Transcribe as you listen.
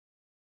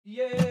Welcome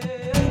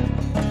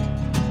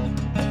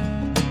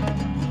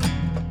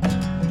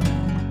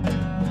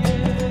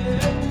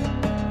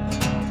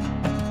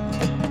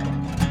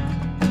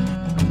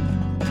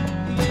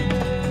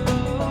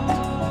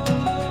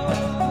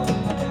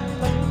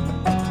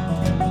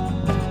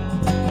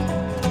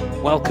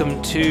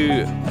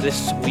to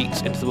this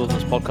week's Into the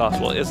Wilderness podcast.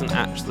 Well, it isn't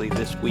actually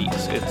this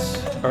week's.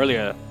 It's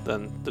earlier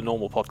than the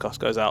normal podcast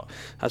goes out.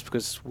 That's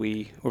because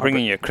we're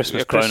bringing you a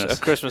Christmas bonus.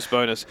 A Christmas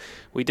bonus.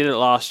 We did it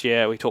last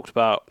year. We talked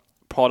about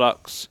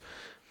products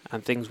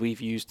and things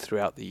we've used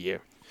throughout the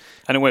year.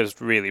 And it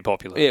was really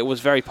popular. It was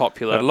very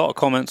popular. A lot of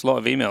comments, a lot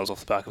of emails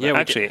off the back of it,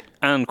 actually.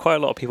 And quite a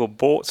lot of people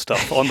bought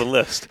stuff on the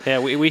list. Yeah,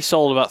 we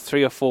sold about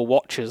 3 or 4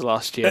 watches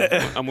last year,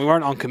 and we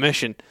weren't on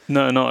commission.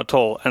 No, not at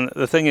all. And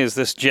the thing is,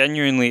 this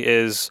genuinely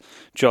is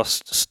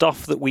just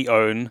stuff that we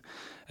own,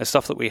 and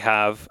stuff that we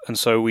have, and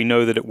so we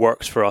know that it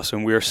works for us,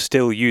 and we're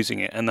still using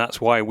it. And that's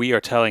why we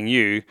are telling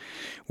you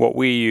what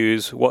we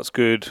use, what's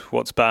good,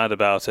 what's bad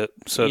about it,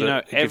 so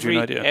that it gives you an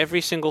idea.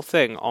 Every single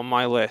thing on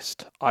my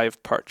list,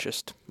 I've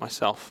purchased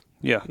myself.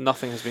 Yeah,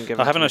 nothing has been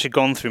given. I haven't actually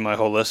gone through my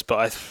whole list,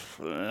 but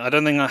I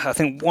don't think I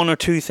think 1 or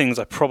 2 things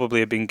I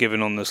probably have been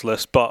given on this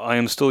list, but I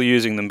am still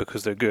using them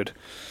because they're good.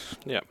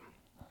 Yeah.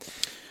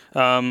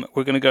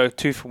 We're going to go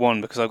 2 for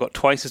 1 because I've got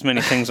twice as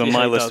many things on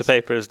my list of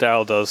paper as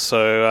Daryl does.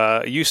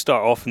 So you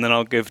start off, and then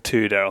I'll give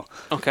 2, Daryl.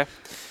 Okay.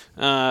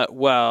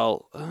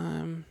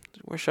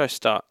 Where should I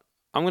start?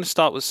 I'm going to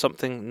start with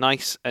something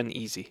nice and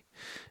easy.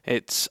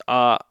 It's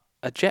a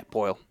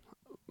Jetboil.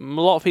 A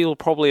lot of people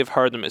probably have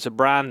heard them. It's a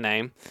brand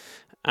name.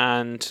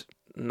 And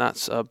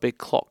that's a big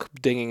clock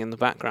dinging in the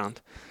background.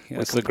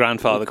 Yeah, it's the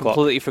grandfather clock.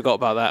 Completely forgot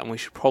about that, and we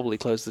should probably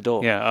close the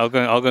door. Yeah, I'll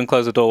go and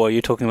close the door while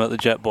you're talking about the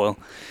Jetboil.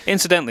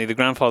 Incidentally, the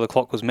grandfather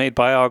clock was made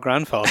by our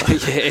grandfather.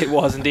 Yeah, it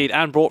was indeed,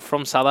 and brought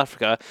from South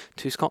Africa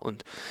to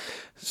Scotland.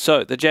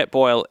 So the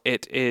Jetboil,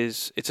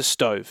 it's a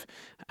stove,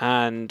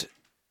 and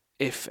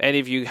if any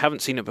of you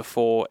haven't seen it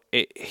before,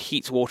 it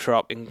heats water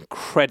up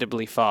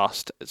incredibly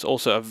fast. It's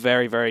also a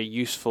very, very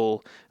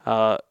useful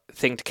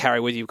thing to carry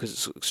with you because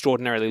it's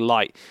extraordinarily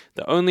light.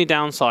 The only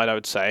downside, I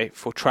would say,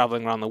 for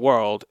traveling around the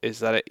world is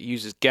that it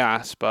uses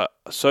gas, but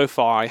so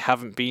far I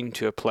haven't been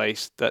to a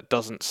place that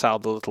doesn't sell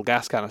the little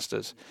gas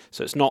canisters.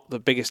 So it's not the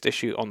biggest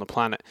issue on the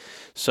planet.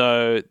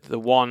 So the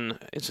one,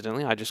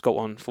 incidentally, I just got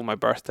one for my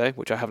birthday,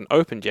 which I haven't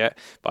opened yet,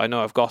 but I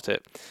know I've got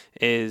it,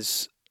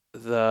 is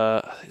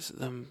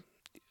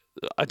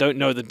I don't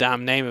know the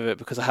damn name of it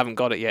because I haven't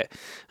got it yet,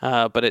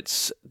 but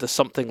it's the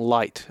something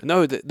light.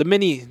 No, the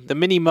Mini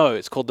Mo.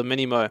 It's called the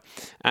Mini Mo,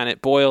 and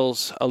it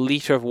boils a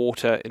litre of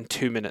water in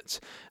 2 minutes.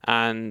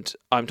 And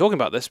I'm talking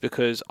about this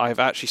because I've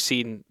actually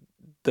seen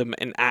them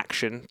in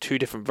action, 2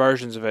 different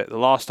versions of it. The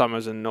last time I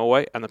was in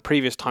Norway, and the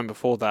previous time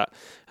before that,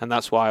 and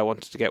that's why I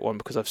wanted to get one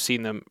because I've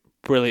seen them.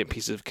 Brilliant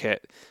pieces of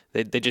kit.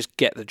 They just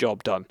get the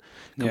job done.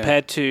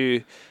 Compared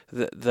to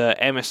the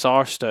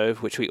MSR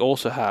stove, which we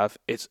also have,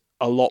 it's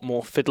a lot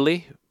more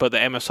fiddly, but the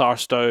MSR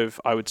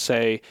stove, I would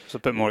say, it's a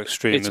bit more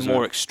extreme. It's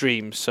more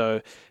extreme.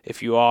 So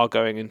if you are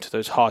going into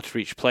those hard to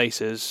reach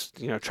places,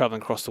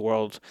 traveling across the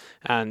world,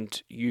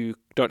 and you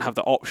don't have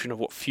the option of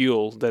what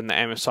fuel, then the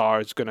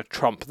MSR is going to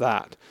trump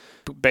that.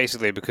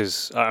 Basically,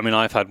 because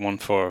I've had one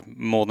for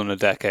more than a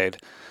decade,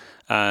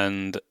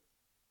 and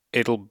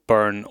it'll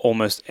burn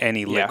almost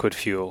any liquid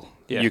fuel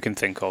you can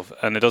think of,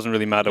 and it doesn't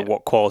really matter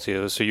what quality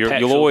it is. So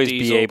you'll always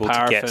diesel, be able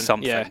paraffin, to get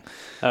something.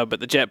 Yeah. But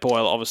the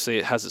Jetboil, obviously,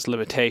 it has its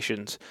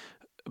limitations.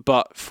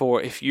 But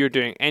if you're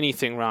doing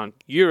anything around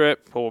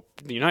Europe or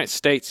the United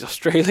States,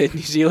 Australia,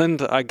 New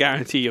Zealand, I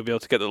guarantee you'll be able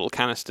to get the little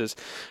canisters.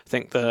 I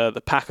think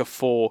the pack of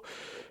 4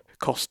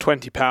 costs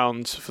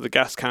 £20 for the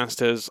gas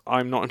canisters.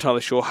 I'm not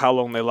entirely sure how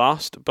long they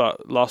last,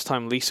 but last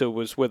time Lisa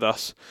was with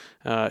us,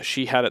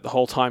 she had it the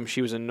whole time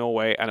she was in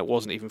Norway, and it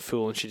wasn't even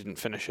full, and she didn't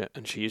finish it,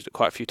 and she used it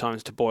quite a few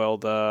times to boil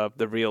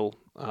the real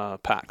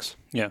packs.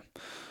 Yeah.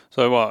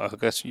 So I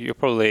guess you're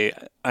probably...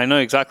 I know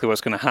exactly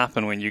what's going to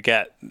happen when you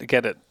get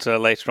it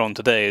later on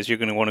today, is you're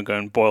going to want to go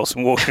and boil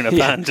some water in a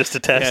pan just to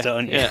test it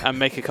on you. Yeah, and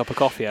make a cup of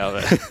coffee out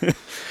of it.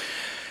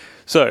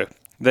 So...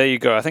 there you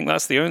go. I think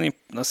that's the only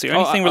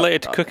thing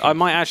related to cooking. I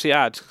might actually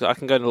add, I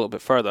can go in a little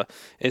bit further,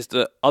 is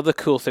the other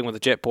cool thing with the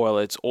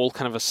Jetboil, it's all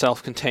kind of a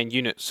self-contained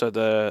unit. So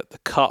the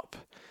cup,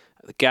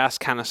 the gas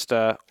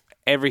canister,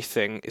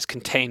 everything is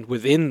contained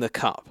within the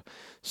cup.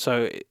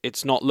 So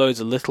it's not loads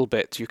of little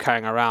bits you're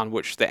carrying around,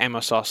 which the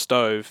MSR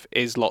stove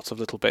is lots of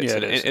little bits.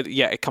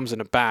 Yeah, it comes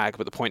in a bag,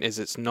 but the point is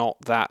it's not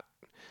that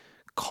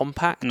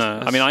compact.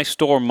 No, I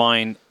store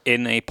mine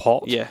in a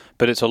pot,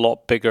 but it's a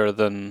lot bigger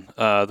than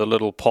the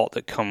little pot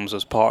that comes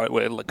as part.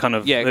 It kind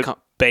of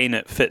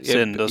bayonet fits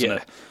in, doesn't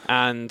it?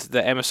 And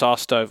the MSR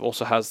stove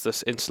also has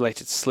this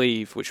insulated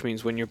sleeve, which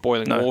means when you're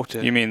boiling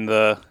water... You mean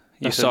the...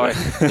 Sorry,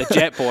 the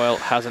Jetboil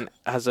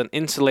has an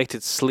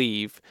insulated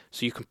sleeve,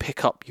 so you can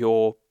pick up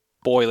your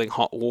boiling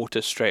hot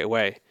water straight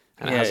away.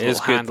 And it has a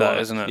little handle,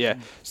 isn't it? Yeah,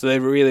 so they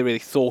really, really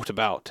thought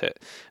about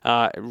it.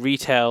 It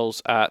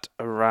retails at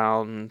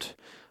around...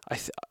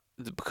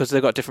 because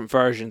they've got different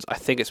versions, I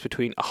think it's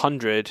between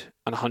 100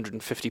 and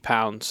 150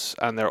 pounds,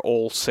 and they're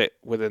all sit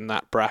within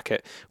that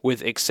bracket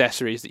with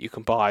accessories that you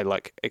can buy,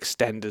 like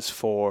extenders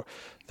for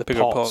the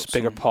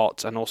bigger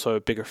pots, and also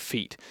bigger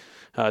feet,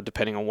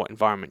 depending on what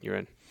environment you're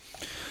in.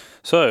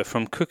 So,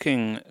 from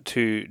cooking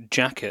to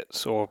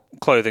jackets or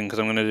clothing, because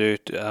I'm going to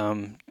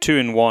do 2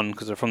 in 1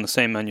 because they're from the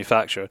same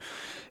manufacturer,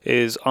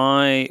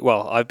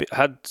 I've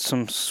had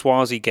some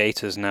Swazi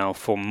gaiters now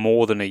for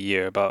more than a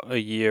year, about a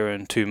year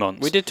and 2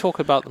 months. We did talk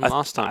about them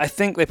last time. I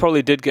think they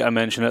probably did get a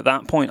mention. At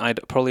that point, I'd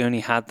probably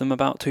only had them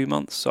about 2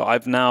 months, so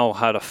I've now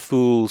had a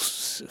full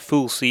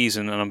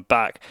season, and I'm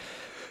back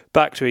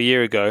to a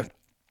year ago,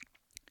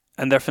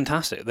 and they're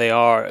fantastic. They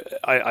are.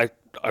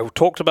 I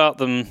talked about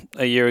them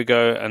a year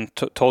ago and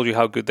told you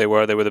how good they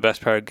were. They were the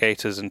best pair of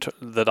gaiters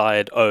that I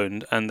had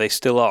owned, and they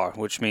still are,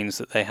 which means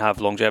that they have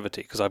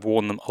longevity because I've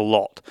worn them a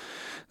lot.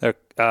 They're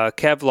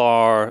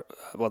Kevlar.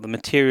 Well, the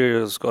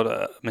material's got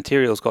a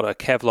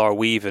Kevlar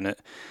weave in it.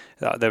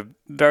 They're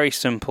very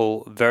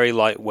simple, very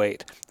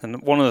lightweight,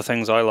 and one of the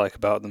things I like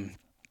about them,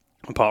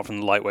 apart from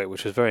the lightweight,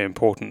 which is very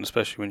important,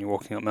 especially when you're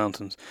walking up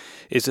mountains,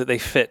 is that they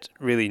fit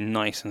really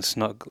nice and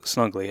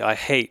snugly. I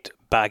hate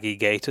baggy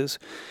gaiters,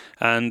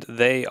 and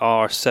they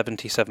are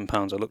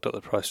 £77. I looked up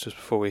the price just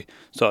before we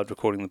started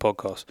recording the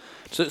podcast.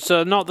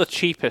 So not the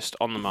cheapest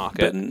on the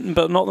market,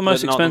 but not the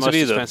most expensive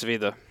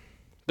either.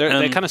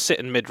 They kind of sit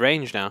in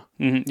mid-range now.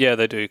 Mm-hmm, yeah,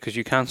 they do, because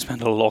you can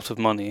spend a lot of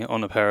money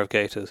on a pair of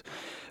gaiters.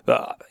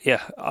 But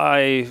yeah,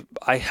 I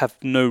have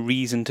no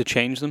reason to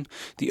change them.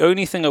 The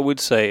only thing I would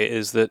say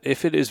is that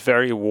if it is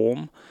very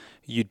warm,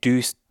 you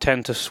do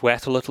tend to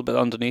sweat a little bit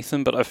underneath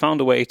them. But I found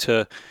a way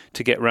to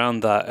get around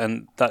that,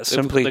 and that's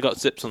simply... They got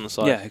zips on the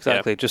side. Yeah,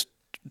 exactly. Yeah. Just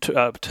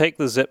take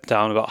the zip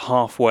down about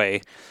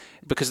halfway.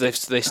 Because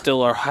they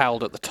still are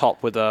held at the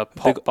top with a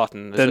pop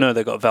button. They've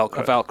got Velcro.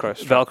 A Velcro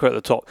strap. Velcro at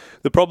the top.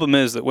 The problem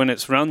is that when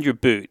it's around your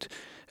boot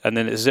and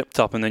then it's zipped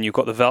up and then you've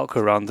got the Velcro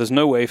around, there's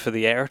no way for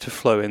the air to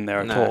flow in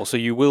there at all. So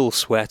you will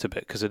sweat a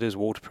bit because it is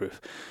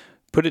waterproof.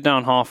 Put it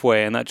down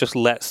halfway and that just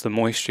lets the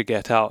moisture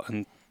get out,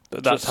 and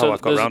that's how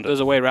I've got around it.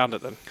 There's a way around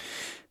it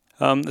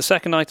then. The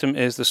second item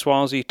is the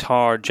Swazi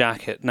Tar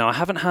jacket. Now, I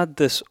haven't had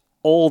this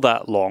all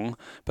that long,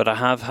 but I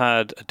have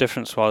had a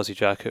different Swazi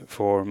jacket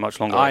for much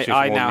longer.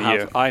 I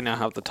now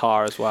have the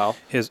Tar as well.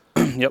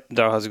 Yep,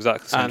 Daryl has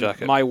exactly the same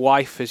jacket. My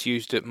wife has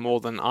used it more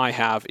than I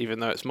have,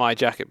 even though it's my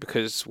jacket,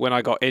 because when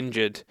I got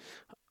injured,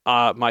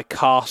 my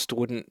cast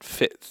wouldn't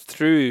fit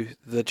through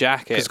the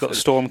jacket. It's got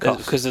storm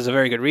cuffs. Because there's a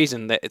very good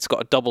reason that it's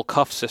got a double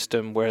cuff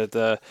system where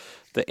the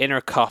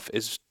inner cuff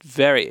is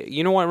very...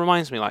 You know what it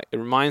reminds me like? It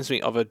reminds me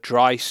of a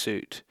dry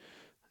suit.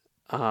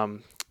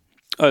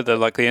 Oh,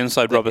 the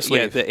inside rubber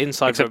sleeve. Yeah, the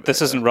inside Except rubber.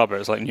 This isn't rubber,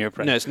 it's like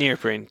neoprene. No, it's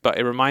neoprene, but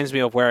it reminds me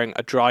of wearing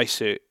a dry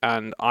suit,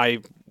 and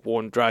I've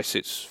worn dry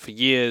suits for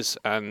years,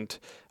 and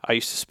I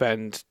used to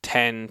spend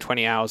 10,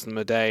 20 hours in them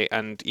a day,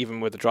 and even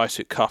with the dry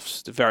suit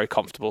cuffs, they're very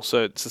comfortable.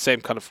 So it's the same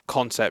kind of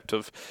concept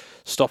of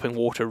stopping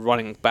water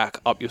running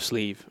back up your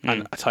sleeve.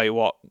 And I tell you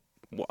what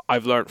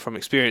I've learned from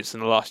experience in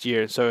the last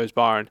year, and so has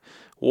Byron,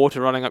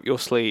 water running up your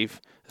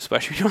sleeve,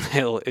 especially on the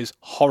hill, is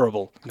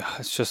horrible.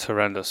 It's just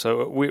horrendous.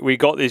 So we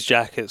got these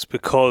jackets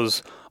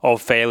because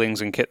of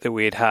failings in kit that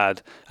we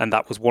had, and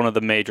that was one of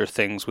the major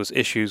things, was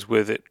issues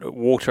with it,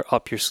 water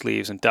up your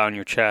sleeves and down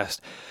your chest.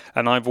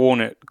 And I've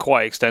worn it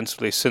quite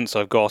extensively since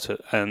I've got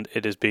it, and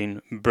it has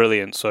been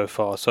brilliant so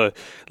far. So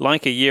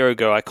like a year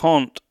ago, I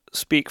can't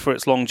speak for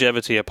its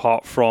longevity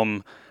apart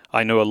from...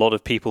 I know a lot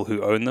of people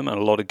who own them and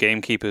a lot of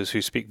gamekeepers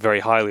who speak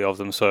very highly of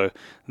them, so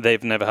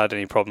they've never had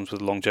any problems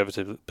with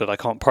longevity, but I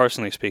can't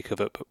personally speak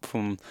of it. But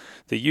from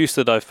the use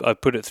that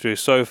I've put it through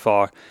so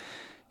far,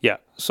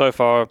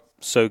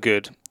 so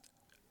good.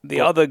 The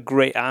other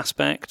great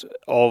aspect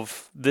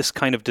of this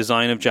kind of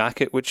design of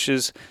jacket, which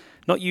is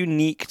not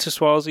unique to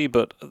Swazi,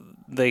 but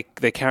they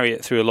carry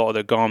it through a lot of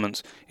their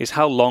garments, is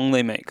how long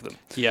they make them.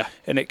 Yeah.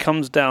 And it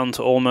comes down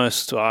to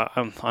almost,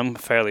 I'm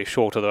fairly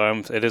short,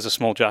 although it is a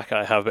small jacket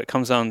I have, but it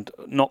comes down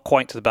not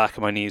quite to the back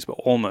of my knees, but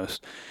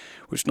almost,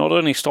 which not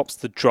only stops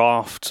the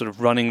draft sort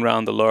of running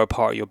around the lower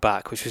part of your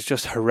back, which is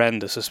just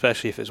horrendous,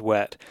 especially if it's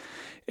wet,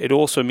 it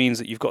also means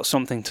that you've got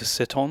something to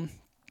sit on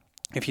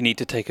if you need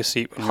to take a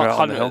seat when you're out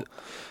on the hill.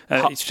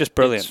 It's just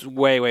brilliant. It's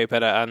way, way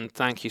better, and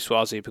thank you,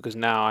 Swazi, because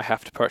now I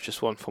have to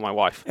purchase one for my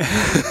wife.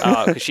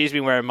 Because she's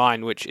been wearing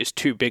mine, which is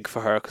too big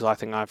for her, because I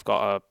think I've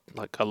got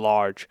a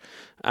large.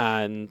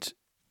 And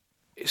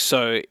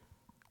so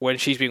when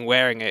she's been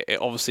wearing it,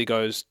 it obviously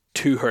goes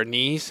to her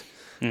knees.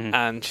 Mm-hmm.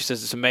 And she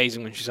says it's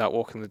amazing when she's out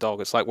walking the dog.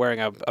 It's like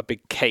wearing a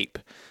big cape.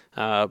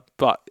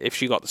 But if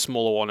she got the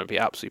smaller one, it'd be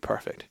absolutely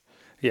perfect.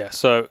 Yeah,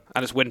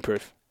 and it's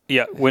windproof.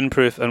 Yeah,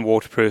 windproof and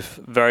waterproof.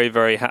 Very,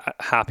 very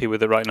happy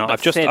with it right now.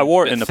 I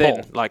wore it in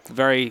Nepal. Like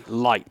very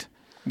light.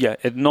 Yeah,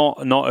 it's not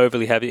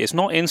overly heavy. It's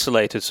not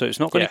insulated, so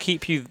it's not going to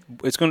keep you.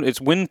 It's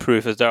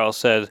windproof, as Daryl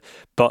said,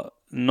 but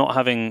not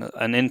having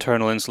an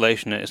internal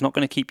insulation in it, it's not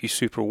going to keep you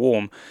super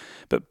warm.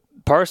 But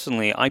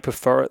personally, I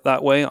prefer it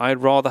that way.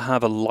 I'd rather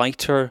have a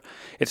lighter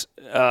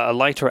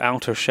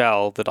outer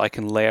shell that I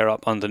can layer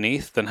up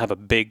underneath than have a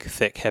big,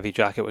 thick, heavy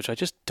jacket, which I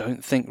just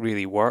don't think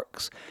really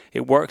works.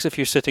 It works if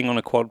you're sitting on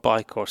a quad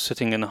bike or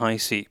sitting in a high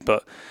seat,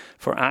 but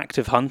for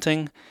active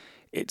hunting,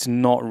 it's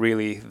not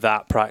really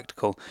that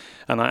practical.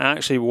 And I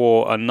actually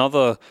wore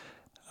another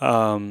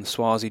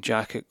Swazi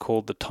jacket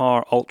called the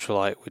Tar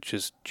Ultralight, which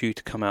is due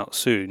to come out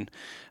soon,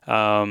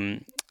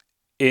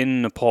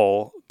 in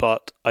Nepal,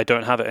 but I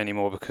don't have it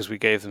anymore because we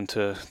gave them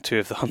to two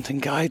of the hunting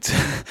guides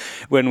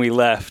when we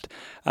left.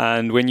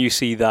 And when you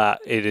see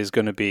that, it is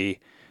going to be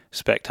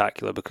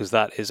spectacular because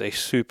that is a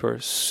super,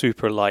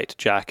 super light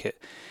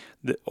jacket.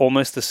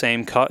 Almost the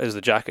same cut as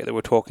the jacket that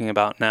we're talking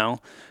about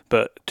now,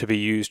 but to be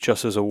used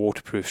just as a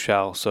waterproof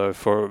shell. So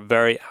for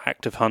very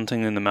active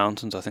hunting in the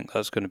mountains, I think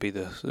that's going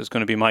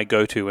to be my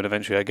go-to when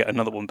eventually I get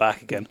another one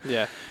back again.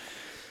 Yeah.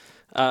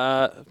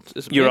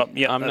 You're up.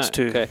 Yeah, that's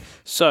two. Okay.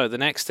 So the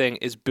next thing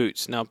is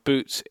boots. Now,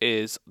 boots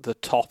is the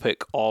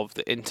topic of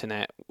the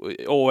internet.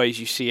 Always,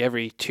 you see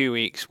every 2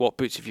 weeks, what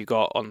boots have you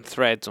got on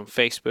threads on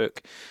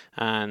Facebook,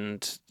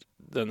 and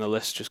then the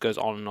list just goes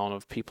on and on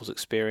of people's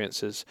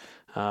experiences.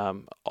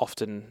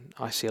 Often,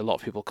 I see a lot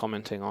of people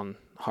commenting on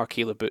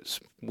Harkila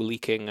boots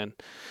leaking, and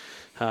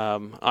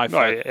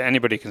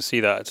anybody can see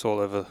that. It's all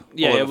over.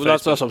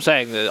 That's what I'm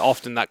saying. That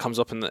often that comes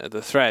up in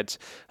the threads.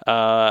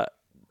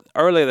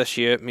 Earlier this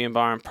year, me and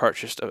Byron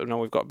purchased. I know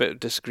we've got a bit of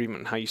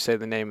disagreement on how you say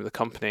the name of the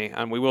company,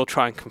 and we will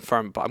try and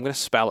confirm. But I'm going to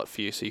spell it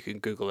for you so you can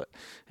Google it.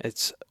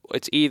 It's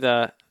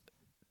either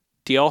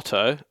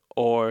Diotto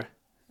or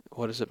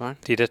what is it, Byron?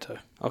 Didito.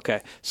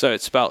 Okay, so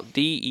it's spelled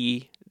Dedito,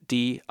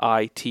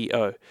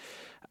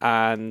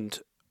 and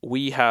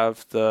we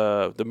have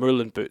the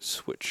Merlin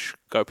boots, which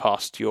go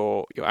past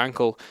your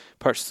ankle.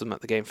 Purchased them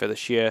at the Game Fair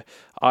this year.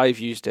 I've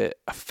used it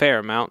a fair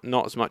amount,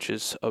 not as much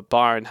as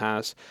Byron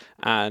has,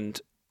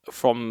 and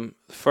from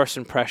first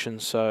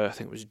impressions, so I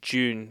think it was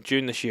June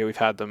this year, we've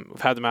had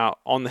them out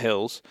on the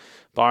hills.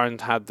 Byron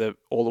had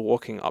all the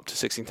walking up to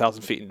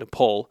 16,000 feet in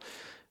Nepal.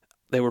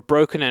 They were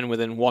broken in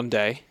within 1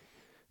 day.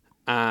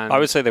 And I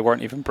would say they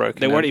weren't even broken.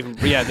 They weren't even,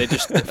 they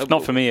just...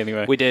 Not for me,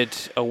 anyway. We did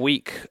a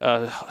week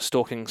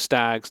stalking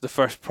stags. The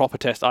first proper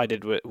test I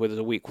did with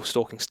a week was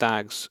stalking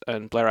stags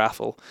in Blair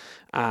Athol,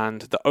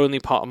 and the only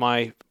part of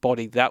my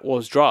body that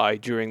was dry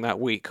during that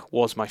week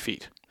was my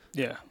feet.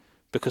 Yeah.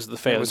 Because of the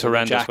failures of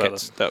the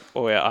jackets that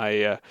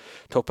I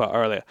talked about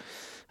earlier.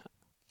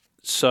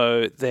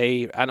 So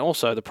and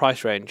also the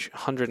price range,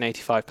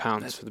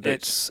 £185 for the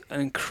boots. It's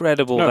an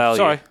incredible value.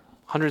 Sorry,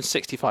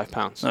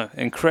 £165. No,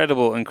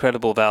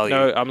 incredible value.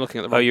 No, I'm looking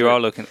at the wrong boot. you are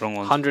looking at the wrong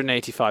one.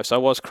 185, so I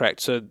was correct.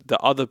 So the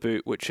other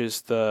boot, which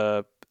is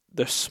the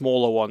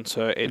smaller one,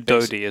 so it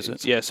Dodi, is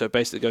it? Yeah, so it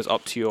basically goes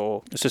up to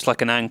your... It's just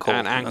like an ankle.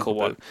 An ankle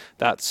one. Boot.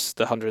 That's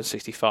the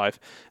 165.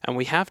 And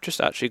we have just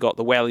actually got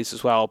the wellies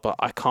as well, but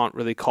I can't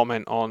really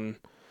comment on...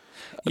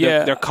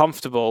 Yeah. They're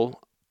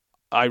comfortable.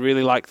 I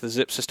really like the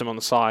zip system on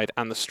the side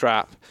and the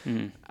strap,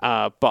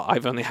 but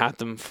I've only had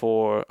them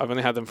for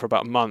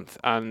about a month,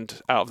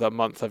 and out of that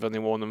month, I've only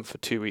worn them for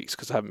 2 weeks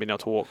because I haven't been able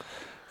to walk.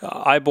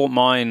 I bought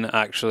mine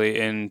actually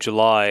in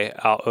July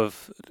out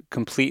of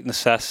complete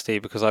necessity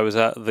because I was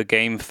at the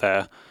Game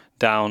Fair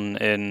down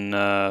in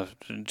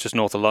just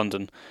north of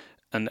London.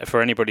 And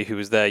for anybody who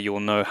was there, you will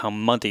know how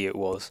muddy it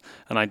was.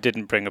 And I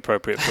didn't bring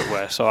appropriate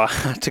footwear, so I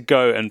had to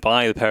go and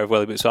buy the pair of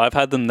welly boots. So I've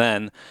had them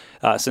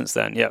since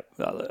then. Yeah,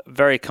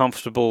 very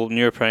comfortable,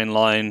 neoprene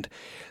lined.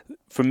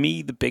 For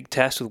me, the big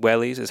test with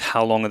wellies is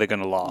how long are they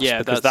going to last? Yeah,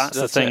 because that's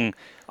the thing. It.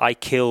 I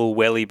kill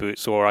welly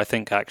boots, or I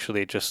think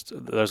actually just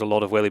there's a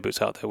lot of welly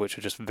boots out there which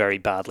are just very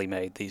badly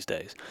made these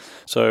days.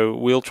 So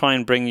we'll try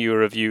and bring you a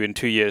review in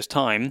 2 years'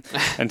 time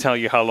and tell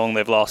you how long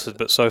they've lasted,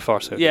 but so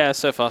far so good. Yeah,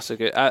 so far so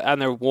good.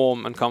 And they're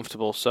warm and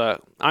comfortable, so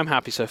I'm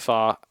happy so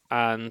far.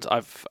 And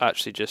I've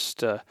actually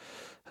just...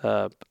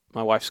 my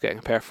wife's getting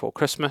a pair for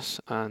Christmas,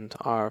 and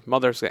our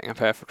mother's getting a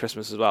pair for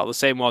Christmas as well. The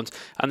same ones.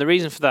 And the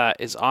reason for that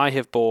is I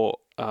have bought...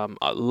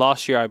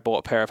 last year I bought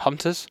a pair of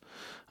Hunters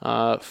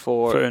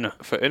for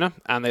Una,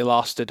 and they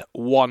lasted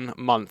 1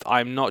 month.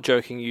 I'm not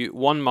joking you.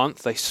 1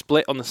 month, they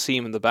split on the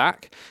seam in the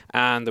back,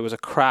 and there was a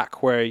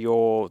crack where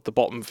the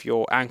bottom of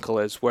your ankle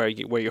is, where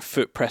your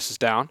foot presses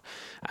down.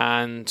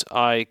 And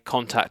I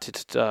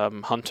contacted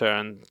Hunter,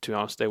 and to be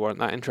honest, they weren't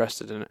that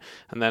interested in it.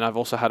 And then I've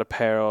also had a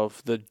pair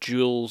of the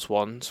Jules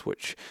ones,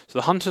 so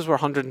the Hunters were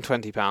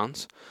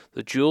 £120.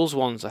 The Jules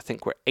ones, I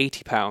think, were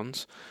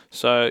 £80.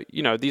 So,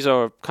 these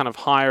are kind of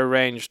higher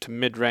range to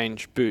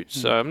mid-range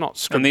boots. So I'm not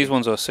scrimping. And these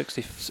ones are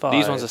 65.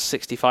 These ones are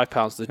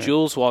 £65. The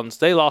Jules ones,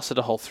 they lasted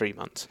a whole 3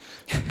 months.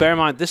 Bear in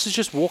mind, this is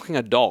just walking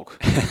a dog.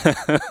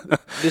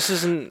 This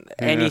isn't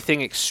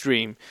anything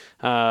extreme.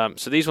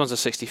 So these ones are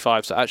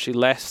 65, so actually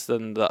less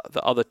than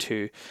the other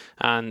two.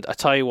 And I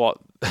tell you what,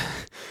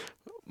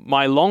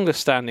 my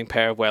longest standing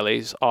pair of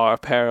wellies are a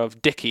pair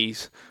of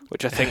Dickies,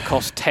 which I think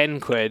cost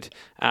 10 quid,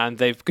 and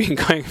they've been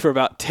going for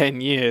about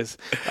 10 years.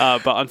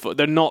 But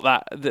they're not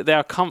that,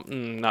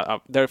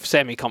 they're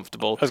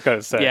semi-comfortable. I was going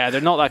to say. Yeah,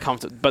 they're not that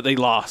comfortable, but they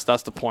last.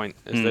 That's the point,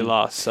 is they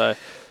last. So,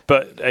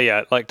 But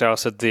yeah, like Daryl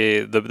said,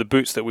 the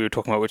boots that we were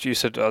talking about, which you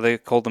said, are they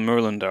called the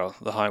Merlin, Daryl,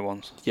 the high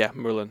ones? Yeah,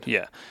 Merlin.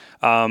 Yeah.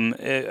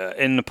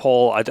 In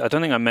Nepal, I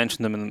don't think I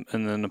mentioned them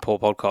in the Nepal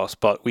podcast,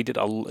 but we did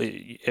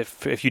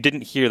if you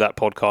didn't hear that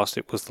podcast,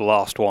 it was the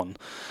last one,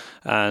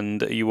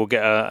 and you will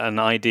get an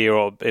idea,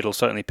 or it'll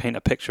certainly paint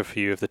a picture for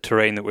you of the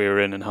terrain that we were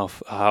in and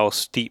how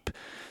steep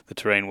the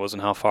terrain was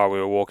and how far we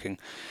were walking.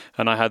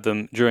 And I had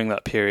them during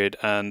that period,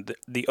 and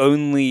the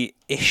only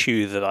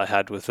issue that I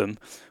had with them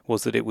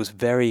was that it was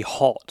very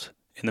hot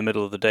in the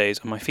middle of the days,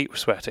 and my feet were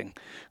sweating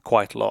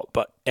quite a lot.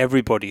 But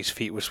everybody's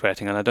feet were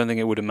sweating, and I don't think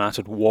it would have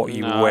mattered what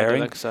you were wearing. I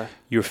don't think so.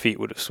 Your feet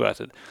would have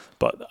sweated.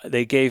 But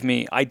they gave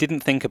me... I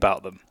didn't think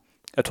about them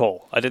at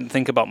all. I didn't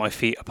think about my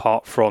feet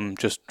apart from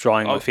just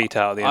drying my feet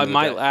out at the end of the day.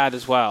 I might add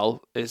as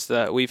well is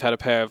that we've had a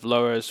pair of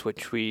lowers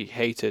which we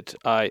hated.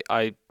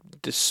 I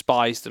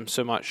despised them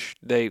so much.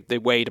 They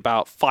weighed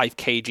about 5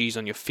 kgs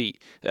on your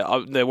feet.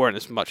 They weren't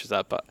as much as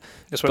that, but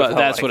that's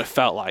what it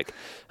felt like.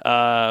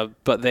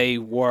 But they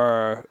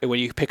were, when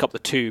you pick up the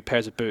 2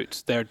 pairs of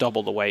boots, they're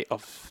double the weight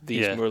of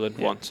these Merlin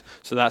ones.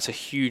 So that's a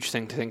huge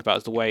thing to think about,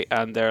 is the weight.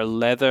 And they're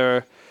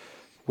leather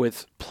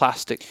with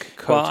plastic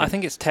coating. Well, I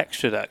think it's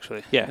textured,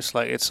 actually. Yeah.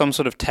 It's some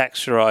sort of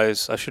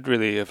texturized... I should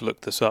really have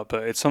looked this up,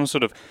 but it's some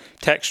sort of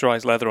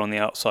texturized leather on the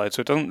outside,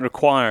 so it doesn't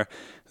require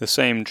the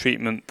same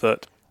treatment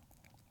that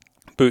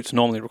boots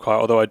normally require,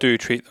 although I do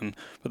treat them.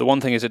 But the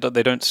one thing is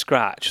they don't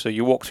scratch, so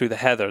you walk through the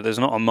heather, there's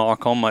not a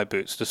mark on my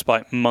boots,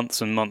 despite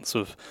months and months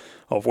of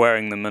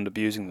wearing them and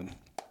abusing them.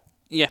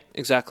 Yeah,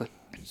 exactly.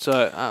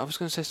 So I was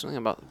going to say something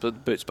about the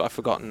boots, but I've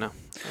forgotten now.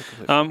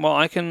 Well,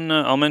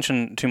 I'll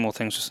mention 2 more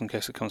things just in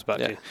case it comes back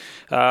to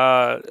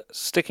you.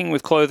 Sticking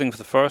with clothing for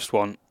the first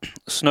one,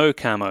 snow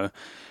camo.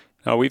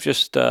 Now, we've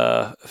just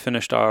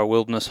finished our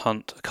wilderness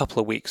hunt a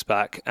couple of weeks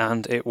back,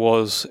 and it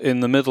was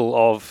in the middle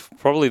of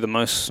probably the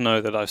most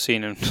snow that I've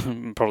seen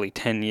in probably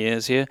 10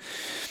 years here.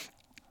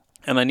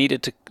 And I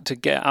needed to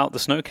get out the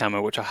snow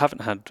camo, which I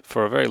haven't had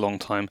for a very long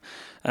time.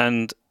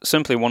 And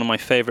simply one of my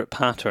favourite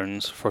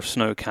patterns for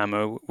snow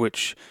camo,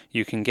 which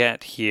you can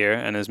get here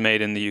and is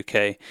made in the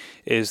UK,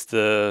 is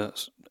the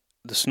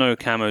snow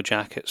camo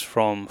jackets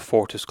from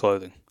Fortis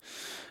Clothing.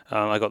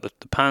 I got the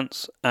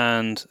pants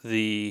and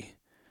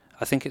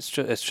I think it's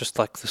just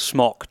like the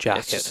smock jacket.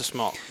 It's just a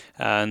smock.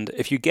 And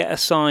if you get a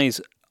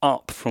size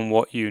up from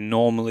what you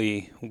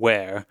normally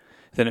wear,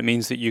 then it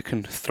means that you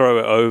can throw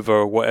it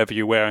over whatever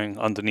you're wearing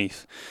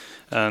underneath.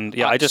 And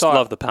I just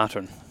love the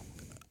pattern.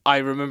 I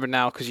remember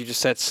now because you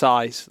just said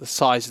size, the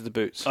size of the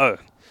boots. Oh.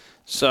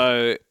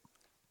 So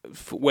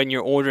when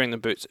you're ordering the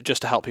boots,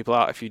 just to help people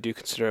out, if you do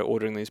consider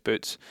ordering these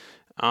boots,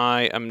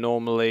 I am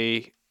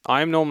normally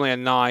a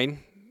 9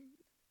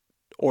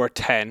 or a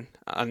 10,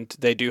 and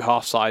they do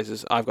half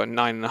sizes. I've got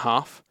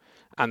 9.5,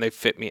 and they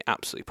fit me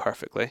absolutely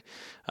perfectly.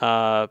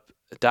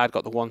 Dad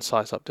got the 1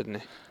 size up, didn't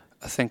he?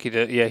 I think he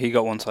did. Yeah, he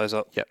got 1 size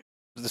up. Yep.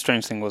 The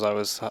strange thing was I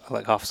was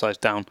like half a size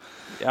down.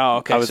 Oh,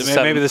 okay.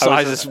 So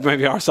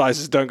maybe our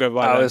sizes don't go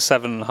by. I was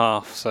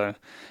 7.5. So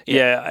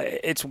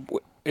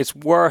it's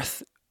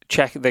worth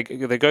checking. They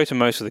go to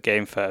most of the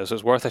game fairs. So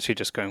it's worth actually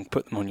just going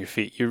put them on your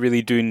feet. You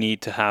really do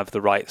need to have the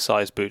right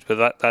size boots,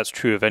 but that's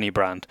true of any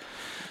brand.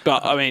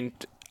 But I mean,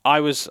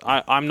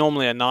 I'm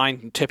normally a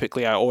 9.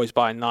 Typically, I always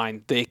buy a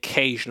 9. The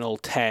occasional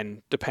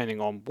 10,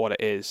 depending on what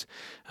it is.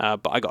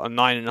 But I got a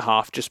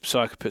 9.5 just so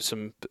I could put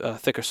some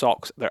thicker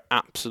socks. They're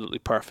absolutely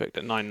perfect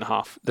at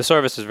 9.5. The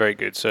service is very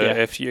good. So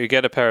if you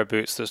get a pair of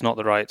boots that's not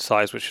the right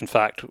size, which in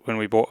fact, when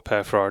we bought a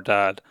pair for our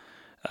dad,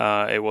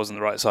 it wasn't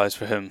the right size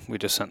for him. We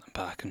just sent them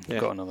back and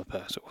got another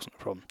pair, so it wasn't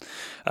a problem.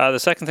 The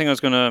second thing I was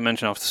going to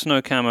mention after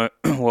snow camo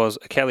was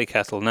a Kelly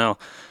kettle. Now,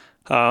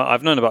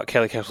 I've known about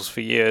Kelly kettles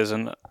for years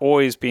and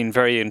always been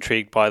very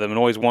intrigued by them and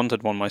always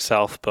wanted one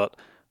myself, but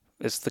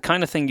it's the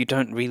kind of thing you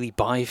don't really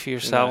buy for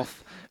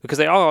yourself because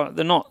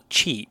they're not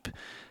cheap,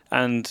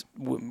 and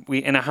we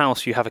in a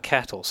house you have a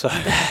kettle, so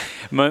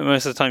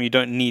most of the time you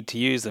don't need to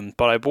use them.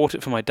 But I bought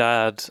it for my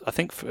dad, I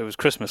think it was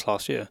Christmas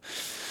last year,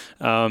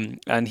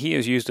 and he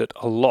has used it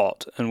a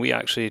lot, and we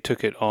actually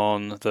took it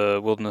on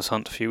the wilderness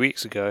hunt a few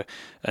weeks ago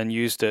and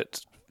used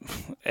it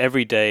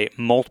every day,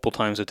 multiple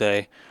times a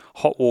day.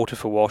 Hot water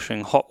for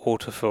washing, hot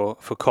water for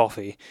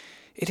coffee.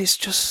 It is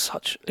just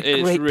such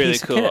a great really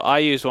piece cool. of kit. I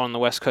used one on the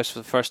West Coast for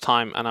the first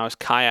time, and I was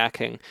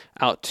kayaking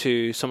out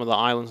to some of the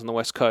islands on the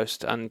West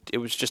Coast, and it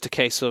was just a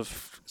case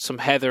of some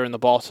heather in the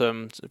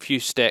bottom, a few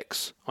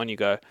sticks, on you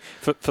go.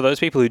 For those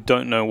people who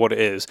don't know what it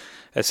is,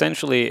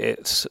 essentially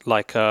it's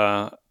like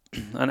an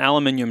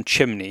aluminium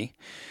chimney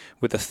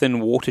with a thin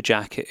water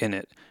jacket in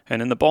it,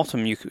 and in the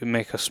bottom you can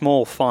make a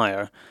small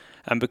fire.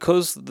 And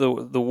because the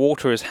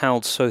water is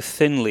held so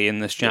thinly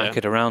in this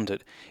jacket around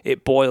it,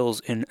 it boils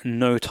in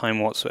no time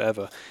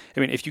whatsoever. I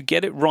mean, if you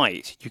get it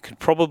right, you could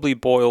probably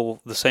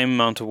boil the same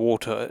amount of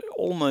water at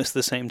almost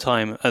the same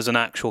time as an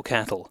actual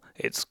kettle.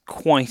 It's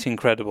quite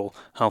incredible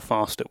how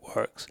fast it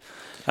works.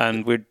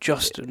 And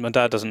my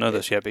dad doesn't know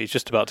this yet, but he's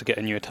just about to get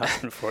a new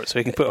attachment for it so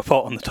he can put a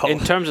pot on the top. In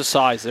terms of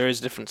size, there is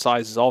different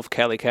sizes of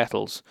Kelly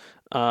kettles,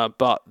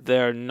 but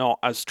they're not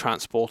as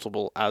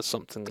transportable as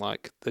something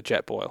like the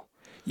Jetboil.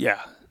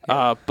 Yeah.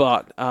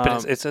 But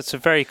it's a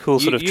very cool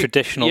sort of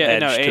traditional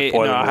edge to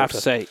boiling water. I have to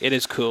say, it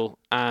is cool.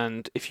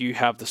 And if you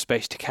have the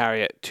space to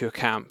carry it to a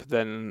camp,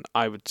 then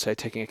I would say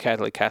taking a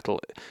Kelly kettle,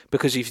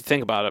 because if you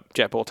think about it,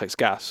 Jetboil takes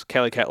gas.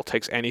 Kelly kettle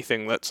takes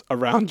anything that's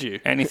around you.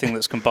 Anything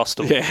that's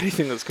combustible. Yeah,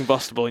 anything that's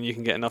combustible, and you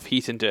can get enough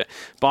heat into it.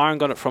 Byron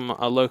got it from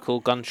a local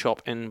gun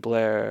shop in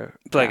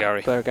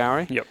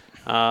Blairgowrie. Yep.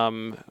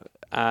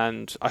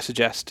 And I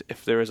suggest,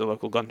 if there is a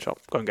local gun shop,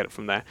 go and get it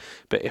from there.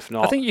 But if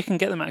not, I think you can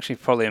get them actually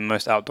probably in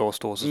most outdoor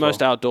stores as well.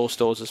 Most outdoor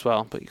stores as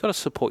well. But you've got to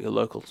support your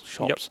local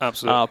shops. Yep,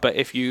 absolutely. But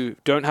if you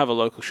don't have a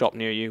local shop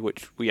near you,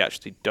 which we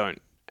actually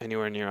don't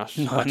anywhere near us,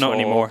 not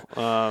anymore.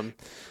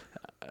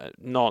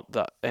 Not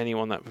that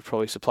anyone that would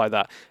probably supply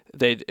that.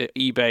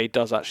 eBay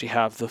does actually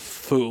have the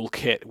full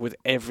kit with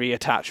every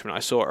attachment.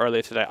 I saw it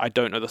earlier today. I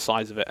don't know the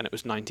size of it, and it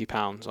was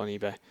 £90 on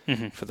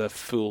eBay for the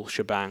full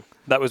shebang.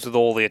 That was with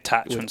all the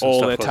attachments. With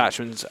all the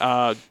attachments.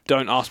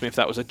 Don't ask me if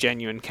that was a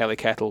genuine Kelly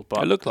kettle,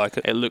 but it looked like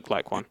it. It looked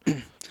like one.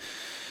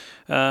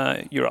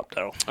 You're up,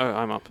 Daryl. Oh,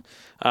 I'm up.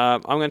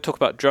 I'm going to talk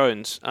about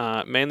drones,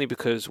 mainly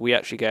because we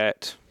actually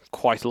get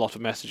quite a lot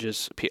of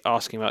messages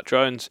asking about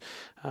drones,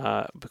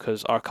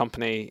 because our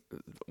company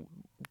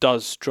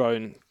does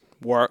drone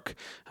work.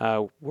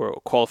 We're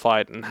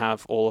qualified and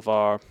have all of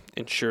our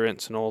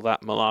insurance and all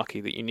that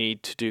malarkey that you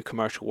need to do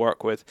commercial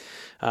work with.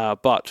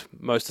 But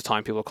most of the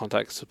time, people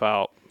contact us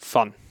about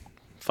fun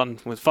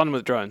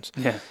with drones.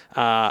 Yeah.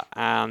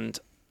 And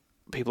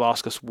people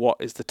ask us what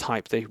is the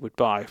type they would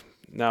buy.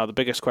 Now, the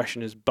biggest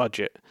question is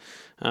budget.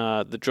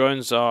 The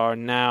drones are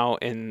now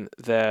in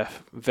their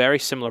very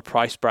similar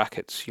price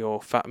brackets. Your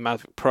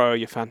Mavic Pro,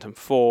 your Phantom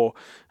 4,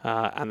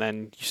 and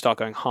then you start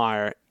going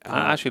higher.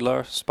 Actually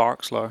lower.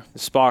 Spark's lower. The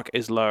Spark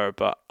is lower,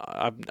 but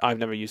I've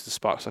never used the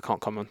Spark, so I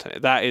can't comment on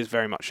it. That is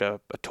very much a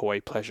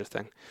toy pleasure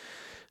thing.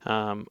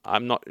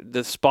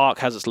 The Spark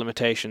has its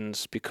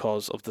limitations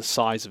because of the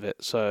size of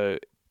it. So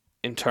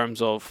in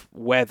terms of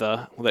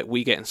weather that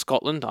we get in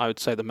Scotland, I would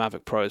say the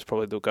Mavic Pro is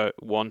probably the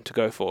one to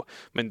go for.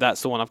 I mean,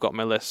 that's the one I've got on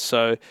my list.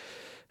 So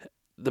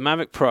the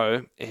Mavic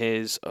Pro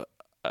is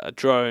a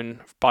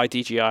drone by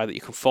DJI that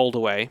you can fold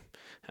away.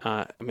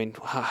 I mean,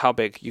 how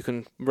big? You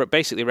can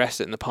basically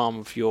rest it in the palm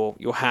of your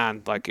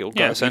hand, like it'll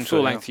go the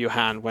full length of your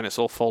hand when it's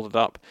all folded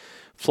up.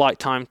 Flight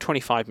time,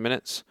 25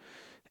 minutes.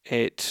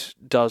 It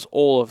does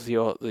all of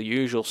the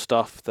usual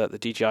stuff that the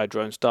DJI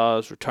drones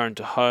does, return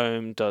to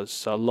home,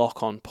 does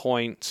lock-on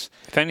points.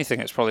 If anything,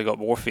 it's probably got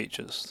more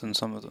features than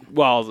some of them.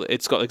 Well,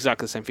 it's got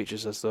exactly the same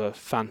features as the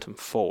Phantom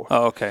 4.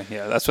 Oh, okay.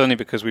 Yeah, that's only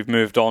because we've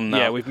moved on now.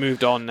 Yeah, we've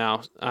moved on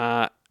now.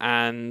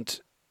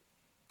 And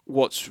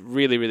what's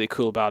really, really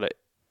cool about it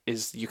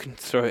is you can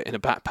throw it in a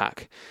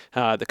backpack.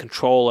 The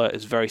controller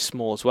is very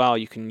small as well.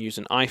 You can use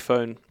an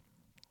iPhone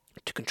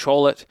to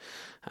control it.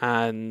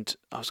 And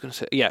I was going to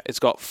say, it's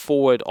got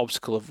forward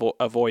obstacle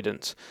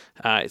avoidance.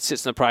 It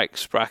sits in a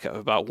price bracket of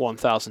about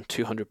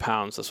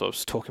 £1,200. That's what I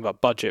was talking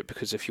about budget,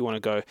 because if you want to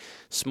go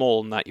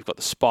small than that, you've got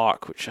the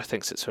Spark, which I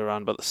think sits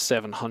around about the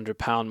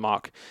 £700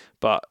 mark.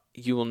 But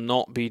you will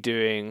not be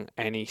doing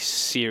any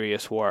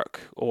serious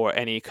work or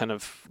any kind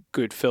of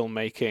good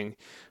filmmaking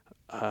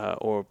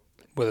or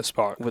with a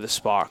Spark. With a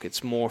Spark,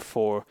 it's more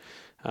for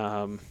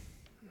I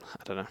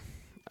don't know.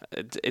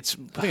 I think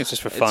it's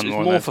just for fun. It's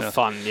more for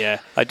fun,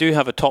 yeah. I do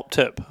have a top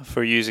tip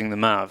for using the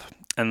Mav,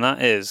 and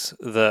that is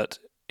that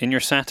in your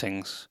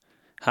settings,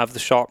 have the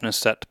sharpness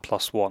set to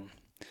 +1.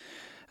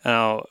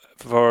 Now,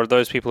 for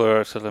those people who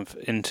are sort of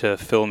into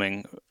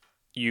filming,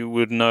 you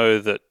would know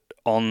that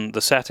on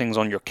the settings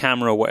on your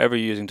camera, whatever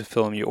you're using to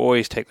film, you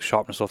always take the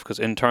sharpness off because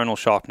internal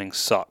sharpening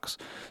sucks.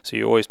 So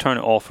you always turn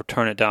it off or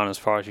turn it down as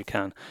far as you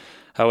can.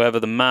 However,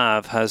 the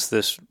Mav has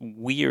this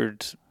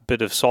weird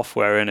bit of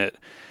software in it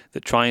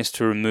that tries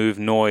to remove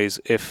noise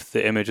if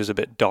the image is a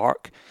bit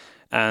dark,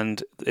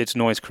 and its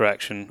noise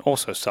correction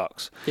also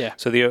sucks. Yeah.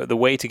 So the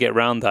way to get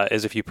around that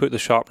is if you put the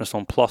sharpness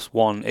on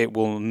 +1, it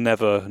will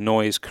never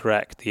noise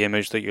correct the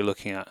image that you're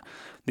looking at.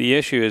 The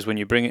issue is when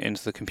you bring it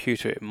into the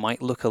computer, it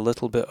might look a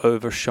little bit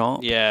over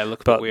sharp. Yeah,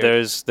 look a bit weird.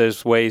 But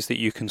there's ways that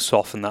you can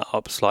soften that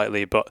up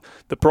slightly. But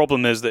the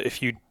problem is that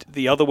if you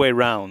the other way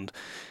round,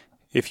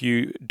 if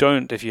you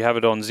have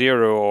it on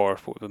 0 or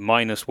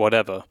minus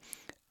whatever,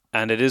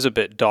 and it is a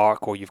bit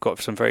dark, or you've got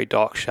some very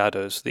dark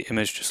shadows, the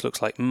image just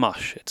looks like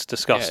mush. It's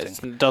disgusting.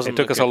 Yeah, it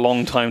took us a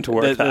long time to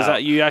work that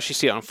out. You actually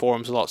see it on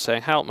forums a lot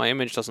saying, help, my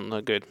image doesn't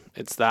look good.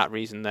 It's that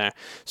reason there.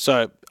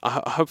 So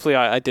hopefully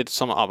I did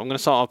sum it up. I'm going to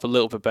sum it up a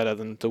little bit better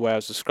than the way I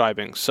was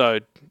describing. So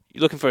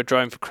you're looking for a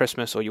drone for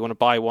Christmas, or you want to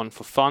buy one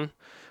for fun,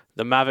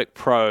 the Mavic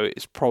Pro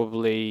is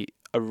probably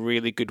a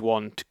really good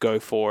one to go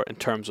for in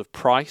terms of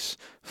price,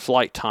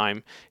 flight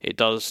time. It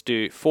does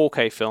do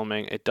 4K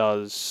filming. It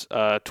does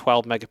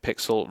 12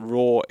 megapixel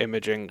raw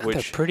imaging, which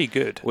they're pretty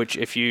good. Which,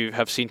 if you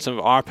have seen some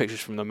of our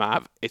pictures from the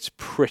Mav, it's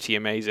pretty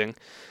amazing.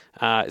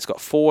 It's got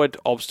forward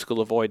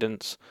obstacle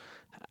avoidance,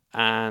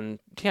 And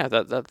yeah,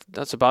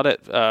 that's about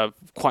it.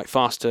 Quite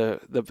fast.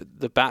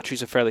 The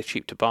batteries are fairly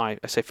cheap to buy.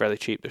 I say fairly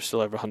cheap; they're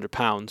still over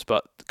 £100.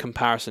 But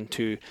comparison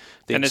to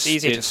the And it's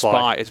easy to Inspire,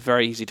 fly. it's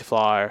very easy to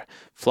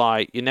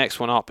fly. Your next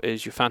one up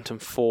is your Phantom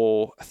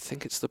 4. I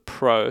think it's the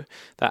Pro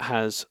that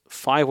has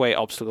 5-way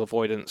obstacle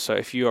avoidance. So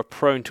if you are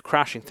prone to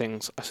crashing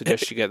things, I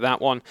suggest you get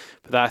that one.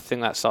 But I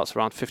think that starts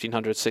around £1,500,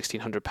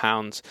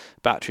 £1,600.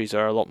 Batteries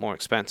are a lot more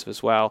expensive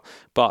as well.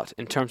 But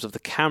in terms of the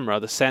camera,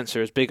 the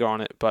sensor is bigger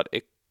on it, but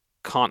it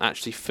can't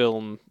actually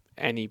film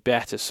any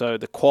better. So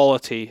the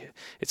quality,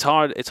 it's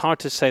hard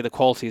to say the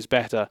quality is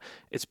better.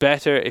 It's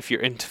better if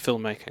you're into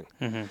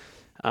filmmaking.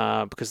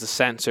 Because the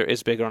sensor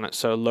is bigger on it,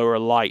 so lower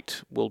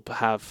light will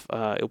have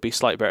it'll be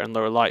slightly better in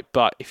lower light.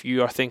 But if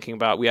you are thinking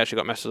about, we actually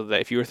got messages of that,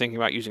 if you were thinking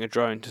about using a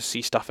drone to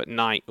see stuff at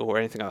night or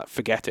anything like that,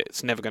 forget it.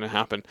 It's never going to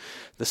happen.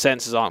 The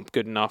sensors aren't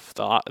good enough.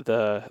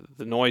 The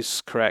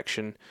noise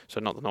correction, so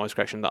not the noise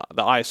correction, the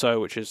ISO,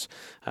 which is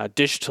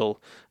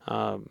digital,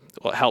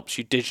 what helps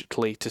you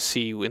digitally to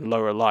see in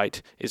lower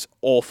light, is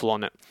awful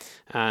on it.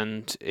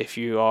 And if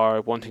you are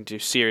wanting to do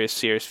serious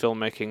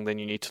filmmaking, then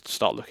you need to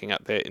start looking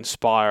at the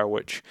Inspire,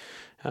 which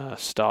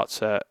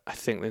starts at, I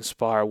think the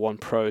Inspire 1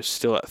 Pro is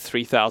still at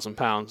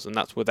 £3,000, and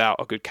that's without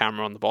a good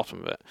camera on the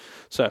bottom of it.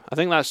 So I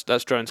think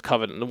that's drones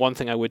covered. And the one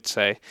thing I would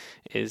say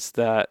is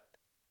that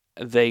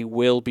they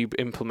will be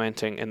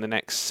implementing in the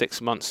next 6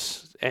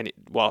 months,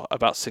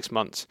 about 6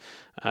 months,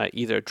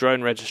 either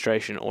drone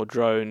registration or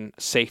drone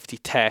safety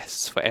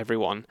tests for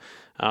everyone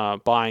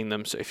buying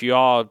them. So if you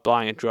are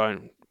buying a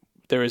drone,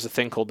 there is a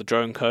thing called the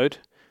drone code.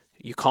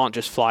 You can't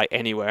just fly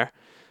anywhere.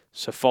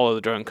 So follow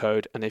the drone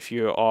code, and if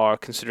you are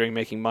considering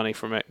making money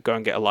from it, go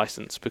and get a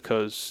license,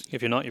 because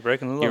if you're not, you're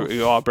breaking the law.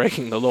 You are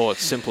breaking the law.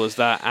 It's simple as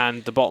that.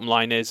 And the bottom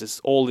line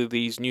is all of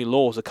these new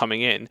laws are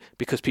coming in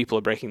because people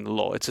are breaking the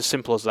law. It's as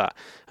simple as that.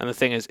 And the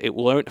thing is, it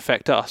won't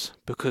affect us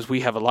because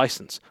we have a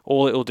license.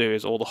 All it will do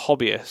is all the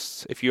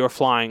hobbyists, if you're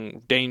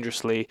flying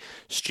dangerously,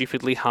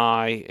 stupidly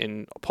high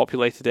in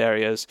populated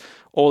areas,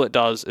 all it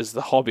does is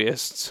the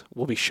hobbyists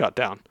will be shut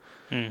down.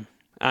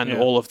 And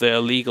all of the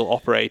illegal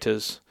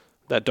operators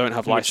that don't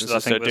have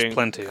licenses, there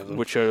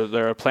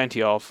are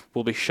plenty of,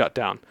 will be shut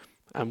down,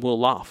 and we'll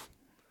laugh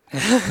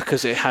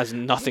because it has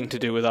nothing to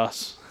do with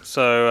us.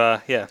 So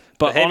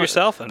but behave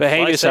yourself.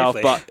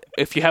 But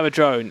if you have a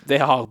drone, they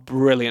are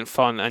brilliant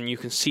fun, and you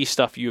can see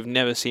stuff you've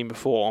never seen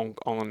before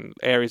on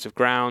areas of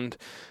ground,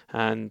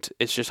 and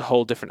it's just a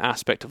whole different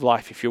aspect of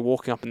life. If you're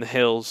walking up in the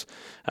hills,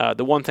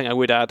 the one thing I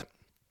would add,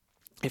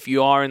 if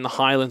you are in the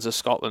Highlands of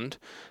Scotland,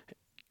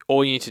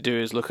 all you need to do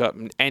is look up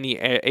any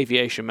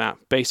aviation map.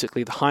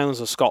 Basically, the Highlands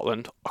of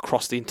Scotland,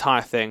 across the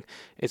entire thing,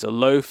 is a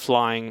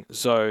low-flying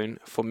zone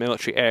for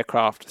military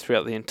aircraft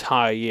throughout the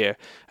entire year.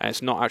 And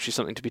it's not actually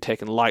something to be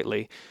taken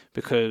lightly,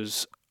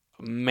 because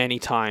many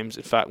times,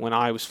 in fact, when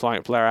I was flying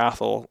at Blair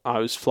Athol, I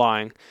was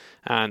flying,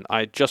 and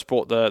I just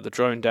brought the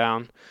drone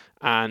down,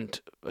 and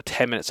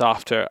 10 minutes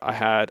after, I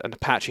had an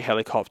Apache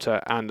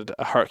helicopter and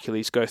a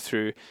Hercules go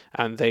through,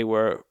 and they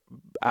were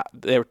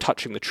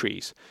touching the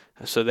trees.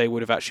 So they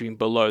would have actually been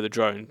below the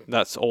drone.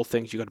 That's all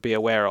things you've got to be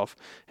aware of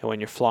when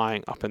you're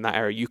flying up in that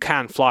area. You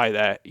can fly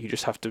there, you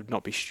just have to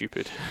not be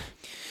stupid.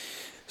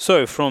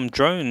 So from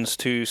drones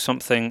to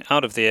something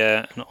out of the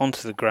air and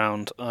onto the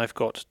ground, I've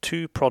got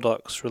 2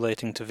 products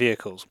relating to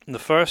vehicles. The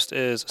first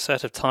is a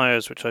set of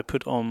tyres which I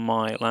put on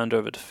my Land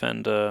Rover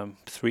Defender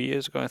 3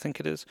 years ago, I think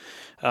it is.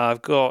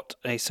 I've got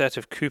a set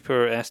of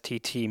Cooper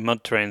STT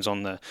mud terrains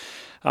on there.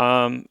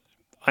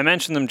 I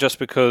mention them just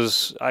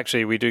because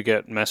actually we do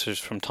get messages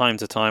from time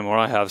to time, or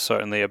I have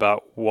certainly,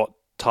 about what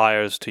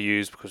tyres to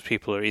use, because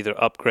people are either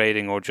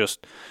upgrading or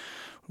just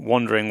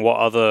wondering what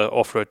other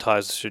off-road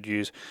tyres they should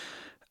use.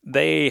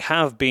 They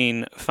have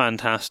been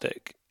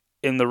fantastic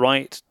in the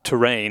right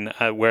terrain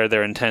where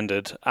they're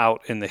intended,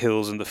 out in the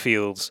hills and the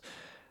fields.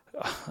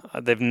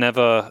 They've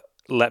never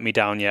let me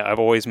down yet. I've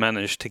always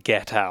managed to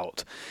get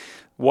out.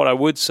 What I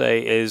would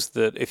say is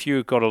that if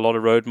you've got a lot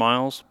of road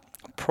miles,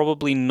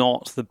 probably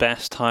not the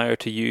best tyre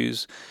to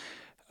use.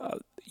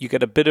 You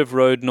get a bit of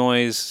road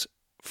noise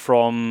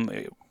from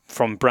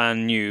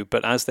brand new,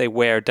 but as they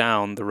wear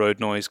down, the road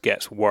noise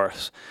gets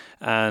worse.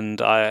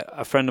 And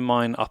a friend of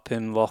mine up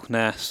in Loch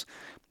Ness,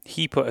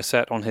 he put a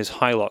set on his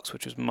Hilux,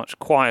 which is much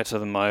quieter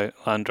than my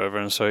Land Rover,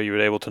 and so you were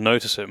able to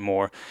notice it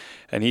more.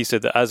 And he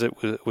said that as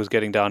it was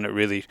getting down, it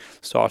really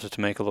started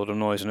to make a lot of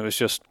noise, and it was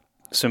just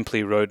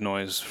simply road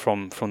noise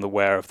from the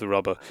wear of the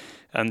rubber.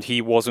 And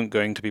he wasn't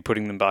going to be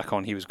putting them back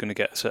on. He was going to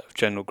get a set of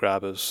general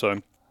grabbers.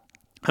 So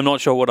I'm not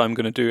sure what I'm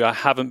going to do. I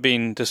haven't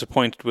been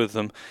disappointed with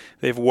them.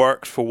 They've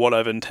worked for what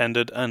I've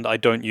intended, and I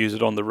don't use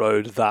it on the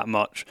road that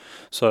much.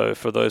 So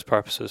for those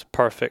purposes,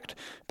 perfect.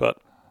 But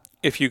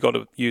if you've got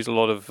to use a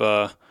lot of,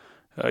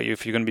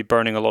 if you're going to be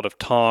burning a lot of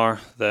tar,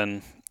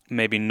 then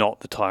maybe not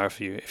the tyre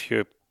for you. If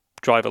you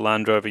drive a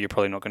Land Rover, you're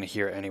probably not going to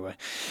hear it anyway.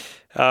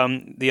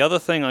 The other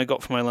thing I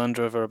got for my Land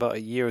Rover about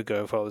a year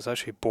ago, well, it was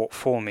actually bought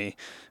for me,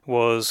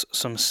 was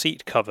some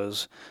seat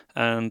covers,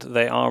 and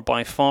they are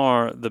by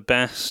far the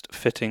best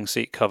fitting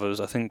seat covers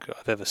I think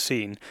I've ever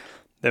seen.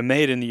 They're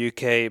made in the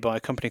UK by a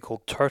company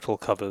called Turtle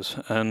Covers,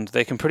 and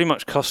they can pretty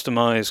much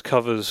customize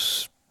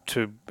covers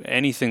to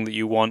anything that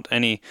you want,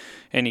 any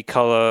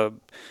color,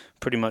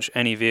 pretty much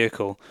any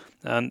vehicle.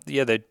 And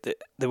yeah,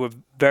 they were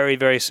very,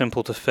 very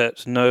simple to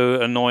fit.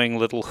 No annoying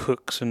little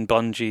hooks and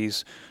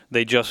bungees.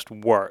 They just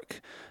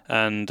work.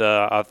 And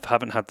I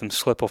haven't had them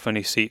slip off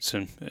any seats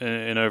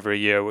in over a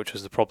year, which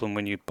is the problem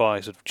when you buy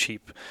sort of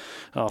cheap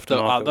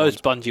aftermarket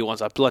Those ones. bungee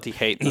ones, I bloody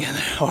hate them. Yeah,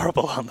 they're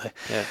horrible, aren't they?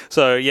 Yeah.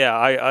 So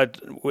yeah,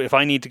 if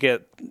I need to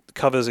get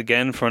covers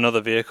again for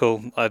another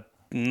vehicle, I'm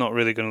not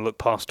really going to look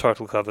past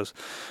Turtle Covers.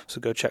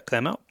 So go check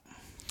them out.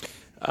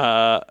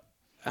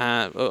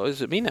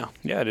 Is it me now?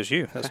 Yeah, it is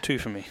you. That's two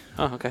for me.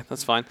 Oh, okay,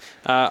 that's fine.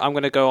 I'm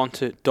going to go on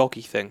to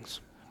doggy things.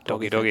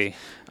 Doggy.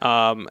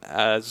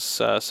 As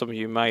some of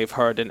you may have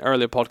heard in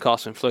earlier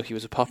podcasts, when Floki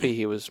was a puppy,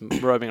 he was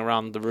roaming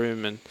around the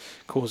room and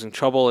causing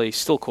trouble. He's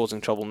still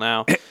causing trouble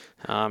now.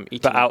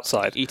 But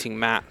outside. Eating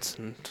mats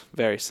and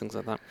various things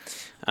like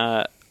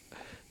that.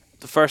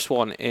 The first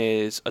one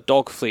is a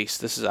dog fleece.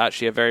 This is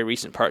actually a very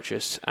recent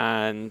purchase,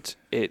 and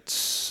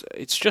it's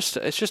just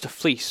a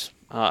fleece.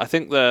 I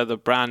think the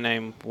brand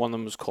name, one of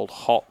them was called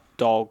Hot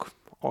Dog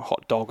or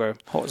Hot Dogger.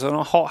 Is it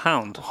a Hot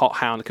Hound? Hot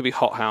Hound. It could be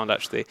Hot Hound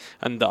actually.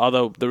 And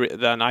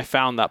then I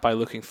found that by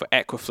looking for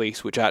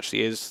Equifleece, which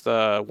actually is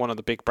one of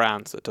the big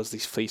brands that does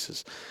these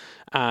fleeces.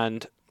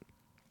 And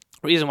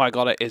the reason why I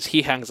got it is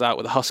he hangs out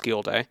with a husky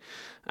all day,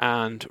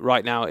 and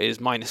right now it is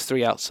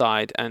 -3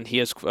 outside, and he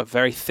has a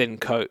very thin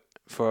coat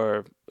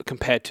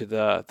compared to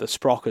the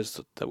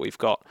Sprockers that we've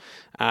got,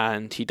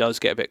 and he does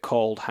get a bit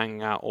cold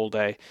hanging out all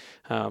day,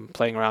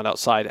 playing around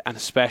outside, and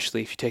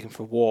especially if you take him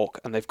for a walk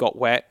and they've got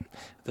wet,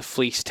 the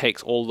fleece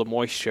takes all the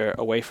moisture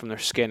away from their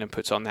skin and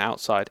puts it on the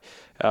outside.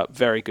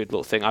 Very good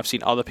little thing. I've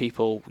seen other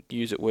people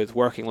use it with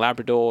working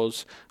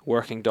Labradors,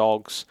 working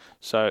dogs,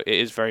 so it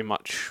is very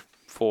much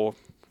for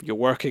your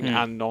working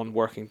and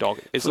non-working dog.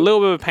 It's a little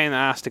bit of a pain in the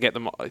ass to get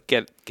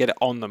it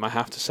on them, I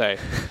have to say.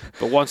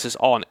 But once it's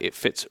on, it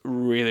fits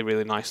really,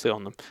 really nicely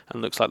on them,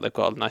 and looks like they've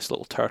got a nice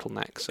little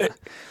turtleneck. So.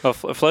 Well,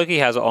 Floki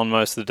has it on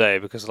most of the day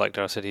because, like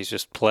Dara said, he's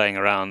just playing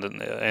around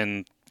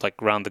in like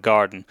around the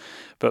garden.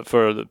 But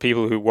for the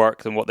people who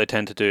work, then what they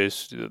tend to do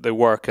is they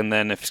work, and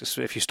then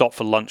if you stop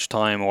for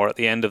lunchtime or at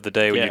the end of the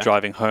day when you're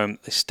driving home,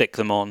 they stick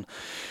them on.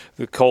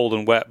 They're cold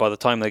and wet. By the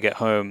time they get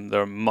home,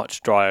 they're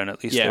much drier, and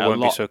at least they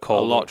won't be so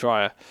cold. A lot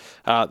drier.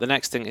 The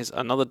next thing is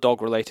another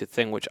dog-related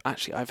thing, which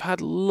actually I've had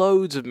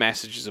loads of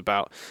messages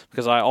about,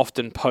 because I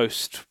often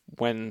post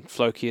when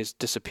Floki has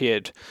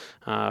disappeared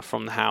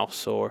from the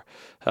house or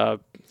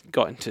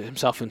got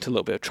himself into a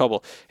little bit of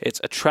trouble. It's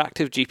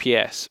Attractive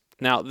GPS.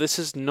 Now, this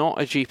is not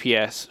a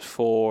GPS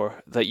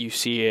that you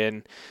see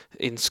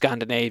in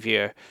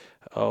Scandinavia,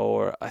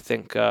 or I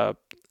think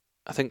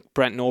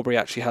Brent Norbury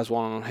actually has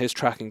one on his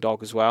tracking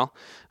dog as well.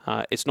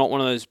 It's not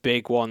one of those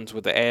big ones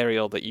with the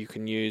aerial that you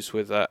can use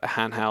with a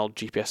handheld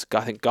GPS.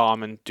 I think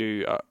Garmin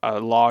do a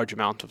large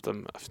amount of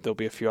them. There'll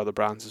be a few other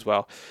brands as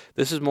well.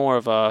 This is more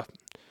of a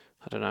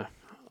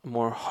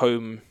more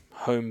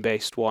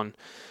home-based one.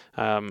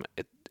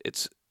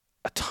 It's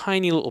a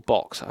tiny little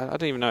box. I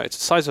don't even know. It's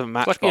the size of a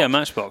matchbox.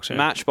 Matchbox. Yeah.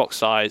 Matchbox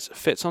size.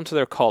 Fits onto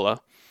their collar.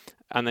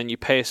 And then you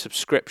pay a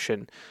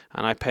subscription,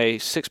 and I pay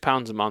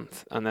 £6 a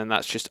month, and then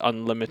that's just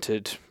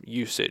unlimited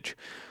usage.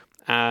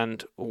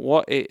 And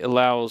what it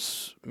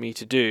allows me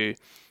to do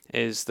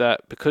is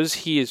that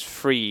because he is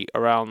free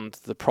around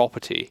the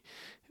property,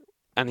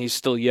 and he's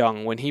still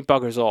young, when he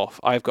buggers off,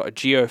 I've got a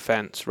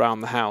geofence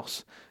around the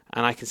house,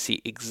 and I can see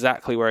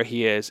exactly where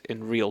he is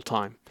in real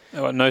time.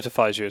 Oh, it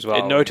notifies you as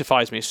well. It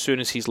notifies me as soon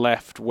as he's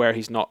left where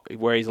he's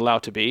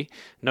allowed to be.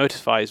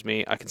 Notifies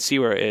me. I can see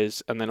where it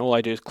is, and then all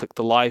I do is click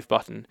the live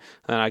button,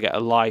 and then I get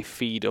a live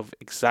feed of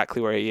exactly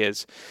where he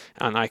is,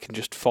 and I can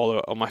just follow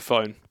it on my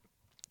phone.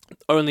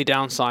 Only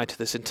downside to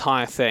this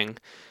entire thing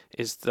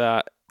is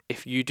that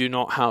if you do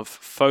not have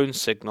phone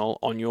signal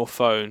on your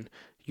phone,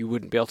 you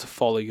wouldn't be able to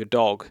follow your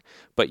dog,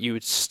 but you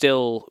would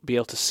still be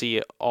able to see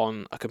it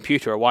on a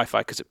computer or Wi-Fi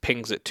because it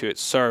pings it to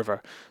its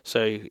server.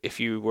 So if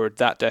you were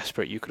that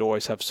desperate, you could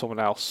always have someone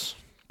else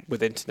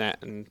with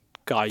internet and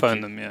guide phone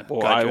you. them, yeah.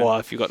 Or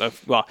if you got it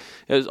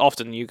was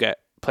often you get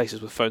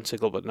places with phone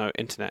signal but no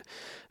internet.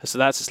 So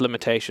that's its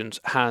limitations.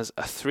 Has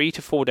a 3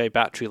 to 4 day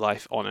battery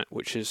life on it,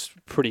 which is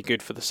pretty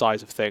good for the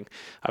size of thing.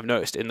 I've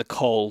noticed in the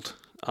cold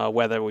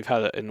weather we've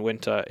had it in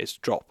winter, it's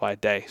dropped by a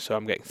day, so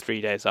I'm getting 3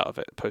 days out of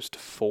it opposed to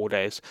 4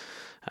 days.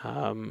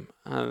 And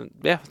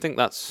yeah, I think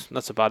that's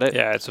about it.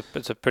 Yeah,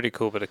 it's a pretty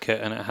cool bit of kit,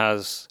 and it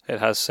has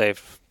saved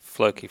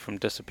Floki from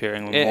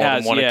disappearing on more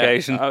than one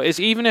occasion. It's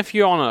even if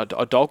you're on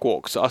a dog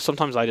walk, so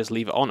sometimes I just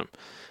leave it on him,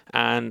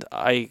 and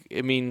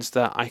it means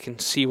that I can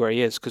see where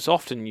he is, because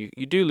often you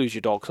do lose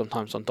your dog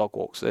sometimes on dog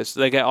walks.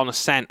 They get on a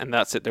scent and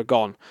that's it, they're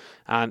gone,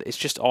 and it's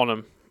just on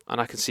him. And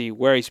I can see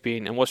where he's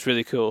been. And what's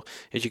really cool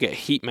is you get a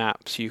heat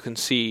map, so you can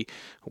see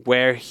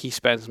where he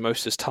spends most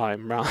of his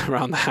time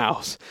around the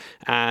house.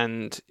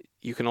 And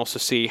you can also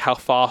see how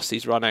fast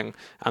he's running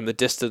and the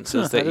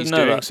distances I that he's didn't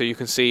know doing. that. So you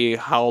can see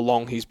how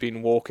long he's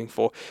been walking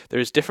for.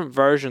 There's different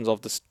versions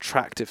of this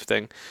Tractive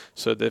thing.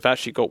 So they've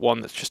actually got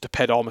one that's just a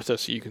pedometer,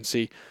 so you can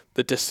see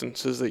the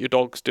distances that your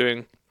dog's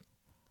doing.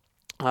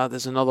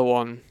 There's another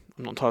one.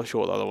 I'm not entirely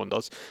sure what the other one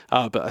does.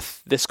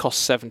 But this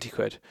costs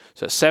 £70.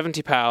 So it's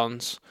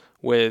 £70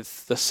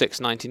 with the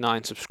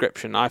 $6.99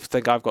 subscription. I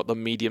think I've got the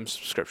medium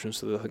subscription,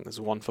 so I think there's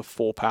one for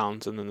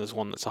 £4, and then there's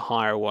one that's a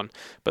higher one.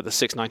 But the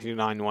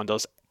 $6.99 one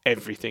does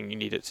everything you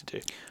need it to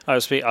do. I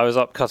was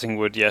up cutting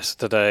wood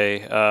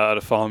yesterday at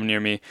a farm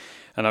near me,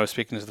 and I was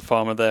speaking to the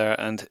farmer there,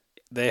 and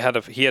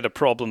he had a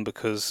problem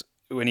because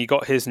when he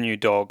got his new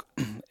dog,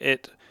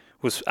 it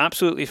was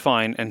absolutely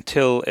fine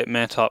until it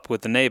met up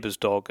with the neighbour's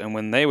dog, and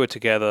when they were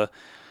together,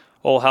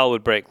 all hell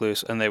would break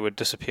loose and they would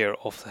disappear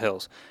off the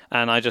hills.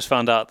 And I just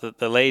found out that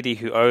the lady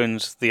who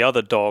owns the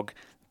other dog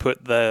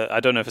I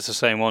don't know if it's the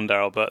same one,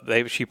 Daryl,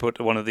 but she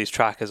put one of these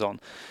trackers on.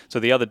 So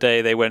the other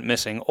day they went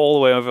missing all the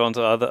way over onto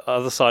the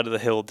other side of the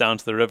hill down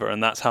to the river,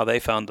 and that's how they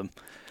found them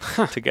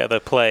together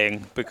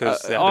playing,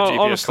 because they had the GPS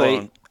honestly,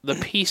 on. The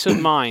peace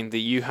of mind that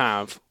you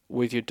have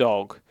with your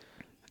dog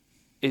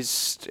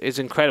is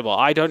incredible.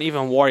 I don't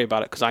even worry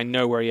about it because I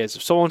know where he is.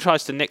 If someone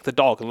tries to nick the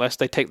dog, unless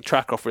they take the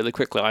tracker off really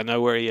quickly, I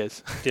know where he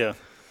is. Yeah.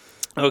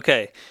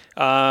 Okay.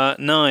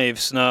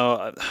 Knives.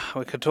 Now,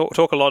 we could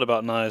talk a lot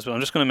about knives, but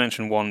I'm just going to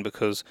mention one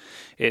because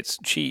it's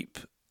cheap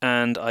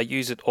and I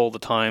use it all the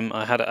time.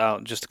 I had it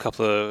out just a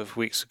couple of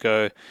weeks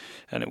ago,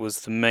 and it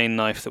was the main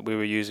knife that we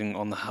were using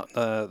on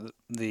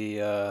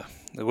the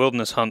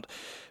wilderness hunt,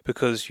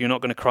 because you're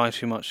not going to cry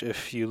too much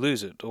if you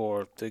lose it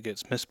or it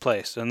gets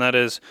misplaced. And that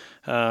is,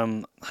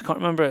 I can't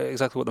remember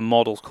exactly what the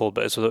model's called,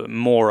 but it's a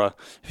Mora.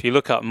 If you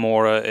look up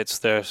Mora, it's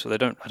there. So I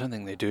don't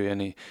think they do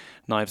any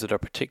knives that are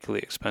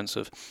particularly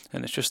expensive.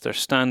 And it's just their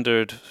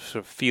standard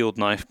sort of field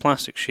knife,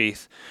 plastic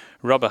sheath,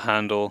 rubber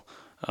handle,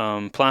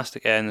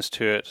 plastic ends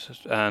to it,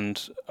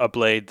 and a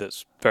blade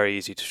that's very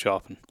easy to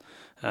sharpen.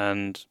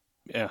 And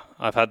yeah,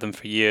 I've had them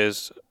for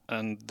years,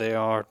 and they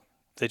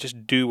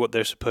just do what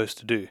they're supposed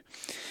to do.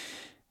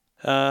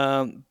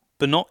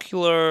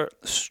 Binocular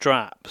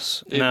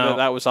straps. Now,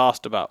 that was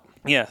asked about.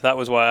 Yeah, that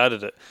was why I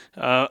added it.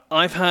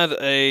 I've had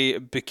a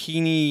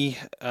bikini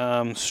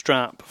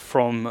strap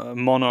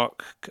from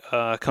Monarch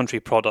Country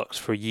Products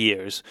for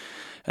years,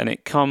 and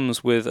it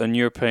comes with a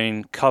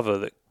neoprene cover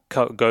that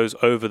goes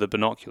over the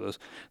binoculars.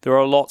 There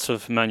are lots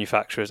of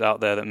manufacturers out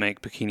there that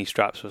make bikini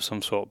straps of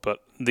some sort, but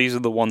these are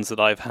the ones that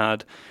I've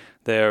had.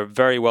 They're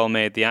very well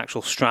made. The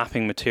actual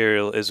strapping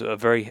material is a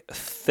very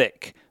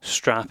thick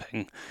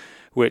strapping,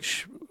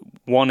 which,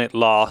 one, it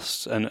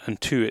lasts, and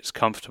two, it's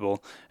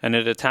comfortable, and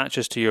it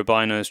attaches to your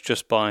binos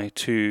just by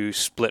 2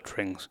 split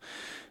rings.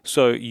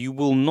 So you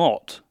will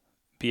not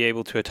be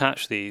able to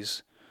attach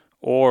these,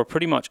 or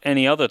pretty much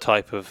any other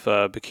type of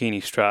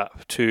bikini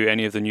strap, to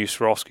any of the new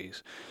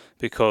Swarovskis,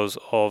 because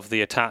of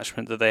the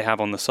attachment that they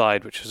have on the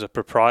side, which is a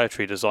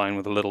proprietary design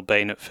with a little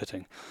bayonet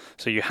fitting.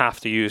 So you have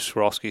to use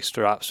Swarovski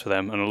straps for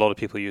them, and a lot of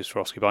people use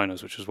Swarovski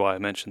binos, which is why I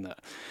mentioned that.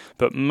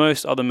 But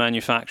most other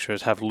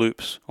manufacturers have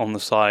loops on the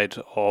side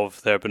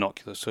of their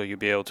binoculars, so you'll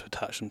be able to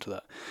attach them to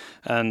that.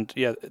 And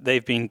yeah,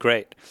 they've been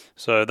great.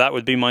 So that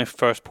would be my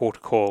first port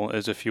of call,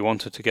 is if you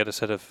wanted to get a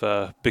set of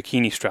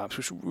bikini straps,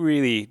 which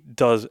really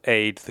does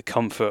aid the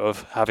comfort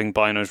of having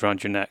binos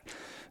around your neck.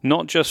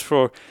 Not just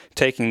for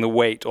taking the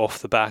weight off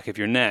the back of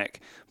your neck,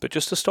 but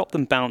just to stop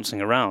them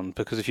bouncing around.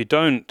 Because if you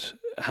don't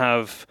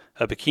have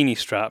a bikini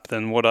strap,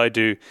 then what I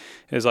do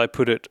is I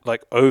put it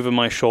like over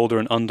my shoulder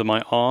and under my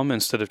arm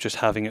instead of just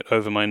having it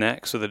over my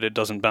neck, so that it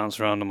doesn't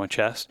bounce around on my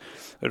chest.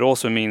 It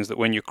also means that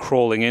when you're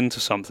crawling into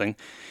something,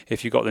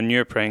 if you've got the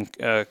neoprene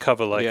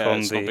cover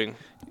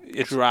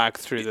it's dragged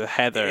through the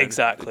heather.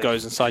 Exactly. It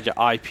goes inside your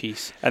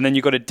eyepiece. And then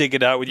you've got to dig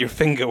it out with your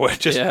finger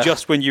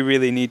just when you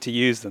really need to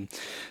use them.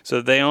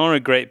 So they are a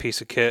great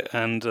piece of kit,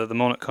 and the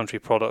Monarch Country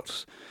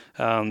Products,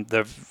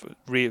 they're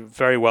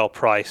very well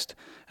priced,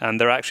 and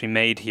they're actually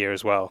made here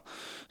as well.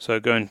 So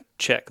go and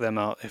check them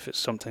out if it's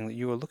something that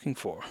you are looking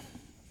for.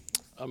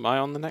 Am I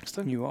on the next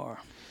thing? You are.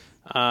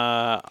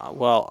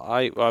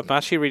 I'm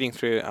actually reading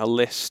through a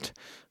list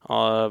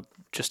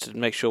just to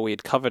make sure we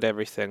had covered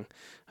everything,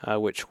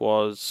 which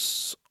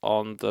was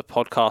on the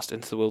podcast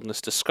Into the Wilderness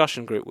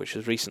discussion group, which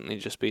has recently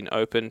just been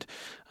opened,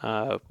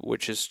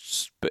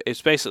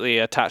 it's basically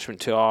an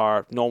attachment to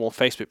our normal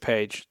Facebook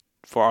page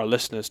for our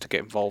listeners to get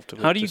involved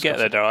with. How do you get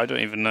there, Darryl? I don't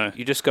even know.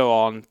 You just go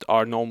on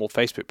our normal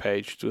Facebook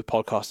page to the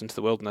podcast Into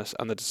the Wilderness,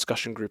 and the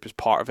discussion group is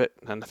part of it.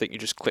 And I think you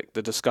just click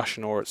the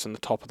discussion, or it's in the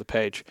top of the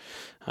page.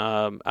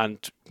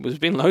 And there's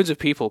been loads of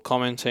people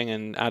commenting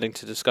and adding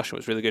to discussion.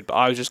 It was really good. But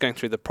I was just going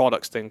through the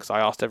products thing because I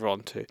asked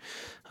everyone to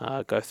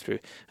go through.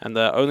 And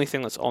the only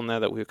thing that's on there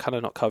that we're kind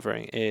of not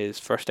covering is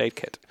first aid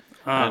kit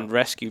and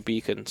rescue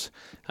beacons.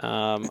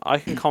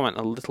 I can comment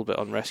a little bit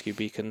on rescue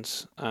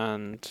beacons,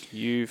 and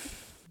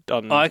you've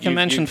I can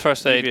mention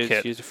first aid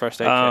kit. Use a first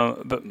aid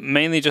kit. But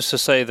mainly just to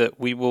say that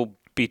we will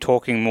be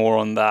talking more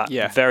on that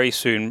very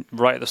soon,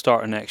 right at the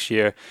start of next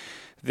year.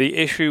 The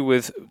issue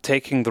with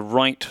taking the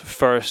right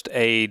first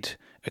aid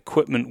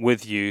equipment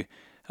with you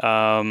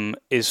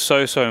is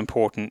so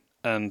important.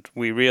 And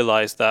we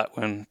realized that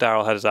when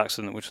Daryl had his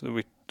accident, which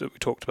we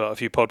talked about a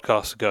few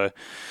podcasts ago.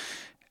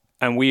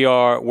 And we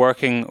are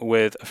working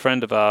with a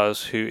friend of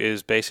ours who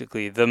is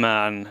basically the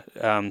man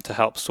to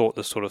help sort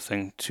this sort of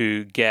thing,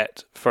 to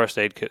get first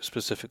aid kits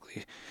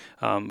specifically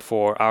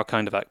for our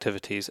kind of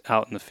activities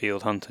out in the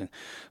field hunting.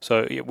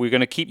 So we're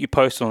going to keep you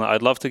posted on that.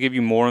 I'd love to give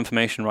you more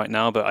information right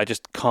now, but I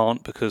just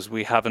can't because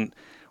we haven't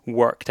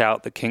worked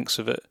out the kinks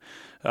of it.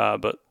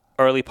 But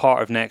early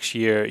part of next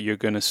year, you're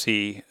going to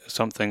see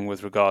something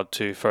with regard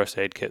to first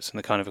aid kits and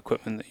the kind of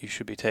equipment that you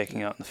should be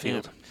taking out in the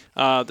field.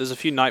 Yeah. There's a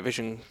few night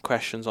vision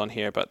questions on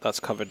here, but that's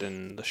covered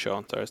in the show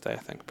on Thursday, I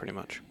think, pretty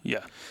much.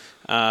 Yeah.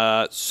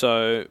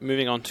 So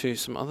moving on to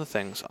some other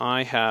things.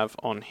 I have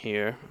on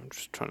here, I'm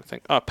just trying to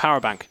think. Power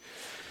bank.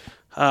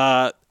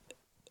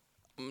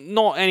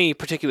 Not any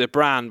particular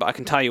brand, but I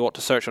can tell you what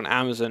to search on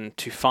Amazon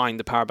to find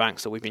the power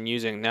banks that we've been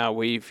using. Now,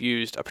 we've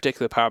used a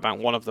particular power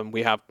bank, one of them,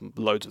 we have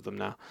loads of them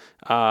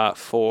now,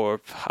 for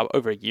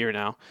over a year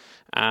now.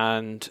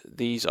 And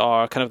these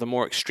are kind of the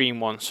more extreme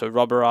ones. So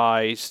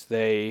rubberized,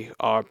 they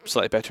are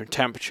slightly better in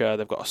temperature.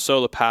 They've got a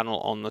solar panel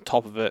on the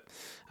top of it,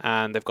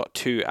 and they've got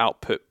 2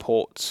 output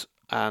ports.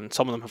 And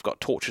some of them have got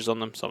torches on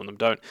them, some of them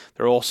don't.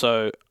 They're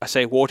also, I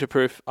say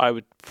waterproof. I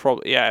would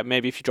probably,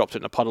 maybe if you dropped it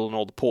in a puddle and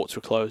all the ports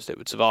were closed, it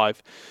would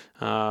survive.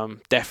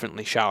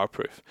 Definitely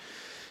showerproof.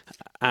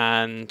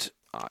 And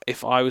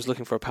if I was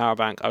looking for a power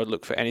bank, I would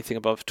look for anything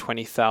above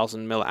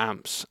 20,000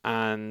 milliamps,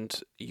 and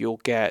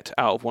you'll get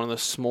out of one of the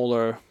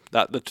smaller.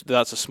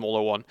 That's a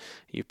smaller one.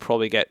 You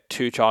probably get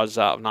 2 charges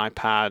out of an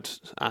iPad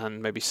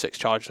and maybe 6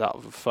 charges out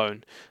of a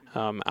phone.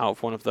 Out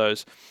of one of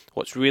those.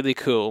 What's really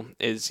cool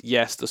is,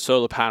 yes, the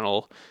solar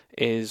panel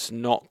is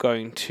not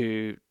going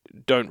to,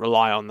 don't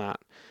rely on that.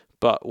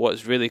 But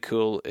what's really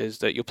cool is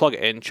that you'll plug it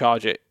in,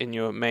 charge it in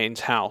your mains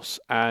house,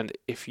 and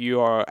if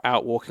you are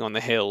out walking on the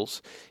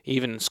hills,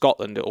 even in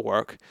Scotland it'll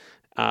work.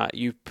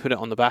 You put it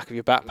on the back of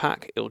your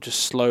backpack, it'll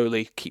just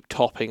slowly keep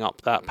topping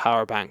up that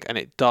power bank, and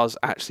it does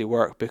actually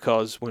work,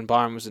 because when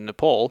Byron was in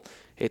Nepal,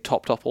 it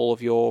topped up all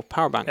of your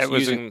power banks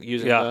using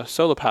the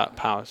solar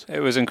powers.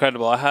 It was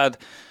incredible. I had...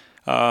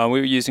 we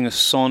were using a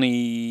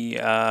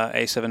Sony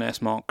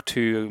A7S Mark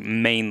II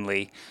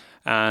mainly,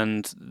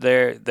 and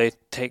they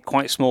take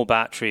quite small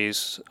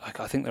batteries.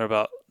 I think they're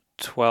about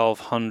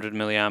 1,200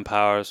 milliamp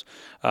hours.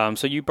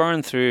 So you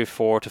burn through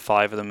 4 to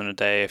 5 of them in a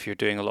day if you're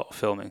doing a lot of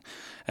filming.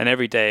 And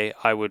every day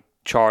I would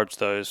charge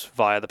those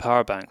via the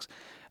power banks.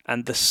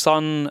 And the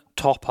sun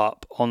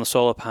top-up on the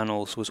solar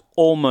panels was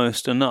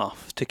almost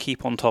enough to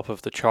keep on top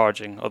of the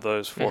charging of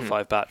those 4 or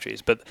 5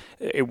 batteries. But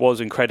it was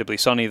incredibly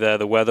sunny there.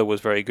 The weather was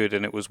very good,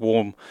 and it was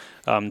warm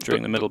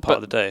during the middle part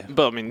of the day.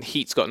 But, I mean,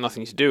 heat's got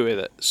nothing to do with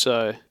it,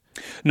 so...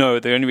 No,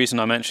 the only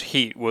reason I mentioned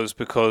heat was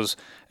because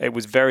it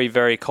was very,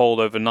 very cold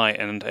overnight,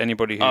 and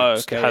anybody who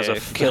has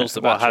kills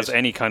the batteries. has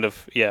any kind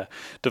of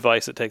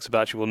device that takes a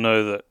battery will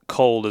know that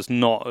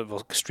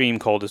extreme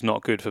cold is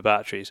not good for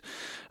batteries.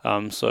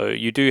 So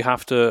you do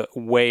have to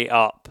weigh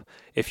up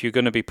if you're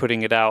going to be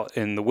putting it out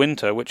in the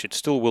winter, which it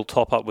still will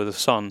top up with the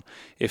sun,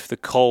 if the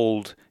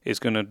cold is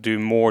going to do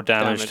more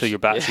damage to your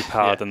battery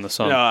power than the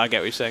sun. No, I get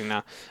what you're saying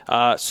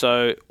now.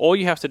 So all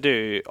you have to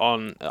do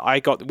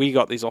we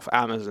got these off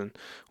Amazon,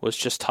 was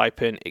just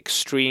type in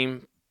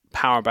extreme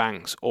power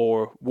banks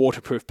or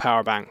waterproof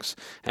power banks,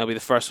 and it'll be the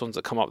first ones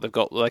that come up. They've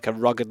got like a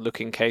rugged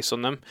looking case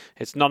on them.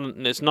 It's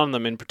none of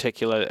them in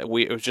particular. It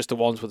was just the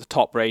ones with the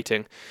top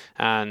rating,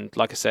 and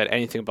like I said,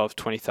 anything above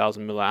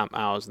 20,000 milliamp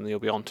hours, and you'll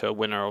be onto a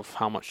winner of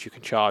how much you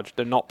can charge.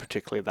 They're not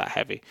particularly that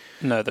heavy.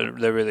 No, they're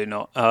really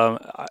not.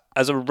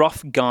 As a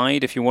rough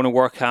guide, if you want to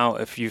work out,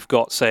 if you've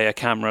got, say, a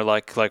camera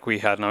like we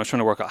had, and I was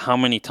trying to work out how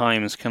many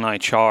times can I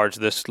charge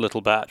this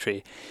little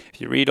battery. If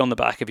you read on the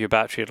back of your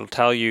battery, it'll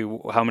tell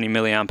you how many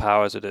milliamp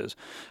hours it is.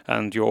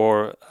 And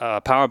your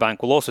power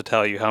bank will also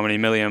tell you how many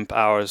milliamp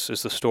hours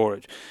is the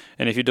storage.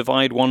 And if you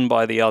divide one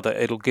by the other,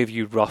 it'll give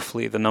you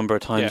roughly the number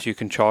of times you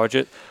can charge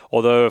it.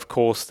 Although, of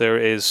course, there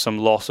is some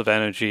loss of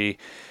energy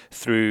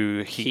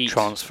through heat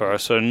transfer.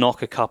 So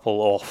knock a couple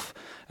off,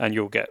 and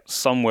you'll get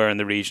somewhere in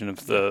the region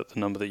of the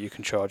number that you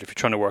can charge if you're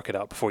trying to work it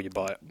out before you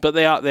buy it. But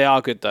they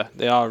are good, though.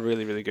 They are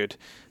really, really good.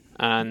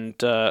 And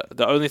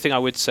the only thing I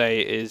would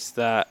say is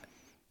that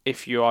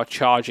if you are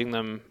charging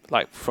them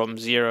like from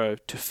 0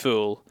 to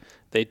full,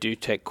 they do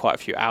take quite a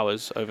few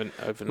hours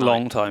overnight.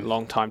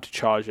 Long time to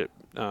charge it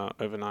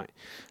overnight.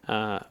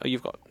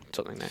 You've got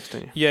something next,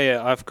 don't you?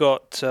 Yeah. I've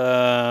got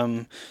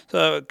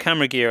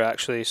camera gear,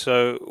 actually.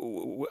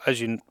 So,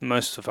 as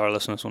most of our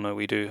listeners will know,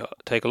 we do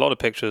take a lot of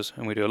pictures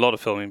and we do a lot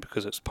of filming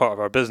because it's part of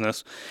our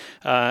business.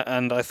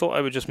 And I thought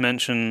I would just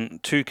mention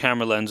 2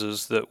 camera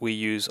lenses that we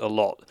use a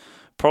lot.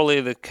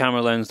 Probably the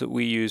camera lens that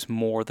we use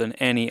more than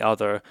any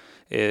other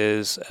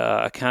is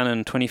a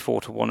Canon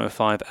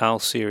 24-105 Al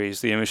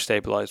series, the image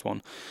stabilized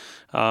one.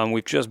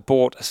 We've just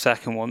bought a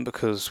second one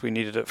because we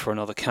needed it for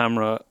another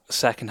camera,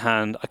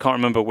 secondhand. I can't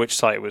remember which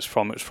site it was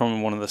from. It was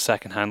from one of the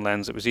secondhand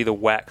lenses. It was either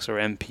Wax or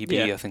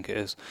MPB, I think it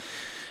is.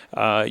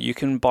 You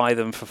can buy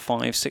them for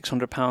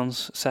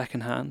 £500-600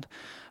 second hand.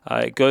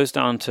 It goes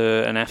down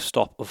to an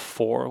f-stop of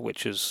 4,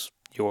 which is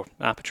your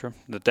aperture,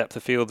 the depth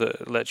of field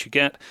that it lets you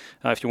get.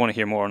 If you want to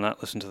hear more on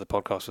that, listen to the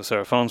podcast with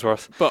Sarah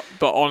Farnsworth. But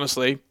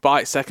honestly,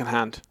 buy it second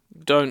hand.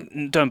 Don't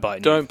buy it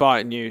new. Don't buy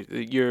it new.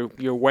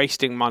 You're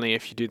wasting money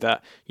if you do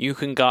that. You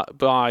can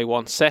buy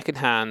one second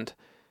hand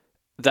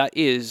that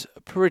is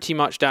pretty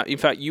much down. In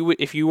fact, you would,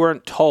 if you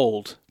weren't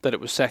told that it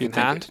was second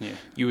hand,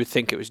 you would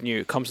think it was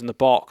new. It comes in the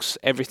box.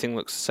 Everything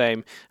looks the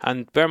same.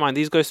 And bear in mind,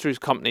 these goes through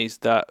companies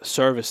that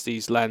service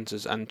these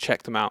lenses and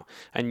check them out.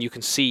 And you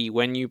can see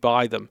when you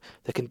buy them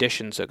the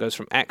conditions. So it goes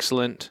from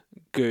excellent,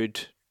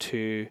 good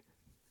to,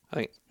 I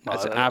think,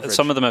 as an average.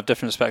 Some of them have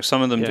different specs.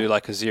 Some of them do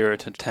like a 0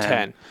 to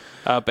 10.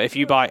 But if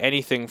you buy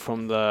anything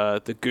from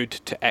the good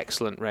to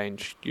excellent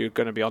range, you're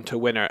going to be onto a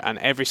winner. And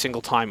every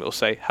single time it will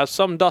say, has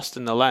some dust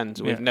in the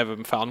lens. We've never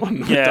found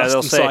one with dust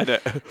inside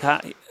it.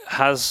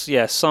 Has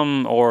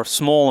some or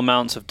small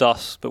amounts of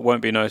dust, but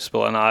won't be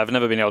noticeable. And I've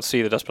never been able to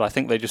see the dust, but I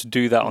think they just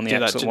do that on the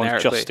excellent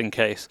ones just in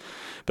case.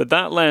 But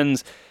that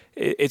lens,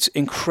 it's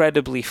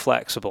incredibly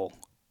flexible.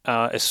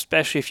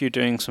 Especially if you're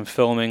doing some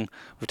filming.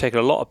 We've taken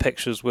a lot of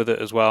pictures with it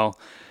as well.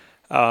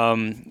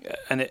 And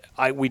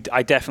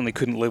I definitely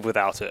couldn't live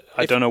without it.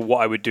 I don't know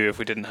what I would do if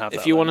we didn't have that.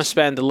 If you want to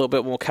spend a little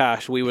bit more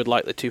cash, we would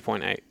like the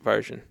 2.8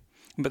 version.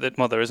 But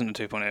there isn't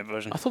a 2.8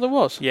 version. I thought there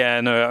was. Yeah,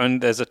 no, and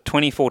there's a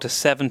 24 to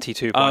 70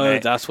 2.8. Oh,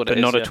 that's what it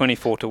is. But not a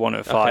 24 to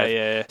 105. Okay,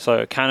 yeah.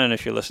 So Canon,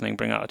 if you're listening,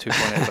 bring out a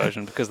 2.8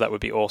 version because that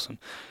would be awesome.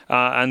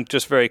 And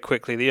just very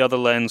quickly, the other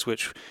lens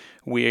which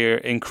we're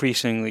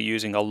increasingly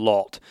using a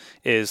lot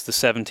is the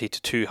 70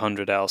 to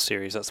 200L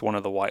series. That's one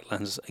of the white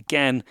lenses.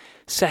 Again,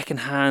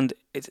 secondhand,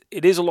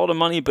 it is a lot of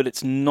money, but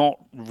it's not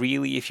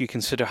really if you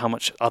consider how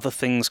much other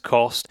things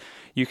cost.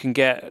 You can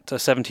get a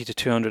 70 to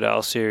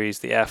 200L series,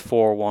 the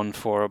f4 one,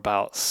 for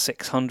about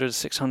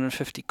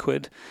 650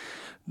 quid.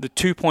 The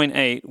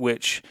 2.8,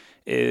 which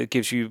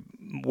gives you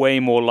way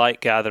more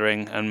light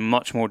gathering and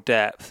much more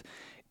depth,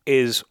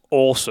 is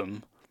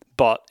awesome.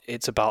 But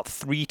it's about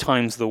 3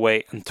 times the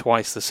weight and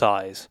twice the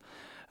size.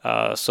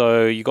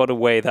 So you got to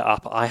weigh that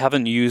up. I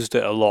haven't used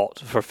it a lot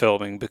for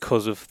filming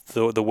because of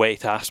the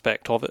weight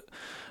aspect of it.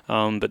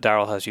 But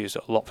Daryl has used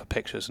it a lot for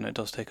pictures, and it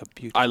does take a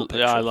beautiful picture.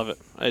 Yeah, I love it.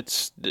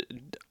 It's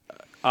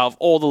of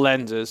all the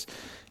lenses,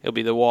 it'll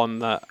be the one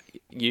that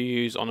you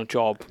use on a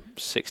job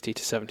 60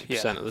 to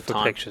 70% of the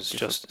time. For pictures,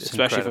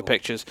 especially incredible. for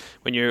pictures.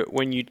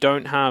 When you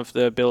don't have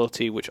the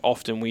ability, which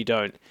often we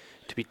don't,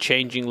 to be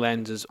changing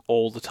lenses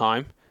all the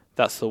time,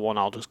 that's the one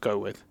I'll just go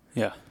with.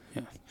 Yeah.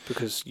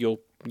 Because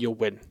you'll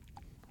win.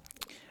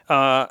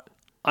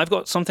 I've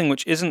got something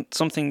which isn't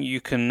something you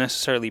can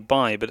necessarily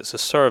buy, but it's a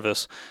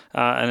service,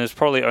 and it's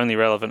probably only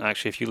relevant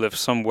actually if you live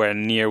somewhere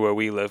near where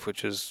we live,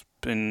 which is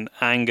in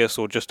Angus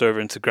or just over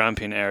into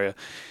Grampian area,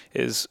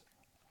 is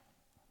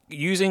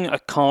using a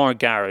car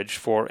garage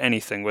for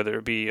anything, whether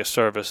it be a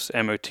service,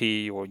 MOT,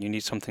 or you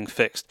need something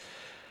fixed.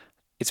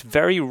 It's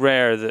very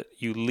rare that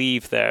you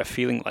leave there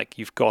feeling like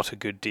you've got a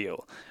good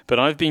deal. But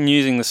I've been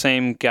using the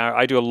same garage.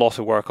 I do a lot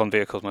of work on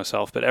vehicles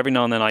myself, but every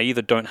now and then I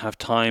either don't have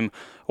time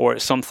or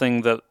it's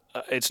something that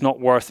it's not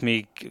worth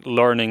me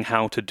learning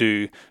how to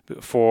do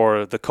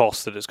for the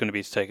cost that it's going to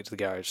be to take it to the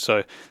garage.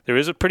 So there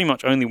is pretty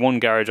much only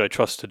one garage I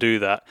trust to do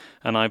that,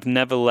 and I've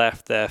never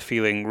left there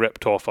feeling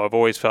ripped off. I've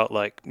always felt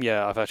like,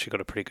 yeah, I've actually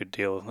got a pretty good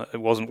deal.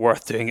 It wasn't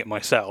worth doing it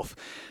myself.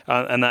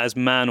 And that is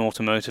Man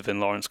Automotive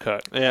in Lawrence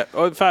Kirk. Yeah,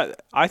 well, in fact,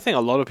 I think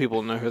a lot of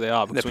people know who they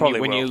are, because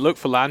when you look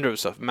for Land Rover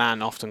stuff,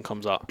 Man often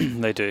comes up.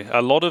 They do.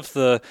 A lot of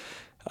the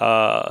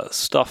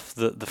stuff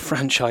that the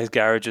franchise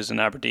garages in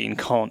Aberdeen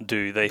can't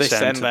do, they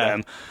send to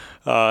them.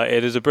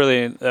 It is a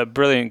brilliant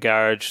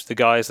garage. The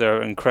guys there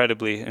are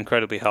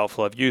incredibly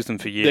helpful. I've used them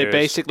for years. They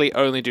basically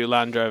only do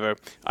Land Rover.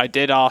 I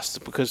did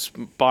ask, because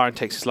Byron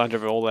takes his Land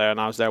Rover all there,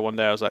 and I was there one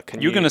day. I was like,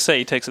 "You're going to say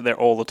he takes it there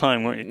all the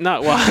time, weren't you?"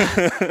 No,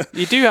 well,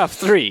 you do have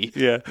 3.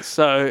 Yeah.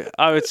 So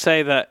I would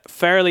say that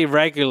fairly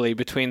regularly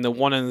between the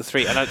 1 and the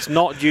 3, and it's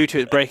not due to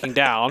it breaking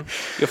down.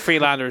 Your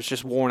Freelander is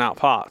just worn out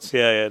parts.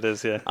 Yeah, it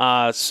is.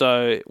 Yeah.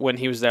 So when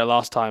he was there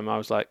last time, I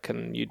was like,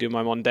 "Can you do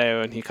my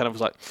Mondeo?" And he kind of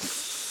was like,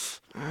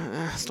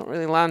 it's not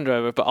really Land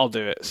Rover, but I'll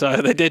do it. So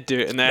they did do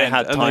it, and they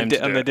had time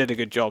and they did a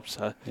good job.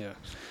 So yeah.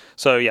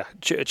 So yeah,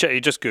 you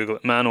just Google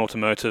it, Man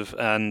Automotive,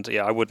 and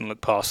yeah, I wouldn't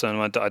look past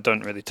them. I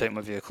don't really take my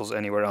vehicles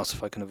anywhere else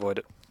if I can avoid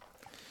it.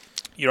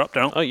 You're up,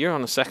 Darryl. Oh, you're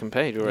on the second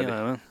page already.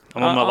 Yeah,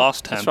 I'm on my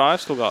last 10. That's right.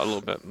 I've still got a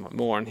little bit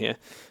more in here.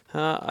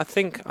 I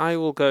think I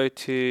will go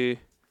to.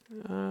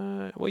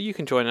 Well, you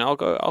can join in.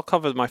 I'll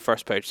cover my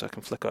first page so I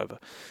can flick over.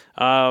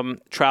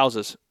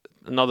 Trousers.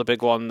 Another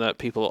big one that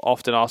people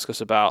often ask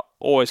us about,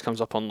 always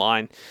comes up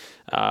online.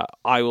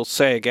 I will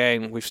say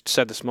again, we've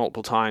said this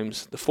multiple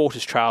times, the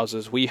Fortis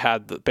trousers, we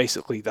had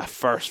basically the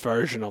first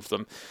version of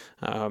them.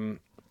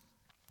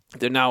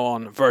 They're now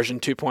on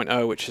version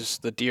 2.0, which is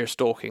the deer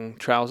stalking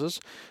trousers,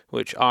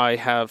 which I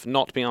have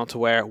not been able to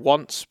wear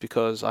once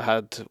because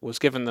I was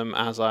given them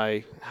as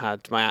I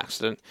had my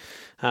accident.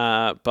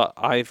 But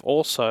I've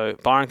also,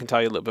 Byron can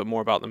tell you a little bit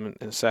more about them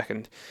in a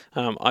second.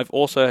 I've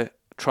also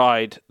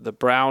tried the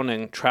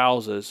Browning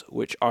trousers,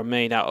 which are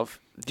made out of.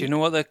 Do you know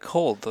what they're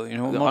called, though? You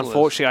know what model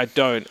Unfortunately, I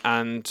don't,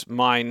 and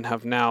mine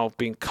have now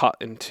been cut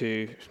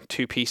into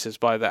 2 pieces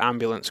by the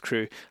ambulance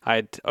crew.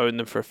 I'd owned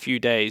them for a few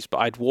days, but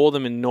I'd wore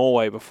them in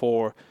Norway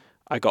before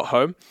I got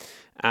home,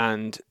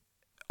 and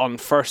on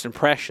first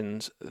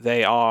impressions,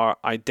 they are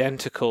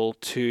identical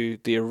to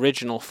the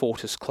original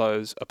Fortis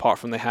clothes, apart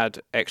from they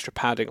had extra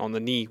padding on the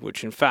knee,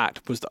 which in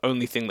fact was the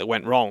only thing that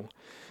went wrong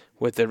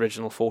with the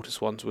original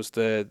Fortis ones. Was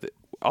the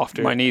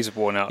after My knees have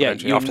worn out. yeah,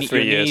 After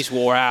 3 your years, knees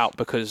wore out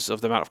because of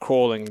the amount of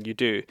crawling you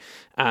do,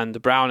 and the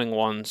Browning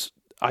ones,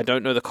 I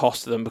don't know the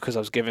cost of them because I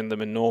was given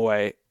them in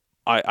Norway.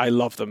 I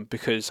love them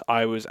because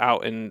I was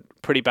out in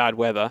pretty bad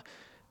weather,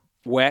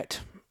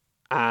 wet.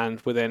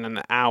 And within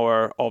an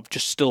hour of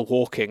just still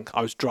walking,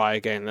 I was dry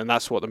again, and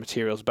that's what the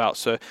material's about.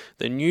 So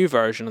the new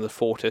version of the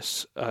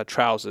Fortis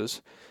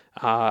trousers,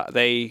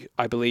 they,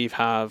 I believe,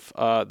 have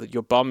that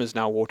your bum is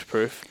now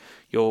waterproof,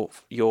 your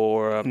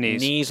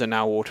knees are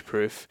now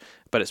waterproof,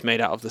 but it's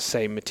made out of the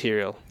same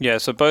material. Yeah,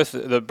 so both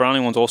the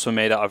Browning ones also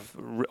made out of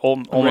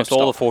almost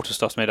all the Fortis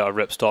stuff's made out of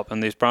ripstop,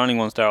 and these Browning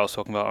ones Daryl's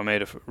talking about are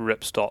made of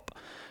ripstop,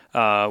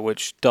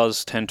 which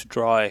does tend to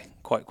dry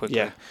quite quickly.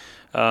 Yeah.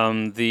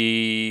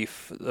 The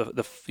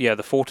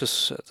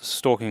Fortis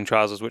stalking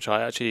trousers, which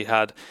I actually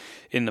had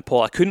in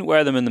Nepal, I couldn't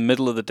wear them in the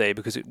middle of the day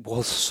because it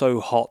was so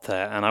hot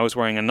there, and I was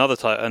wearing another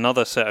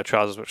set of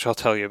trousers, which I'll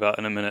tell you about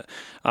in a minute.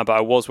 But I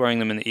was wearing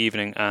them in the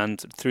evening,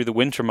 and through the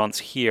winter months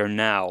here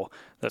now,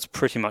 that's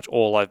pretty much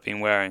all I've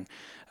been wearing.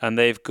 And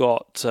they've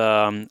got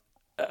a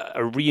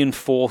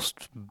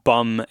reinforced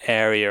bum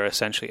area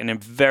essentially, and a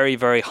very,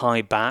 very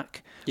high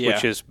back,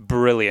 which is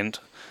brilliant.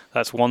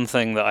 That's one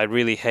thing that I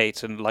really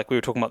hate, and like we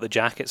were talking about the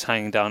jackets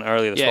hanging down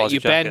earlier. Yeah, you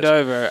bend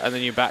over and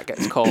then your back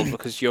gets cold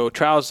because your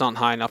trousers aren't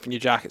high enough and your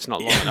jacket's not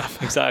long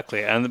enough.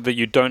 Exactly, but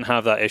you don't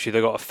have that issue.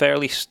 They've got a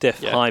fairly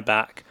stiff high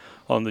back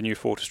on the new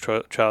Fortis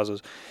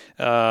trousers,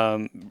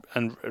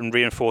 and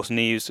reinforced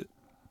knees,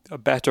 a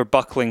better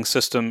buckling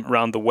system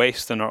around the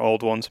waist than our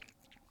old ones,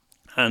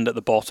 and at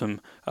the bottom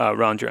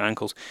around your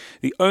ankles.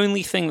 The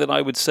only thing that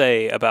I would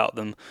say about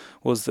them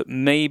was that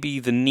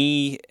maybe the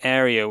knee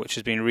area, which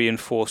has been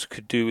reinforced,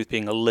 could do with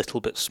being a little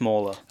bit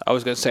smaller. I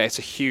was going to say it's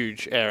a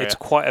huge area. It's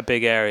quite a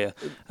big area.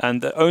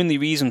 And the only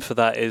reason for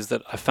that is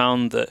that I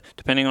found that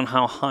depending on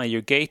how high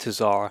your gaiters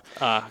are,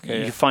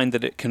 you find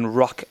that it can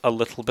ruck a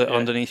little bit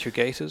underneath your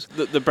gaiters.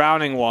 The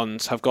Browning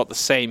ones have got the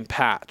same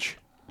patch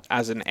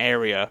as an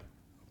area,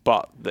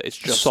 but it's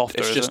just softer.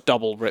 It's just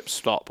double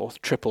ripstop or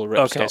triple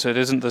ripstop. Okay, so it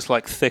isn't this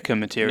like thicker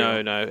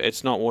material. No,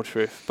 it's not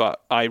waterproof.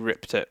 But I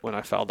ripped it when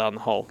I fell down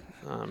the hole.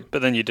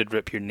 But then you did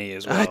rip your knee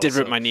as well. I did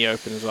rip my knee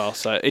open as well,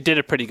 so it did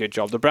a pretty good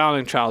job. The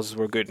Browning trousers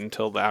were good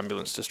until the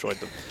ambulance destroyed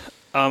them.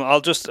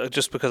 I'll just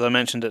because I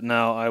mentioned it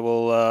now, I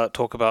will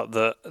talk about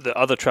the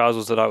other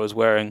trousers that I was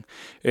wearing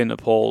in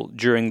Nepal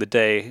during the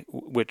day,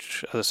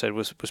 which, as I said,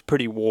 was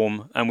pretty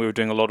warm, and we were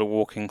doing a lot of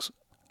walkings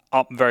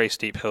up very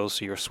steep hills,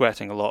 so you're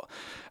sweating a lot,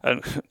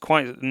 and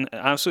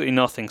absolutely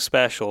nothing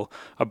special.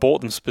 I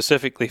bought them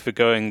specifically for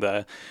going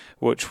there,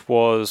 which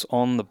was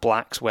on the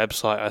Black's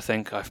website. I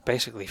think I've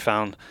basically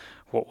found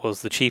what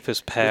was the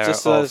cheapest pair. Is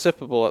this the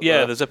zippable?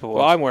 The zippable.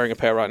 Well, I'm wearing a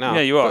pair right now.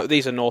 Yeah, you are. But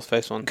these are North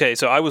Face ones. Okay,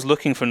 so I was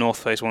looking for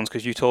North Face ones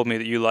because you told me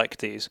that you liked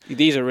these.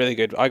 These are really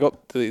good. I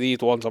got these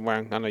ones I'm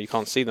wearing. I know you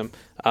can't see them,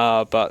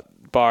 but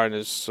barn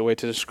is the way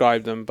to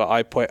describe them. But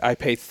I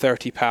paid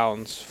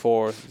 £30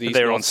 for these. But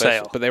they were on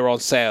sale. But they were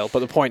on sale. But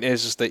the point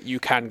is that you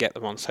can get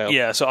them on sale.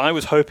 Yeah, so I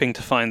was hoping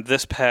to find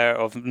this pair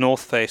of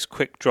North Face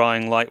quick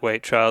drying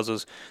lightweight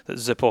trousers that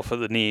zip off at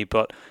the knee,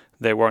 but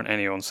there weren't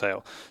any on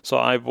sale. So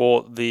I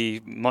bought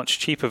the much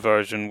cheaper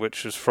version,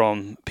 which was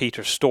from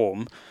Peter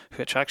Storm,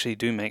 which actually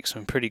do make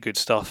some pretty good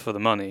stuff for the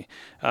money.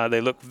 They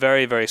look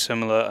very, very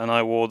similar, and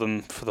I wore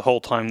them for the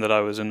whole time that I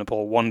was in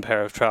Nepal, one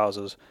pair of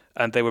trousers,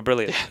 and they were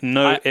brilliant.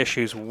 No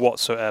issues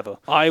whatsoever.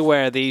 I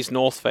wear these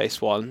North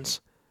Face ones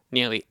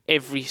nearly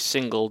every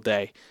single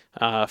day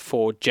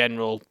for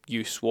general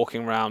use,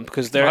 walking around,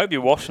 because they're... I hope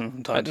you're washing them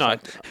from time to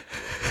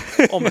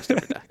time. Almost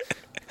every day.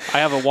 I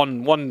have a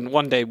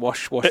one day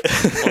wash day,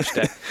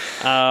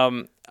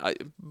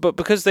 but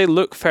because they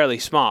look fairly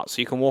smart, so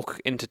you can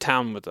walk into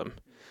town with them,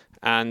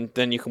 and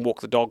then you can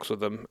walk the dogs with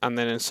them, and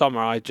then in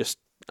summer I just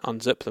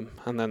unzip them,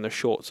 and then they're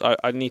shorts.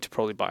 I need to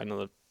probably buy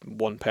another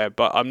one pair,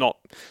 but I'm not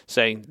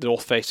saying the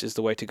North Face is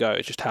the way to go.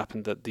 It just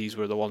happened that these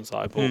were the ones that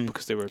I bought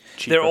because they were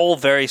cheaper. They're all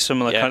very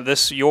similar. Yeah.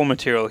 Your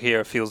material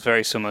here feels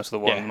very similar to the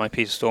one my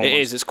Peter Storm. It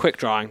is. It's quick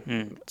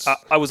drying.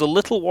 I was a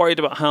little worried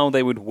about how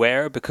they would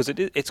wear because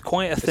it's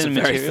quite a thin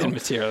material. Very thin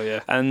material,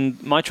 yeah.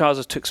 And my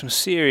trousers took some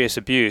serious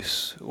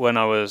abuse when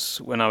I was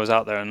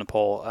out there in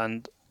Nepal,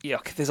 and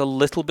there's a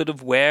little bit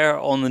of wear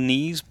on the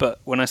knees, but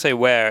when I say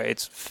wear,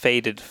 it's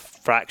faded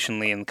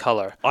fractionally in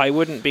colour. I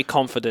wouldn't be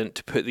confident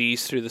to put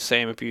these through the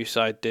same abuse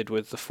I did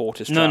with the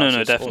Fortis trousers.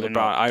 No, definitely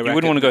not. You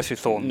wouldn't want to go through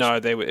thorns.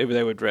 No, they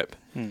would rip.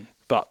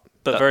 But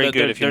very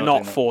good if you're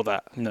not for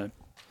that. No.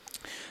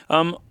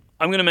 I'm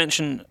going to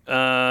mention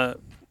a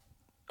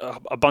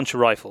a bunch of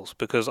rifles,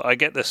 because I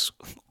get this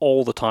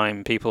all the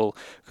time. People,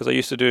 because I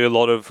used to do a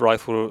lot of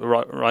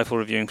rifle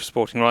reviewing for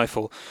Sporting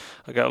Rifle,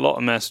 I get a lot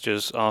of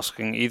messages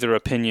asking either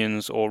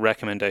opinions or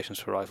recommendations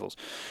for rifles.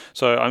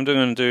 So I'm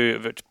going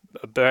to do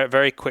a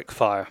very quick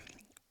fire.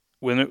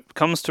 When it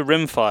comes to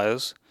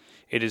rimfires,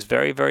 it is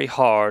very, very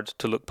hard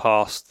to look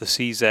past the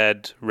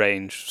CZ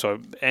range. So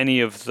any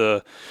of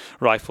the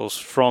rifles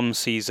from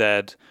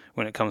CZ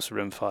when it comes to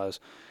rimfires.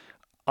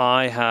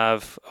 I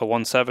have a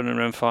 1.7 in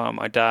rimfire.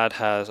 My dad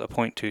has a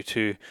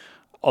 .22.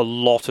 A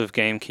lot of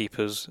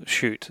gamekeepers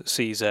shoot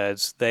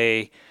CZs.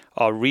 They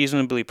are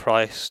reasonably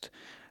priced.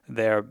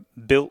 They're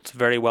built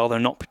very well. They're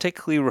not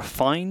particularly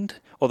refined,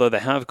 although they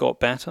have got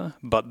better,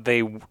 but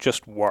they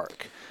just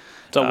work.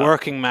 It's a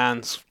working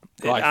man's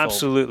rifle. It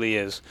absolutely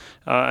is.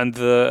 And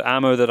the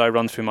ammo that I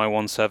run through my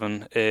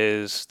 1.7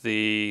 is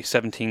the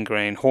 17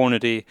 grain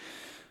Hornady.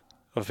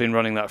 I've been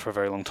running that for a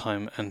very long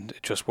time, and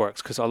it just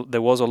works, because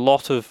there was a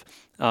lot of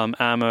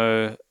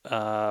ammo,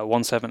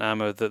 1.7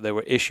 ammo, that there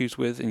were issues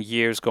with in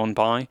years gone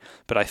by,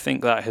 but I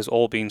think that has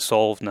all been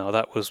solved now.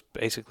 That was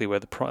basically where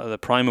the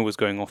primer was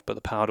going off, but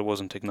the powder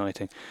wasn't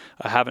igniting.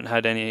 I haven't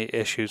had any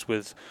issues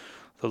with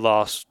the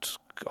last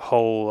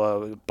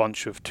whole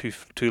bunch of two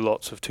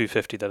lots of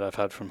 250 that I've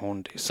had from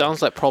Hornady.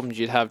 Sounds like problems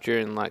you'd have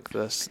during like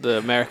the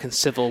American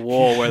Civil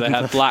War, where they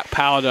had black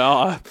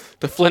powder.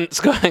 The flint's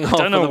going off. I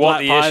don't know what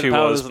the issue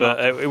was, but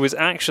not. It was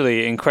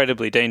actually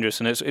incredibly dangerous,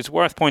 and it's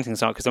worth pointing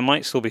this out, because there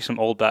might still be some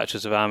old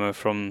batches of ammo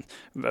from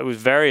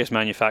various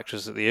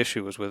manufacturers that the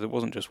issue was with. It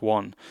wasn't just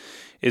one.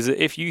 Is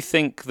that if you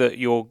think that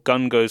your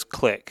gun goes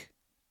click,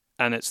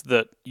 and it's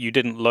that you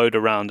didn't load a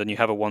round and you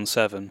have a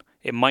 1.7,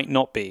 it might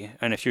not be.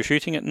 And if you're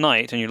shooting at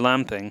night and you're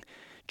lamping,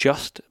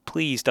 just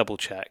please double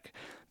check.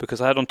 Because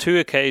I had on 2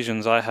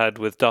 occasions I had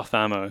with Duff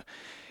ammo,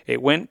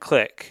 it went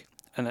click,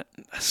 and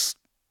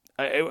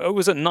it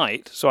was at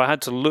night, so I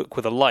had to look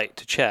with a light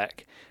to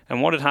check.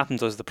 And what had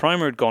happened was the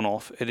primer had gone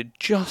off. It had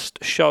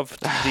just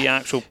shoved the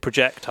actual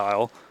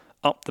projectile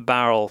up the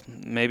barrel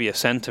maybe a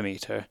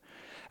centimetre.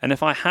 And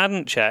if I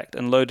hadn't checked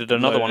and loaded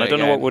another one, I don't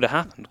know what would have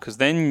happened, because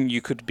then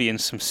you could be in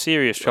some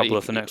serious trouble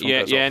if the next one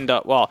goes off. You end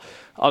up, well,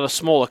 on a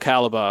smaller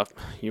caliber,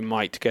 you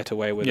might get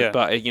away with it.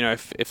 But,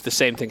 if the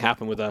same thing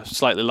happened with a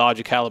slightly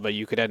larger caliber,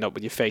 you could end up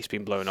with your face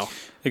being blown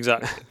off.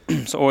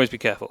 Exactly. So always be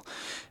careful.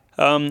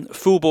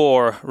 Full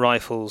bore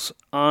rifles.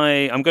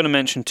 I'm going to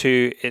mention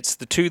 2. It's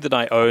the 2 that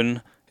I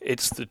own.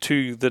 It's the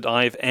 2 that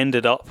I've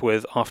ended up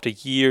with after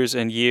years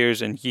and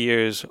years and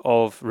years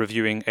of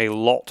reviewing a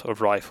lot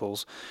of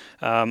rifles.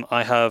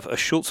 I have a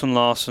Schultz &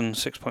 Larsen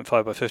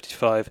 6.5 by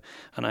 55,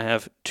 and I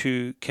have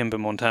 2 Kimber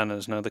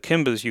Montanas. Now, the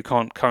Kimbers you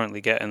can't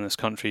currently get in this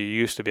country. You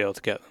used to be able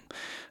to get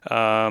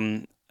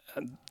them.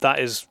 That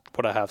is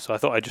what I have, so I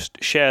thought I'd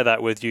just share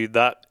that with you.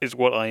 That is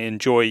what I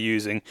enjoy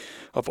using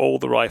of all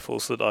the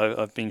rifles that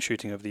I've been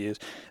shooting over the years.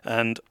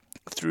 And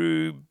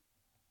through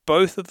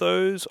both of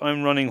those,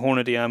 I'm running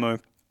Hornady ammo.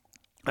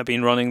 I've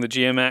been running the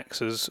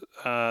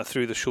GMXs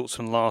through the Schultz &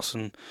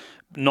 Larsen,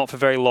 not for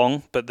very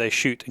long, but they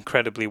shoot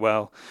incredibly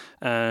well.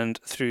 And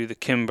through the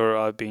Kimber,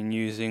 I've been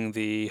using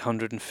the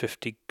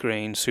 150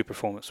 grain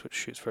Superformance, which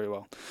shoots very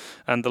well.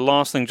 And the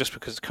last thing, just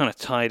because it's kind of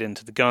tied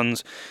into the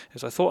guns,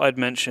 is I thought I'd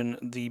mention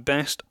the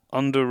best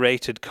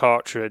underrated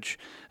cartridge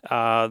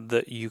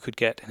that you could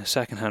get in a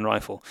second-hand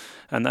rifle,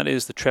 and that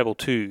is the Treble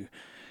 2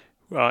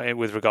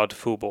 with regard to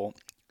full bore.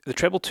 The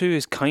Treble 2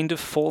 is kind of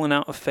fallen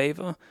out of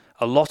favour.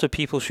 A lot of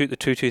people shoot the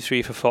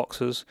 223 for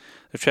foxes.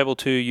 The Treble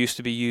 2 used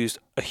to be used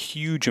a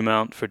huge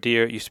amount for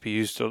deer. It used to be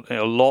used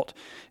a lot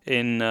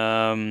in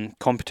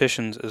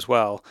competitions as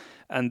well.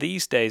 And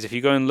these days, if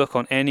you go and look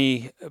on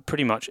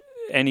pretty much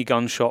any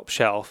gun shop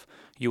shelf,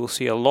 you will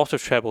see a lot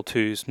of Treble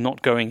 2s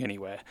not going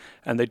anywhere.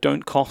 And they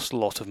don't cost a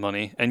lot of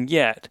money. And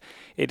yet,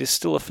 it is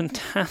still a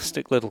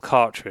fantastic little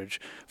cartridge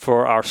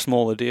for our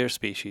smaller deer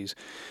species.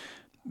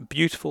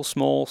 Beautiful,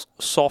 small,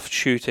 soft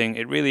shooting.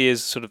 It really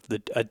is sort of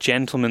a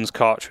gentleman's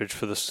cartridge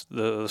for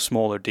the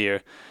smaller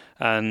deer.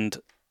 And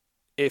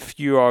if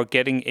you are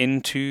getting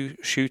into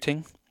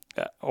shooting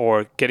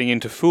or getting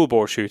into full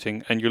bore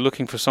shooting, and you're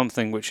looking for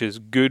something which is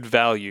good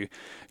value,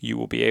 you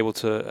will be able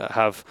to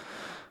have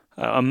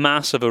a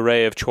massive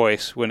array of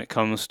choice when it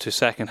comes to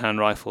second-hand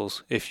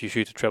rifles if you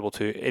shoot a Treble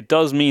 2. It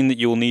does mean that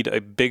you'll need a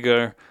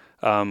bigger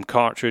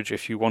cartridge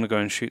if you want to go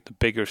and shoot the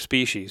bigger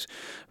species.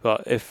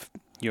 But if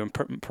you're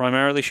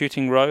primarily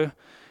shooting roe,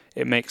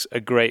 it makes a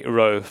great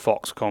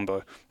roe-fox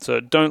combo. So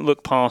don't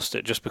look past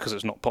it just because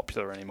it's not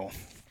popular anymore.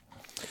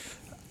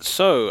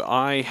 So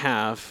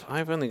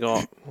I've only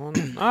got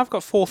one. I've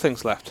got 4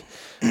 things left.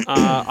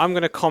 I'm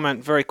going to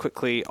comment very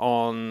quickly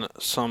on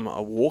some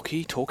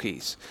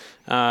walkie-talkies.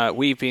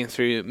 We've been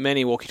through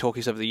many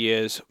walkie-talkies over the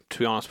years. To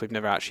be honest, we've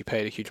never actually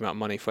paid a huge amount of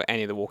money for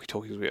any of the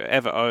walkie-talkies we've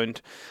ever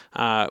owned.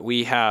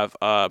 We have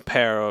a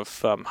pair of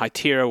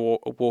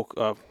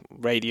Hytera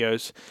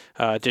radios,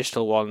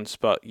 digital ones,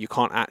 but you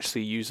can't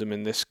actually use them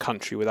in this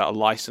country without a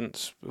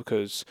license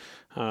because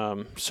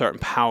certain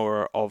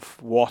power of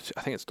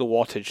I think it's the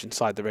wattage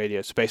inside the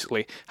radio. So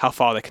basically, how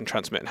far they can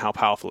transmit and how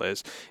powerful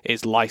it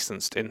is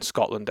licensed in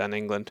Scotland and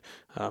England.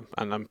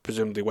 and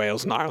presumably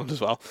Wales and Ireland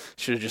as well.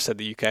 Should have just said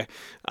the UK.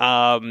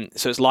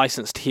 So it's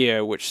licensed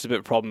here, which is a bit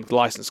of a problem. The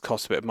license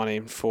costs a bit of money.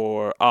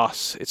 For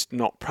us, it's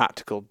not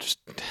practical just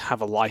to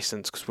have a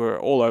license because we're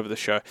all over the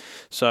show.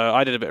 So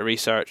I did a bit of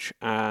research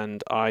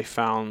and I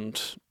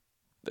found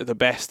the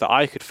best that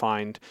I could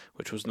find,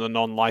 which was the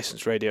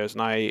non-licensed radios,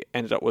 and I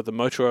ended up with the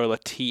Motorola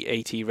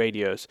T80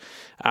 radios.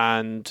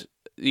 And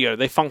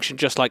they function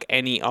just like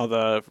any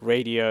other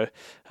radio.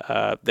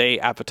 They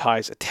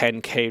advertise a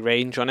 10K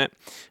range on it.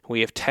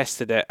 We have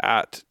tested it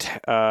at,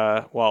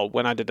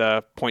 when I did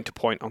a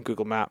point-to-point on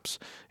Google Maps,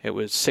 it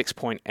was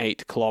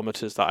 6.8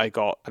 kilometers that I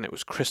got, and it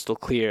was crystal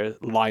clear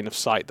line of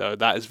sight, though.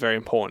 That is very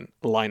important,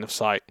 line of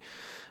sight.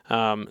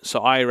 So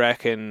I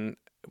reckon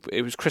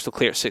it was crystal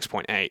clear at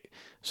 6.8.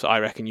 So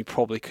I reckon you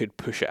probably could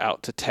push it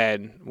out to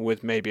 10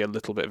 with maybe a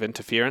little bit of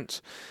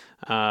interference.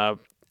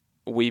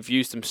 We've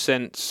used them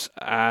since,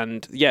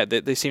 and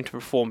they seem to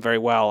perform very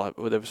well.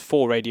 There was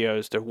 4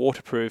 radios. They're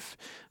waterproof.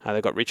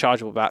 They've got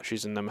rechargeable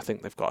batteries in them. I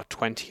think they've got a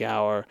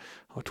 20-hour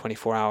or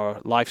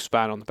 24-hour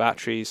lifespan on the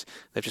batteries.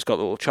 They've just got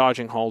little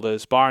charging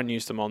holders. Byron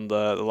used them on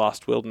the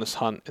last wilderness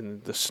hunt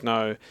in the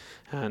snow,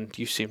 and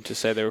you seem to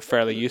say they were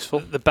fairly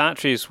useful. The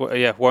batteries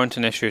weren't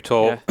an issue at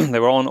all. Yeah. They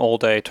were on all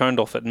day, turned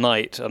off at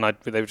night, and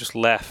they were just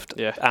left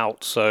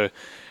out. So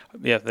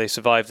they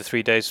survived the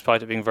 3 days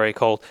despite it being very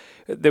cold.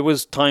 There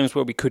was times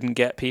where we couldn't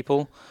get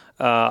people.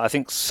 I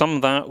think some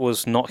of that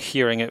was not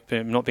hearing it,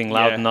 not being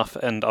loud enough,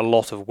 and a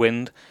lot of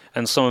wind.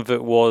 And some of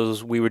it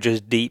was we were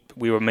just deep.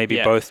 We were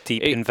maybe both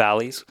deep in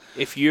valleys.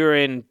 If you're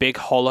in big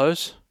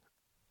hollows,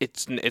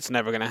 it's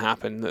never going to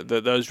happen.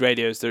 Those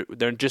radios,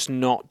 they're just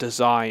not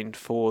designed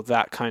for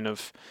that kind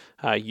of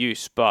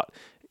use. But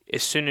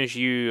as soon as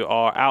you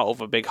are out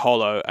of a big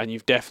hollow and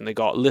you've definitely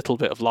got a little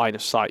bit of line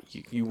of sight,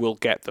 you will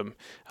get them.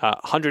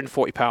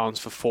 £140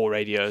 for 4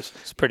 radios.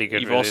 It's pretty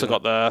good. You've also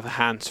got the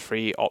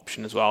hands-free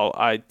option as well.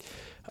 I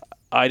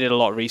did a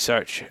lot of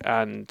research,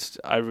 and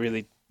I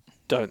really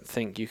don't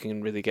think you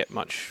can really get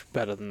much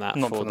better than that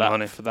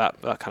for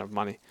that kind of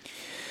money.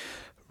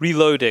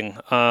 Reloading.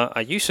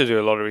 I used to do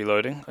a lot of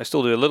reloading. I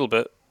still do a little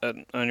bit.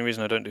 The only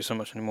reason I don't do so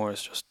much anymore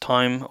is just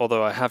time,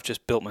 although I have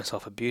just built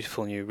myself a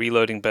beautiful new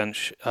reloading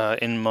bench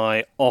in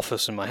my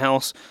office in my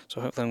house, so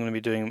hopefully I'm going to be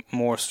doing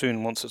more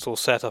soon once it's all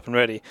set up and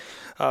ready.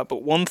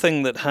 But one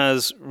thing that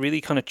has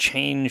really kind of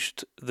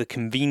changed the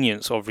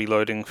convenience of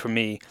reloading for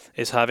me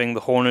is having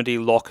the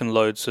Hornady lock and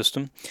load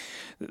system.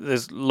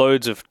 There's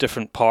loads of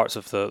different parts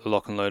of the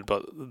lock and load,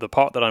 but the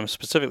part that I'm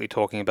specifically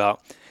talking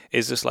about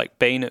is this like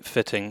bayonet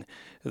fitting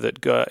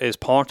that is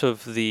part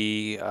of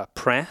the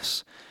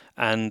press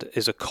and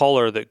is a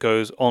collar that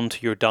goes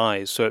onto your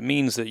dies. So it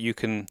means that you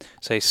can,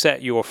 say,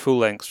 set your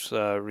full-length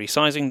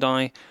resizing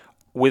die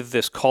with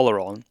this collar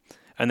on,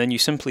 and then you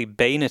simply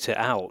bayonet it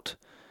out,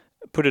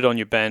 put it on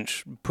your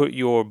bench, put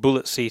your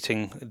bullet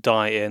seating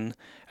die in,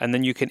 and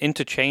then you can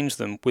interchange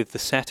them with the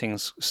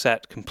settings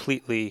set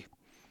completely,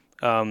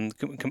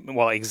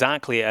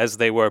 exactly as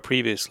they were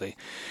previously.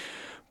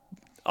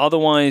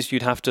 Otherwise,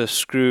 you'd have to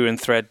screw and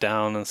thread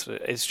down, and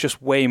it's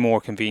just way more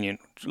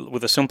convenient.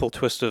 With a simple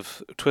twist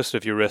of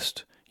your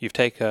wrist, you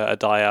take a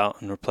die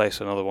out and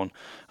replace another one.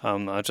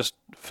 I just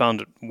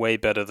found it way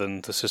better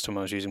than the system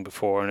I was using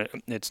before, and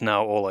it's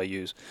now all I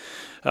use.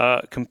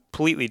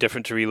 Completely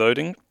different to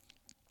reloading.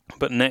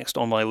 But next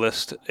on my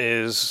list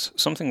is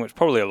something which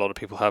probably a lot of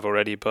people have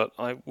already, but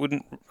I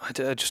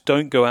just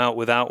don't go out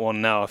without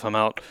one now if I'm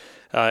out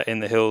in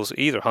the hills,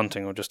 either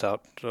hunting or just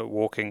out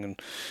walking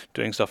and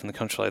doing stuff in the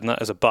countryside, and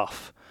that is a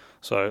buff.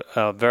 So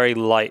very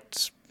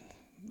light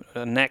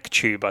neck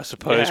tube, I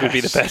suppose, would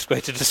be the best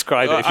way to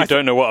describe it if you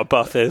don't know what a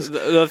buff is.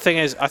 The thing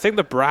is, I think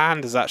the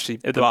brand is actually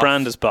Buff. The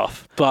brand is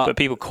Buff, but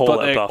people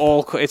call it a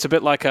Buff. It's a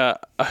bit like a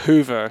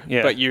Hoover,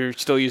 but you're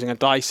still using a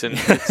Dyson.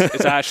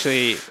 It's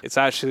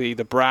actually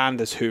the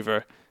brand is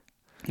Hoover.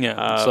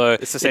 Yeah, so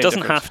it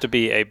doesn't have to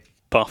be a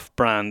Buff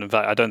brand. In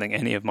fact, I don't think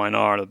any of mine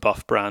are a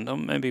Buff brand. Or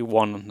maybe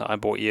one that I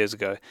bought years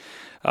ago.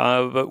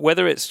 But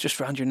whether it's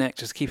just around your neck,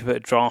 just to keep a bit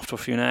of draft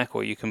off your neck,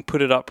 or you can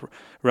put it up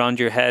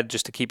around your head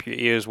just to keep your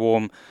ears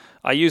warm,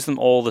 I use them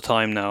all the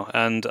time now.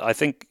 And I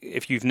think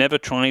if you've never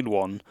tried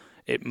one,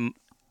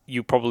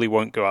 you probably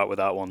won't go out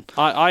without one.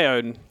 I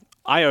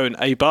own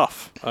a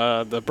Buff,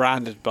 the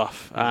branded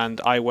Buff,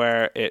 and I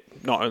wear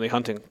it not only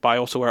hunting, but I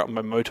also wear it on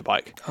my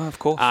motorbike. Oh, of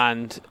course.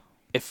 And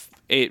if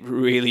it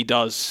really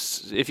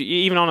does,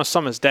 even on a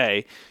summer's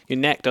day, your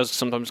neck does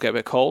sometimes get a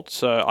bit cold,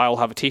 so I'll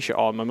have a t-shirt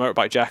on, my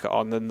motorbike jacket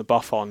on, then the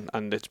Buff on,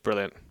 and it's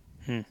brilliant.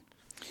 And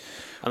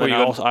then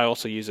I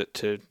also use it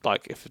to,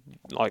 if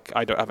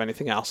I don't have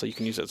anything else, so you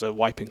can use it as a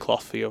wiping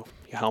cloth for your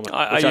helmet,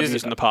 which I've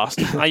used in the past.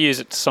 I use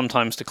it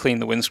sometimes to clean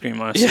the windscreen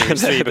when I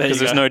see because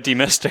there's no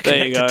demister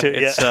there connected to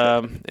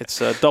it.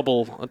 It's a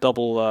double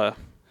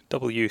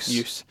Double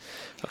use.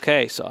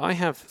 Okay, so I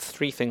have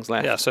 3 things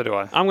left. Yeah, so do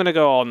I. I'm going to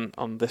go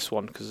on this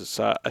one because it's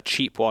a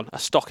cheap one, a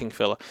stocking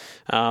filler.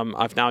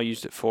 I've now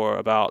used it for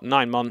about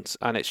 9 months,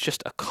 and it's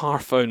just a car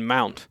phone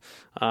mount.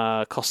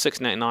 Costs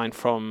 $6.99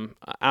 from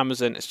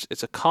Amazon.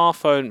 It's a car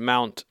phone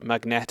mount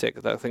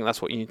magnetic. I think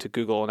that's what you need to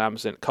Google on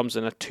Amazon. It comes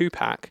in a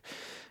 2-pack,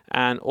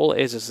 and all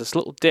it is this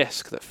little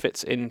disc that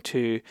fits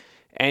into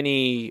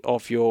any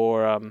of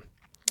your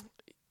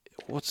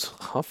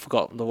I've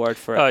forgotten the word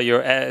for it.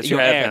 Your air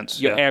vents.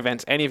 Your air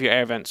vents. Any of your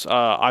air vents.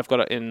 I've got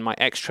it in my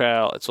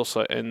X-Trail. It's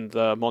also in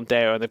the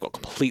Mondeo, and they've got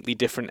completely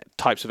different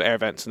types of air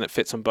vents, and it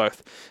fits on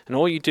both. And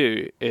all you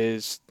do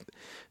is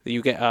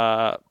you get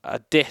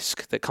a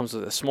disc that comes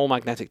with a small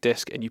magnetic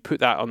disc, and you put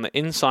that on the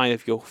inside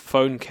of your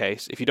phone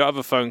case. If you don't have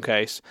a phone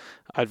case,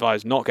 I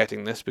advise not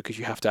getting this because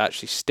you have to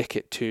actually stick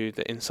it to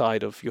the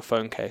inside of your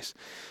phone case.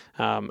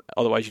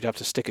 Otherwise, you'd have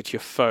to stick it to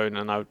your phone,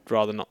 and I would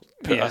rather not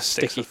put a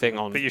sticky thing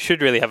on. But you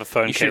should really have a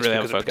phone you case. Should really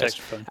have a phone case.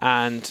 Phone.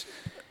 And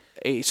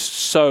it's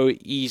so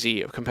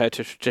easy compared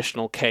to a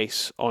traditional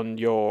case on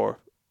your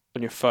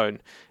phone.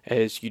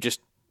 Is you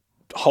just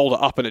hold it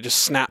up and it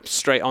just snaps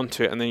straight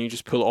onto it, and then you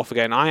just pull it off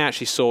again. I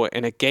actually saw it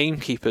in a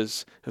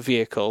gamekeeper's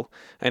vehicle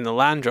in the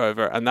Land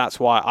Rover, and that's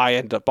why I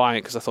ended up buying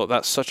it, because I thought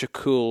that's such a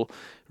cool,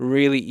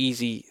 really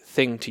easy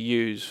thing to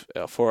use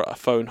for a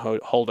phone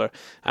holder.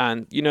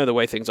 And you know the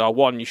way things are.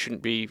 One, you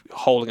shouldn't be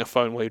holding a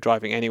phone while you're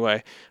driving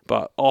anyway,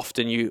 but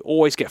often you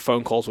always get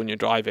phone calls when you're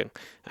driving,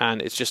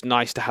 and it's just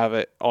nice to have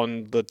it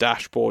on the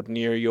dashboard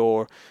near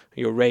your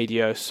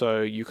radio,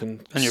 so you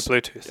can and your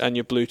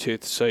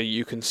Bluetooth so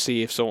you can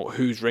see if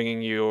who's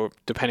ringing you, or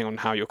depending on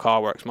how your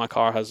car works. My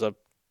car has a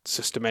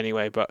system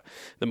anyway, but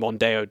the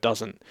Mondeo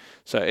doesn't.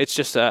 So it's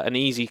just an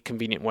easy,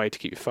 convenient way to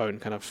keep your phone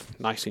kind of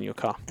nice in your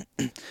car.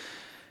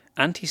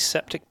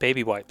 Antiseptic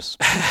baby wipes.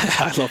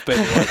 I love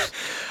baby wipes.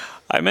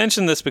 I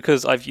mentioned this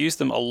because I've used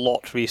them a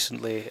lot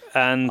recently,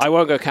 and I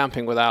won't go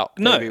camping without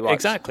baby wipes.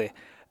 Exactly.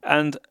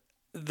 And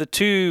the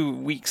 2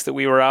 weeks that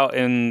we were out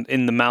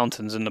in the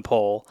mountains in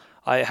Nepal,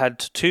 I had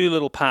 2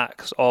 little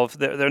packs of.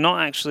 They're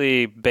not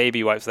actually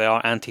baby wipes; they are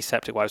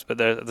antiseptic wipes, but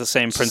they're the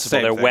same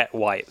principle. They're wet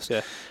wipes.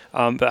 Yeah.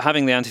 But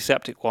having the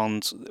antiseptic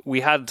ones,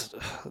 we had.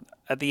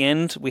 At the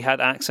end, we had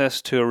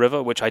access to a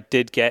river, which I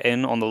did get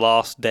in on the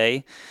last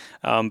day,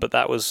 but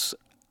that was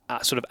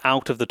sort of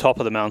out of the top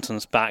of the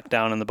mountains, back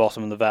down in the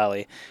bottom of the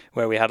valley,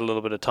 where we had a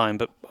little bit of time.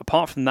 But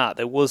apart from that,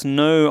 there was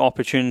no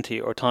opportunity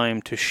or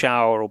time to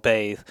shower or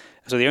bathe.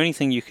 So the only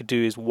thing you could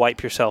do is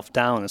wipe yourself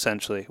down,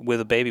 essentially,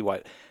 with a baby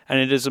wipe. And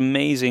it is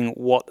amazing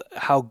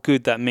how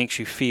good that makes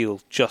you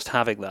feel, just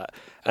having that.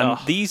 And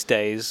these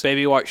days,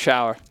 baby wipe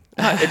shower.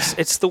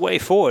 it's the way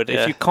forward.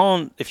 Yeah.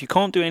 If you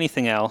can't do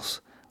anything else,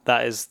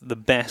 that is the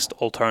best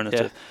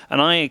alternative. Yeah.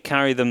 And I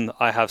carry them.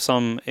 I have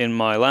some in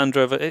my Land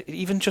Rover.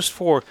 Even just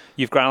for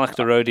you've granulated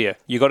the road here,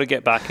 you got to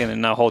get back in and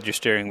now hold your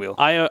steering wheel.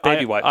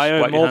 Baby wipes. I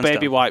own wipe more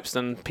baby wipes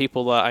than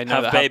people that I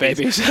know have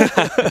babies.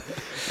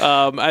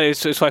 And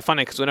it's quite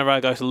funny because whenever I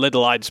go to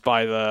Lidl, I just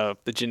buy the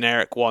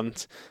generic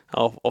ones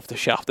off the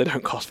shelf. They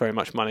don't cost very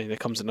much money. They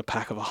comes in a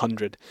pack of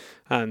 100,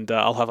 and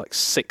I'll have like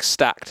 6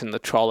 stacked in the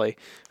trolley.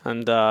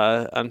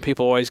 And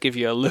people always give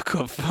you a look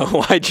of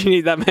why do you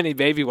need that many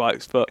baby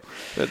wipes? But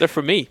they're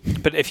for me.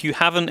 But if you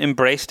haven't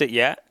embraced it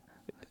yet,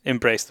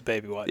 embrace the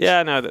baby wipes.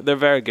 Yeah, no, they're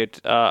very good.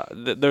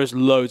 There's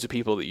loads of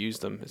people that use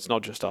them. It's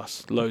not just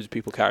us. Loads of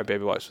people carry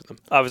baby wipes with them.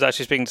 I was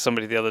actually speaking to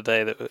somebody the other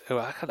day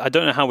I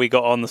don't know how we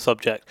got on the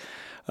subject,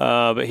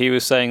 but he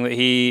was saying that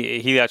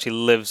he actually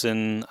lives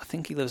in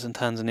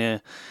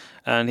Tanzania,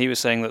 and he was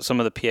saying that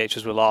some of the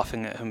PHs were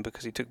laughing at him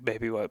because he took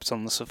baby wipes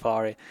on the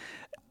safari.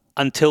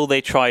 Until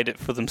they tried it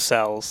for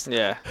themselves.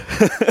 Yeah.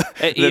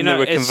 Then they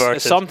were converted.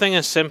 It's something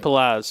as simple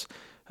as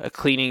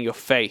cleaning your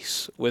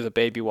face with a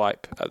baby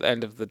wipe at the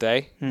end of the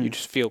day. You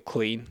just feel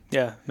clean.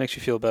 Yeah, makes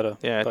you feel better.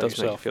 Yeah, it does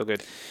make you feel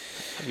good.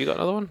 Have you got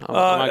another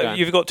one?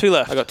 You've got 2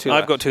 left.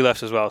 I've got 2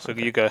 left as well, so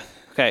you go.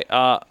 Okay,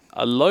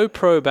 a low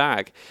pro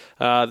bag.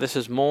 This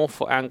is more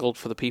angled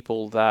for the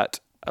people that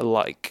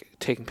like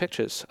taking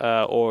pictures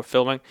or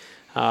filming.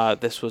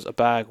 This was a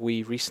bag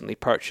we recently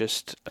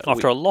purchased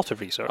after a lot of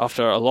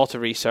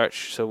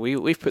research. So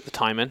we've put the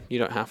time in. You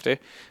don't have to.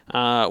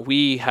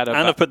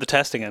 I've put the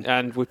testing in.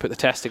 And we put the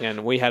testing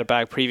in. We had a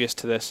bag previous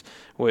to this,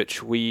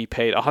 which we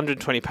paid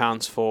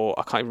 £120 for.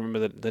 I can't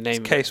remember the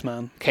name.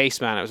 Caseman.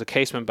 Caseman. It was a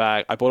Caseman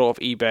bag. I bought it off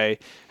eBay,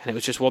 and it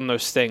was just one of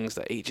those things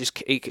that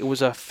it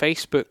was a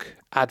Facebook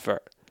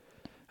advert.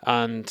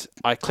 And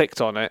I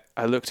clicked on it.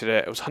 I looked at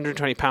it. It was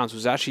 £120. It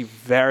was actually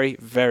very,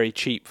 very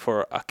cheap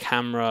for a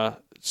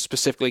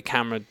specifically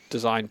camera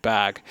designed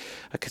bag,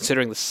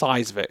 considering the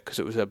size of it, because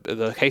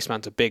the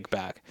Caseman's a big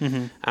bag.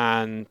 Mm-hmm.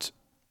 And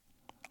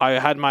I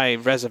had my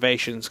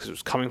reservations because it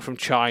was coming from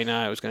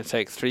China. It was going to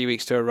take 3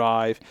 weeks to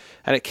arrive,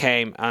 and it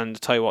came. And to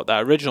tell you what,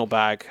 that original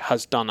bag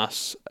has done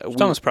us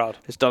proud.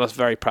 It's done us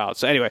very proud.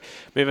 So anyway,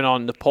 moving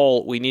on,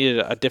 Nepal, we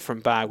needed a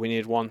different bag. We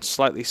needed one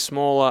slightly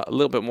smaller, a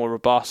little bit more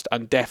robust,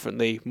 and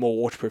definitely more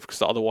waterproof because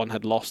the other one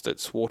had lost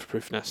its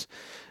waterproofness.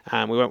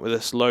 And we went with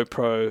this Low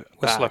Pro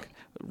bag.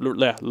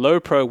 Low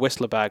Pro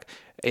Whistler bag.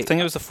 I think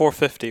it was the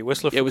 450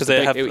 Whistler. It was because the they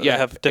big,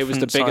 have it was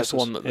the different biggest sizes.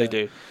 one that they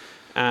do,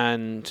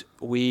 and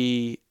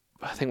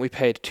I think we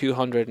paid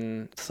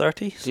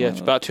 30. it's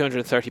about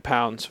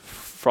 £230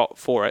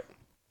 for it,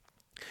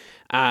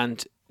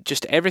 and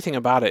just everything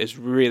about it is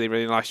really,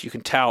 really nice. You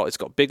can tell it's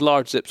got big,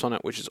 large zips on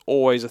it, which is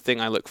always a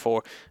thing I look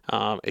for.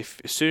 As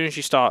soon as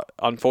you start,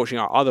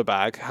 unfortunately, our other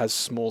bag has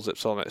small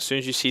zips on it. As soon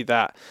as you see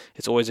that,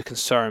 it's always a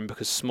concern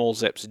because small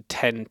zips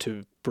tend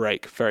to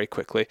break very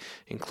quickly,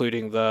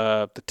 including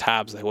the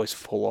tabs. They always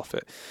fall off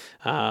it.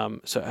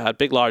 So it had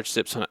big, large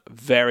zips on it,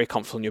 very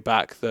comfortable on your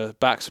back. The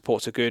back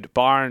supports are good.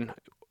 Byron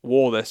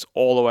wore this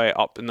all the way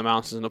up in the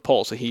mountains in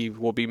Nepal, so he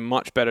will be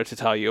much better to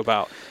tell you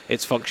about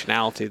its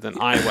functionality than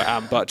I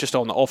am. But just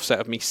on the offset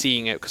of me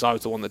seeing it, because I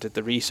was the one that did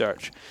the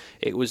research,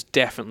 it was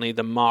definitely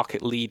the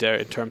market leader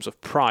in terms of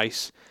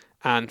price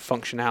and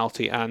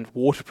functionality and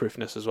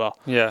waterproofness as well.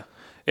 Yeah.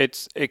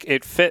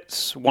 It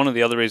fits. One of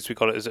the other reasons we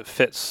got it is it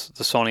fits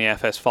the Sony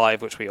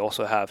FS5, which we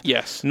also have.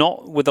 Yes.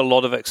 Not with a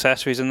lot of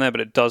accessories in there, but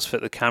it does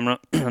fit the camera.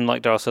 And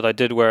like Darryl said, I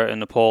did wear it in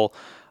Nepal.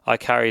 I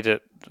carried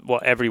it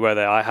everywhere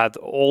there. I had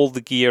all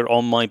the gear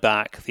on my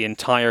back the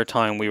entire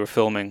time we were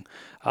filming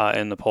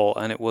in Nepal,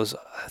 and it was,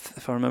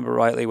 if I remember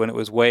rightly, when it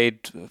was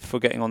weighed for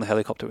getting on the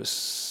helicopter, it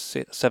was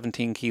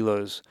 17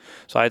 kilos.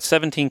 So I had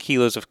 17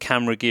 kilos of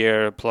camera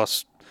gear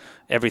plus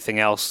everything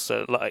else,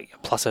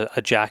 plus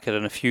a jacket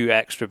and a few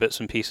extra bits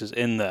and pieces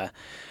in there.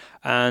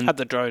 And had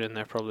the drone in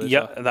there probably.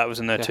 Yeah, that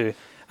was in there too.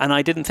 And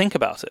I didn't think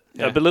about it.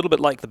 A little bit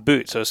like the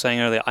boots I was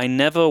saying earlier. I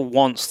never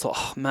once thought,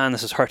 oh man,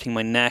 this is hurting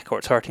my neck or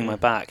it's hurting my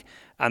back.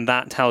 And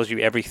that tells you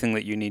everything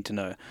that you need to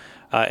know.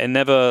 It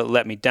never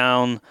let me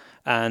down,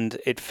 and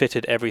it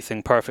fitted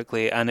everything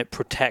perfectly, and it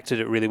protected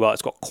it really well.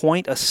 It's got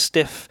quite a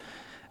stiff,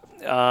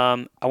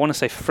 I want to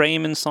say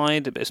frame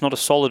inside. It's not a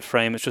solid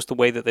frame. It's just the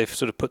way that they've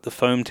sort of put the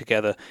foam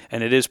together,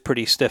 and it is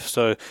pretty stiff.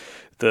 So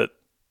that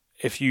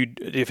if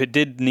it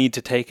did need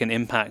to take an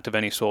impact of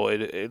any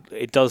sort,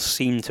 it does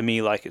seem to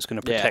me like it's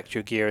going to protect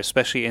your gear,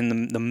 especially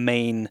in the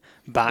main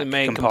back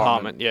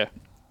compartment. Yeah.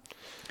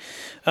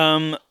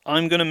 I'm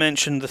going to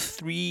mention the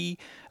 3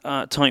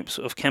 types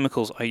of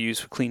chemicals I use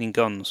for cleaning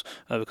guns,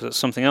 because it's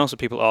something else that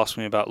people ask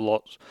me about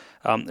lots.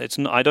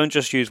 I don't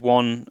just use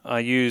one. I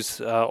use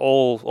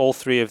all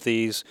 3 of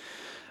these.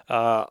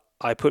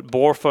 I put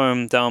bore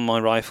foam down my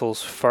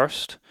rifles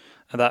first,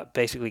 and that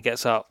basically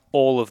gets out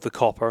all of the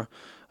copper.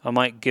 I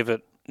might give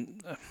it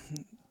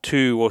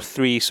 2 or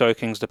 3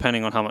 soakings,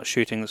 depending on how much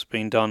shooting that's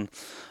been done.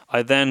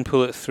 I then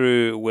pull it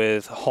through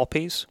with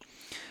hoppies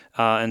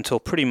until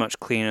pretty much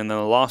clean, and then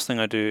the last thing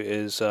I do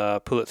is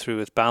pull it through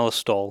with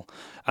ballistol,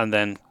 and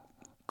then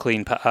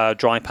clean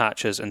dry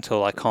patches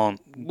until I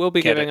can't. We'll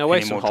be giving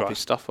away some hoppy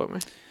stuff, won't we?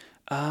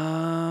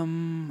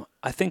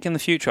 I think in the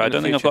future. I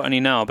don't think I've got any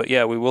now, but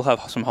yeah, we will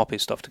have some hoppy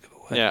stuff to give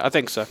away. Yeah, I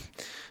think so.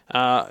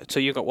 So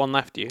you got one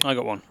left, you? I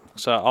got one.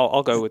 So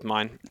I'll go with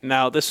mine.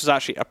 Now, this is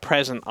actually a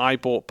present I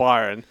bought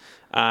Byron,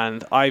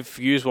 and I've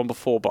used one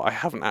before, but I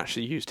haven't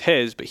actually used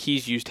his, but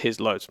he's used his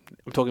loads.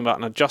 I'm talking about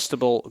an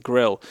adjustable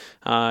grill.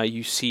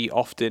 You see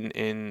often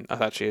in,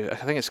 I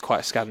think it's quite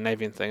a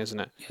Scandinavian thing, isn't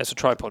it? Yeah, it's a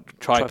tripod.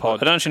 I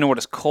don't actually know what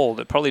it's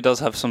called. It probably does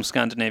have some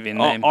Scandinavian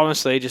name.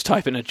 Honestly, just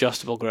type in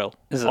adjustable grill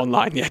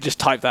online. Yeah, just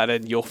type that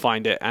in, you'll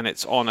find it, and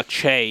it's on a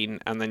chain,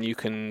 and then you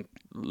can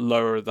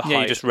lower the height.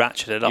 Yeah, you just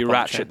ratchet it up. You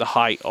ratchet the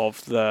height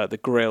of the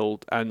grill,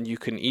 and you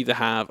can either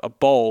have a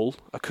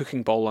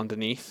cooking bowl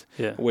underneath,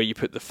 where you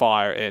put the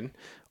fire in,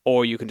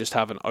 or you can just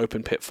have an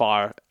open pit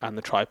fire and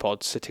the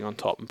tripod sitting on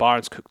top. And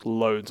Byron's cooked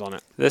loads on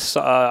it. This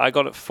I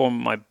got it for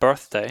my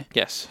birthday.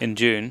 Yes, in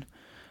June,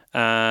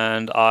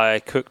 and I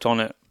cooked on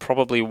it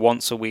probably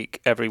once a week,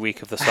 every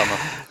week of the summer.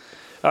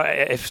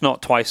 If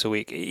not twice a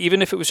week,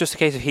 even if it was just a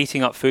case of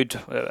heating up food.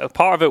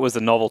 Part of it was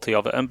the novelty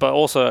of it, but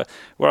also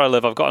where I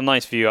live, I've got a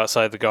nice view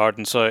outside the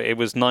garden, so it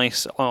was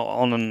nice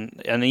on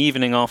an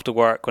evening after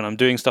work when I'm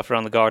doing stuff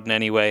around the garden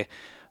anyway.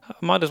 I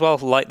might as well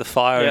light the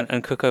fire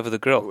and cook over the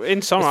grill.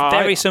 In summer, it's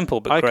very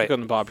simple but great. I cook on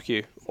the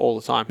barbecue all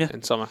the time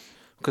in summer,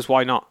 because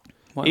why not?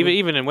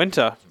 Even in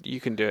winter, you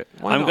can do it.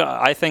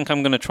 I think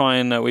I'm going to try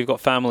and we've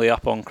got family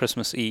up on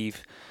Christmas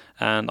Eve.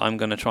 And I'm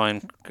going to try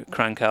and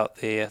crank out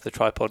the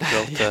tripod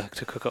grill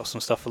to cook up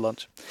some stuff for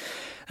lunch.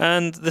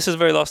 And this is the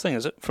very last thing,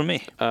 is it, from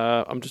me?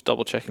 I'm just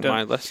double checking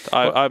my list.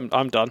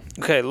 I'm done.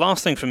 Okay,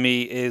 last thing from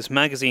me is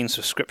magazine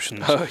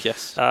subscriptions. Oh,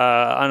 yes. And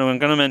I'm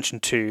going to mention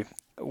 2.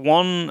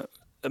 One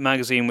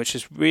magazine which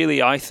is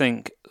really, I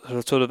think,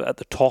 sort of at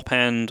the top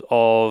end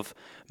of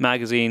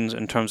magazines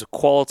in terms of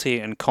quality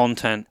and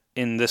content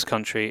in this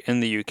country,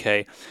 in the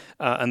UK,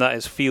 and that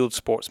is Field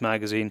Sports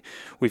Magazine.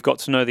 We've got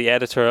to know the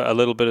editor a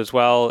little bit as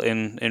well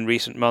in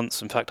recent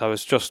months. In fact, I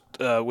was just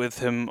with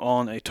him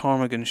on a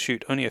ptarmigan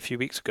shoot only a few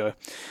weeks ago,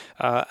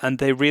 and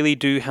they really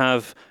do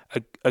have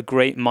a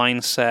great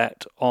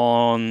mindset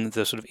on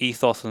the sort of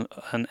ethos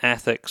and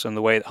ethics and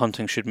the way that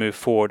hunting should move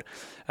forward.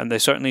 And they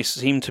certainly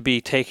seem to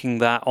be taking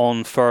that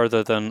on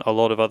further than a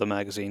lot of other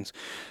magazines.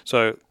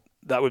 So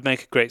that would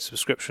make a great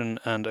subscription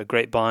and a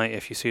great buy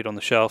if you see it on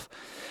the shelf.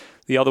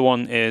 The other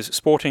one is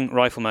Sporting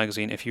Rifle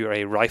Magazine if you're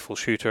a rifle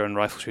shooter and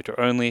rifle shooter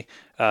only.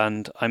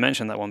 And I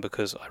mentioned that one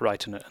because I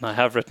write in it, and I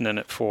have written in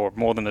it for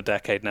more than a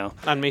decade now.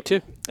 And me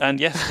too.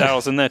 And yes,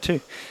 Daryl's in there too.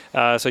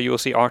 So you will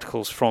see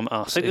articles from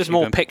us. I think there's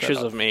more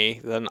pictures of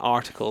me than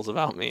articles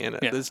about me in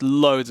it. Yeah. There's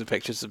loads of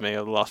pictures of me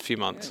over the last few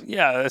months.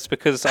 Yeah, it's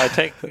because I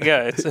take...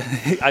 it's.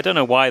 I don't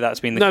know why that's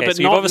been the case. But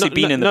you've obviously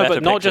been in the better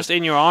but not pictures. Just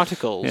in your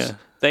articles. Yeah.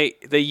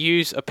 They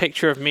use a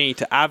picture of me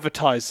to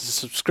advertise the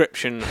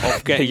subscription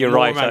of getting You're your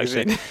right,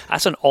 magazine. Actually.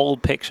 That's an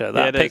old picture.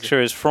 That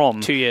picture is from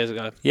 2 years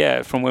ago.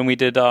 Yeah, from when we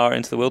did our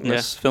Into the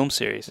Wilderness film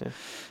series.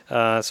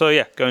 Yeah.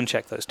 So go and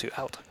check those two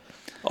out.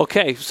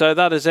 Okay, so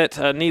that is it.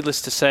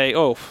 Needless to say,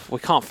 we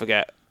can't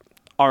forget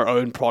our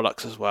own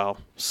products as well.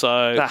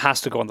 So that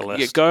has to go on the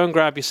list. Go and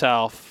grab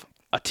yourself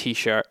a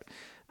T-shirt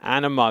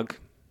and a mug,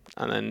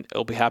 and then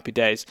it'll be happy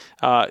days.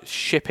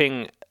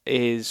 Shipping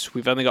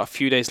we've only got a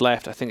few days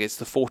left. I think it's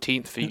the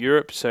 14th for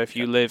Europe. So if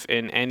you live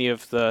in any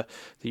of the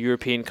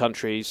European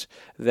countries,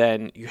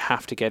 then you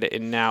have to get it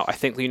in now. I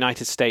think the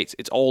United States,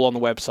 it's all on the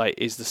website,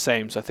 is the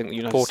same. So I think the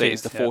United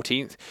States is the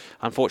 14th.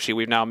 Unfortunately,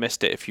 we've now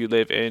missed it. If you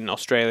live in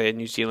Australia,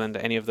 New Zealand,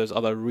 any of those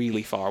other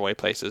really far away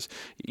places,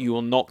 you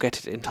will not get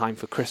it in time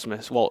for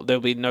Christmas. Well,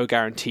 there'll be no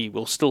guarantee.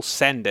 We'll still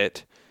send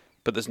it,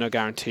 but there's no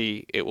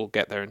guarantee it will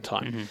get there in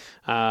time.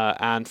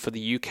 Mm-hmm. And for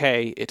the UK,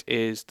 it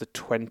is the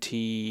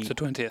 20th. It's the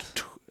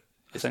 20th.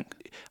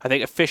 I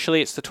think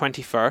officially it's the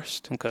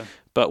 21st. Okay.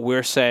 But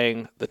we're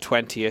saying the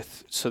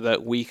 20th so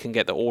that we can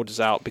get the orders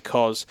out,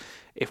 because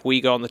if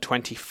we go on the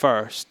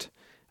 21st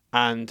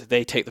and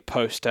they take the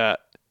post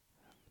at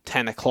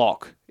 10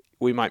 o'clock,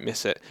 we might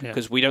miss it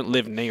because we don't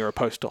live near a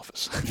post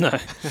office.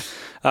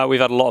 No. We've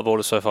had a lot of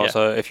orders so far,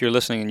 so if you're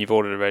listening and you've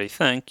ordered already,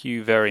 thank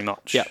you very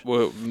much. Yeah,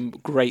 we're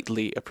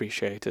greatly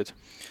appreciated.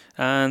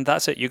 And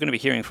that's it. You're going to be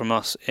hearing from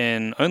us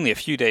in only a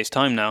few days'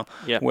 time now,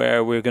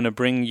 where we're going to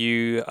bring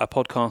you a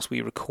podcast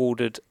we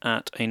recorded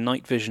at a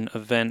Night Vision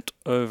event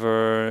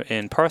over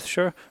in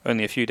Perthshire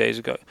only a few days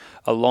ago,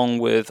 along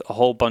with a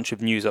whole bunch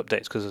of news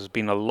updates, because there's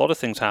been a lot of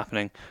things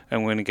happening,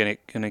 and we're going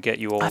to get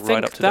you all right up to date.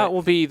 I think that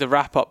will be the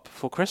wrap-up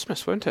for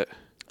Christmas, won't it?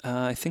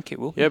 I think it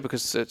will be. Yeah,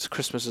 because it's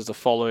Christmas is the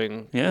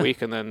following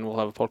week, and then we'll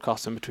have a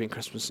podcast in between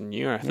Christmas and New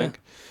Year, I think.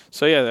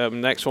 So the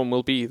next one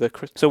will be the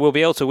Christmas. So we'll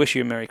be able to wish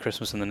you a Merry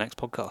Christmas in the next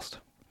podcast.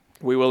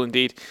 We will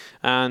indeed.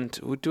 And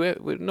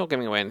we're not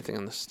giving away anything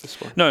on this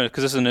one. No,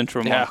 because this is an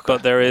interim one. Okay.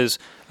 But there is,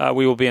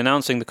 we will be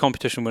announcing the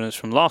competition winners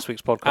from last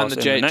week's podcast. And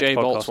the J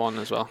Bolts one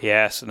as well.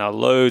 Yes, now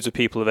loads of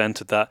people have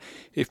entered that.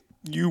 If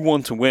you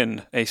want to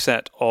win a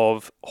set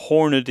of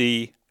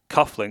Hornady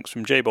cufflinks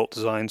from J Bolt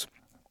Designs,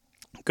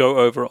 go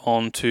over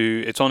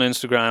it's on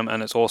Instagram,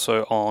 and it's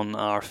also on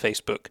our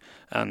Facebook.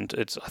 And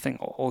I think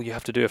all you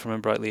have to do, if I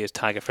remember rightly, is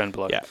tag a friend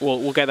below. Yeah,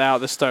 we'll get that out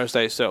this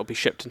Thursday, so it'll be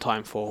shipped in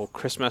time for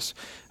Christmas.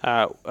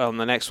 On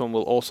the next one,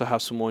 we'll also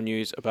have some more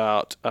news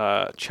about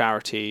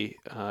charity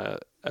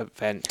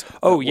event.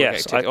 Oh,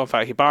 yes. In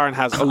fact, Byron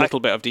has a little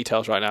bit of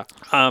details right now.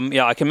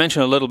 I can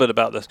mention a little bit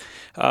about this.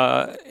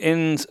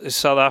 In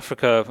South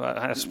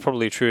Africa, it's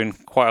probably true in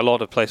quite a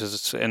lot of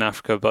places in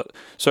Africa, but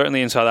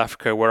certainly in South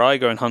Africa, where I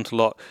go and hunt a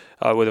lot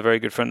with a very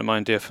good friend of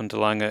mine, Dear van der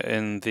Lange,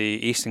 in the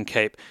Eastern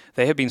Cape,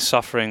 they have been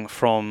suffering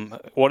from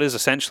what is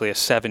essentially a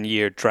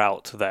 7-year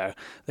drought there.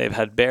 They've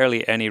had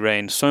barely any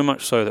rain, so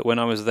much so that when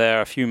I was there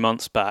a few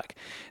months back,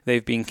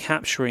 they've been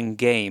capturing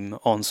game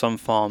on some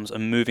farms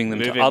and moving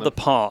them to other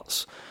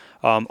parts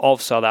of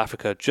South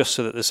Africa just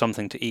so that there's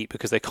something to eat,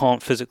 because they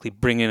can't physically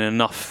bring in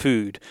enough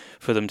food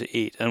for them to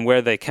eat. And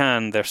where they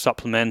can, they're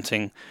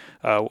supplementing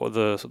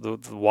the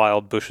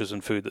wild bushes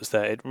and food that's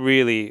there. It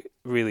really,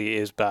 really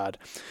is bad.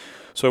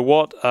 So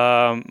what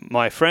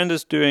my friend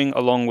is doing,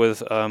 along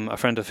with a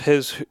friend of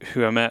his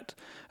who I met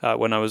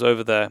when I was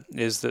over there,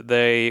 is that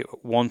they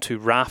want to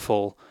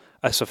raffle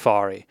a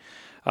safari.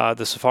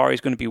 The safari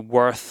is going to be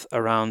worth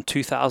around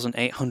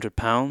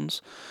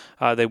 £2,800.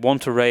 They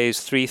want to raise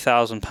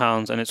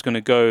 £3,000, and it's going to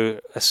go.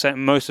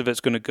 Most of it's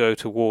going to go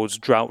towards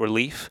drought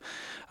relief,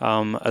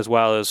 as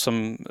well as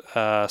some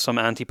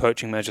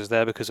anti-poaching measures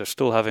there, because they're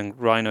still having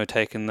rhino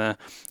taken there,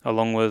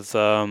 along with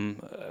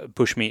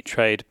bushmeat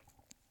trade.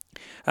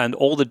 And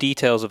all the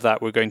details of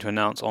that we're going to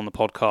announce on the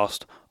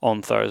podcast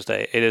on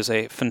Thursday. It is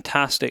a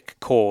fantastic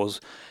cause.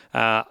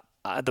 At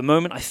the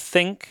moment, I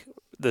think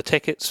the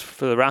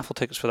raffle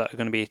tickets for that are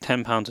going to be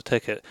 £10 a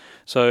ticket.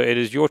 So it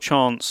is your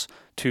chance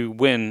to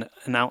win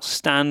an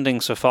outstanding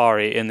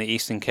safari in the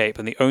Eastern Cape.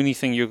 And the only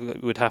thing you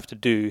would have to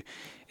do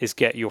is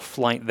get your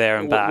flight there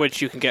and back.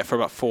 Which you can get for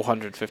about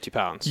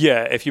 £450.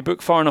 Yeah, if you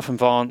book far enough in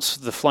advance,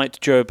 the flight to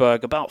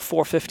Joburg, about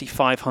 $450,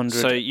 $500.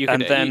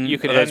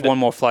 So there's one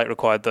more flight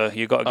required though.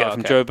 You've got to get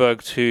from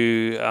Joburg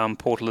to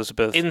Port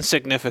Elizabeth.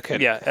 Insignificant.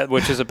 Yeah,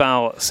 which is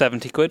about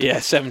 £70. Yeah,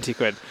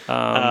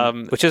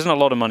 £70. Which isn't a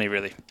lot of money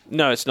really.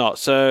 No, it's not.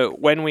 So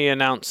when we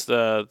announced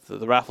the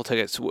raffle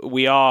tickets,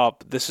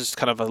 this is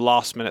kind of a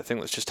last minute thing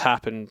that's just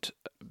happened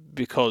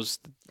because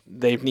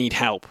they need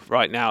help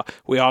right now.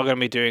 We are going to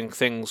be doing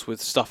things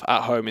with stuff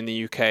at home in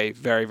the UK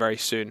very, very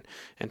soon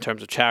in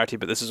terms of charity,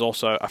 but this is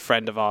also a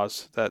friend of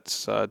ours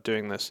that's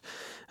doing this.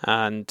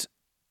 And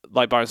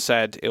like Byron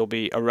said, it'll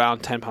be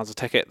around £10 a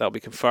ticket. That'll be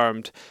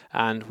confirmed.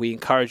 And we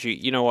encourage you,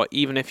 you know what,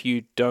 even if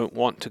you don't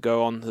want to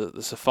go on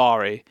the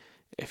safari,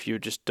 if you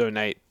just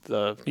donate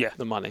the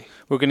money.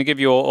 We're going to give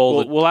you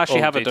all we'll actually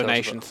all have a details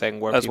donation about thing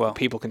where as well.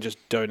 people can just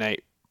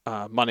donate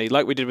money,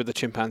 like we did with the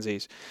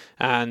chimpanzees.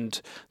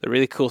 And the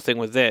really cool thing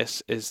with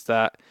this is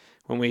that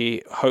when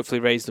we hopefully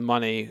raise the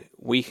money,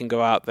 we can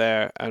go out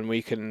there and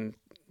we can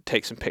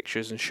take some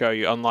pictures and show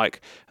you.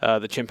 Unlike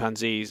the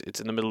chimpanzees, it's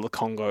in the middle of the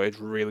Congo. It's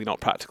really not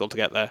practical to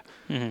get there.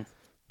 Mm-hmm.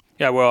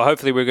 Yeah, well,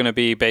 hopefully we're going to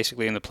be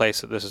basically in the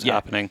place that this is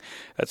happening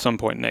at some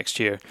point next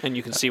year. And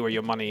you can see where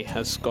your money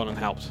has gone and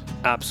helped.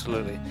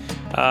 Absolutely.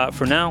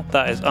 For now,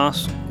 that is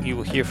us. You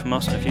will hear from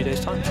us in a few days'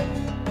 time.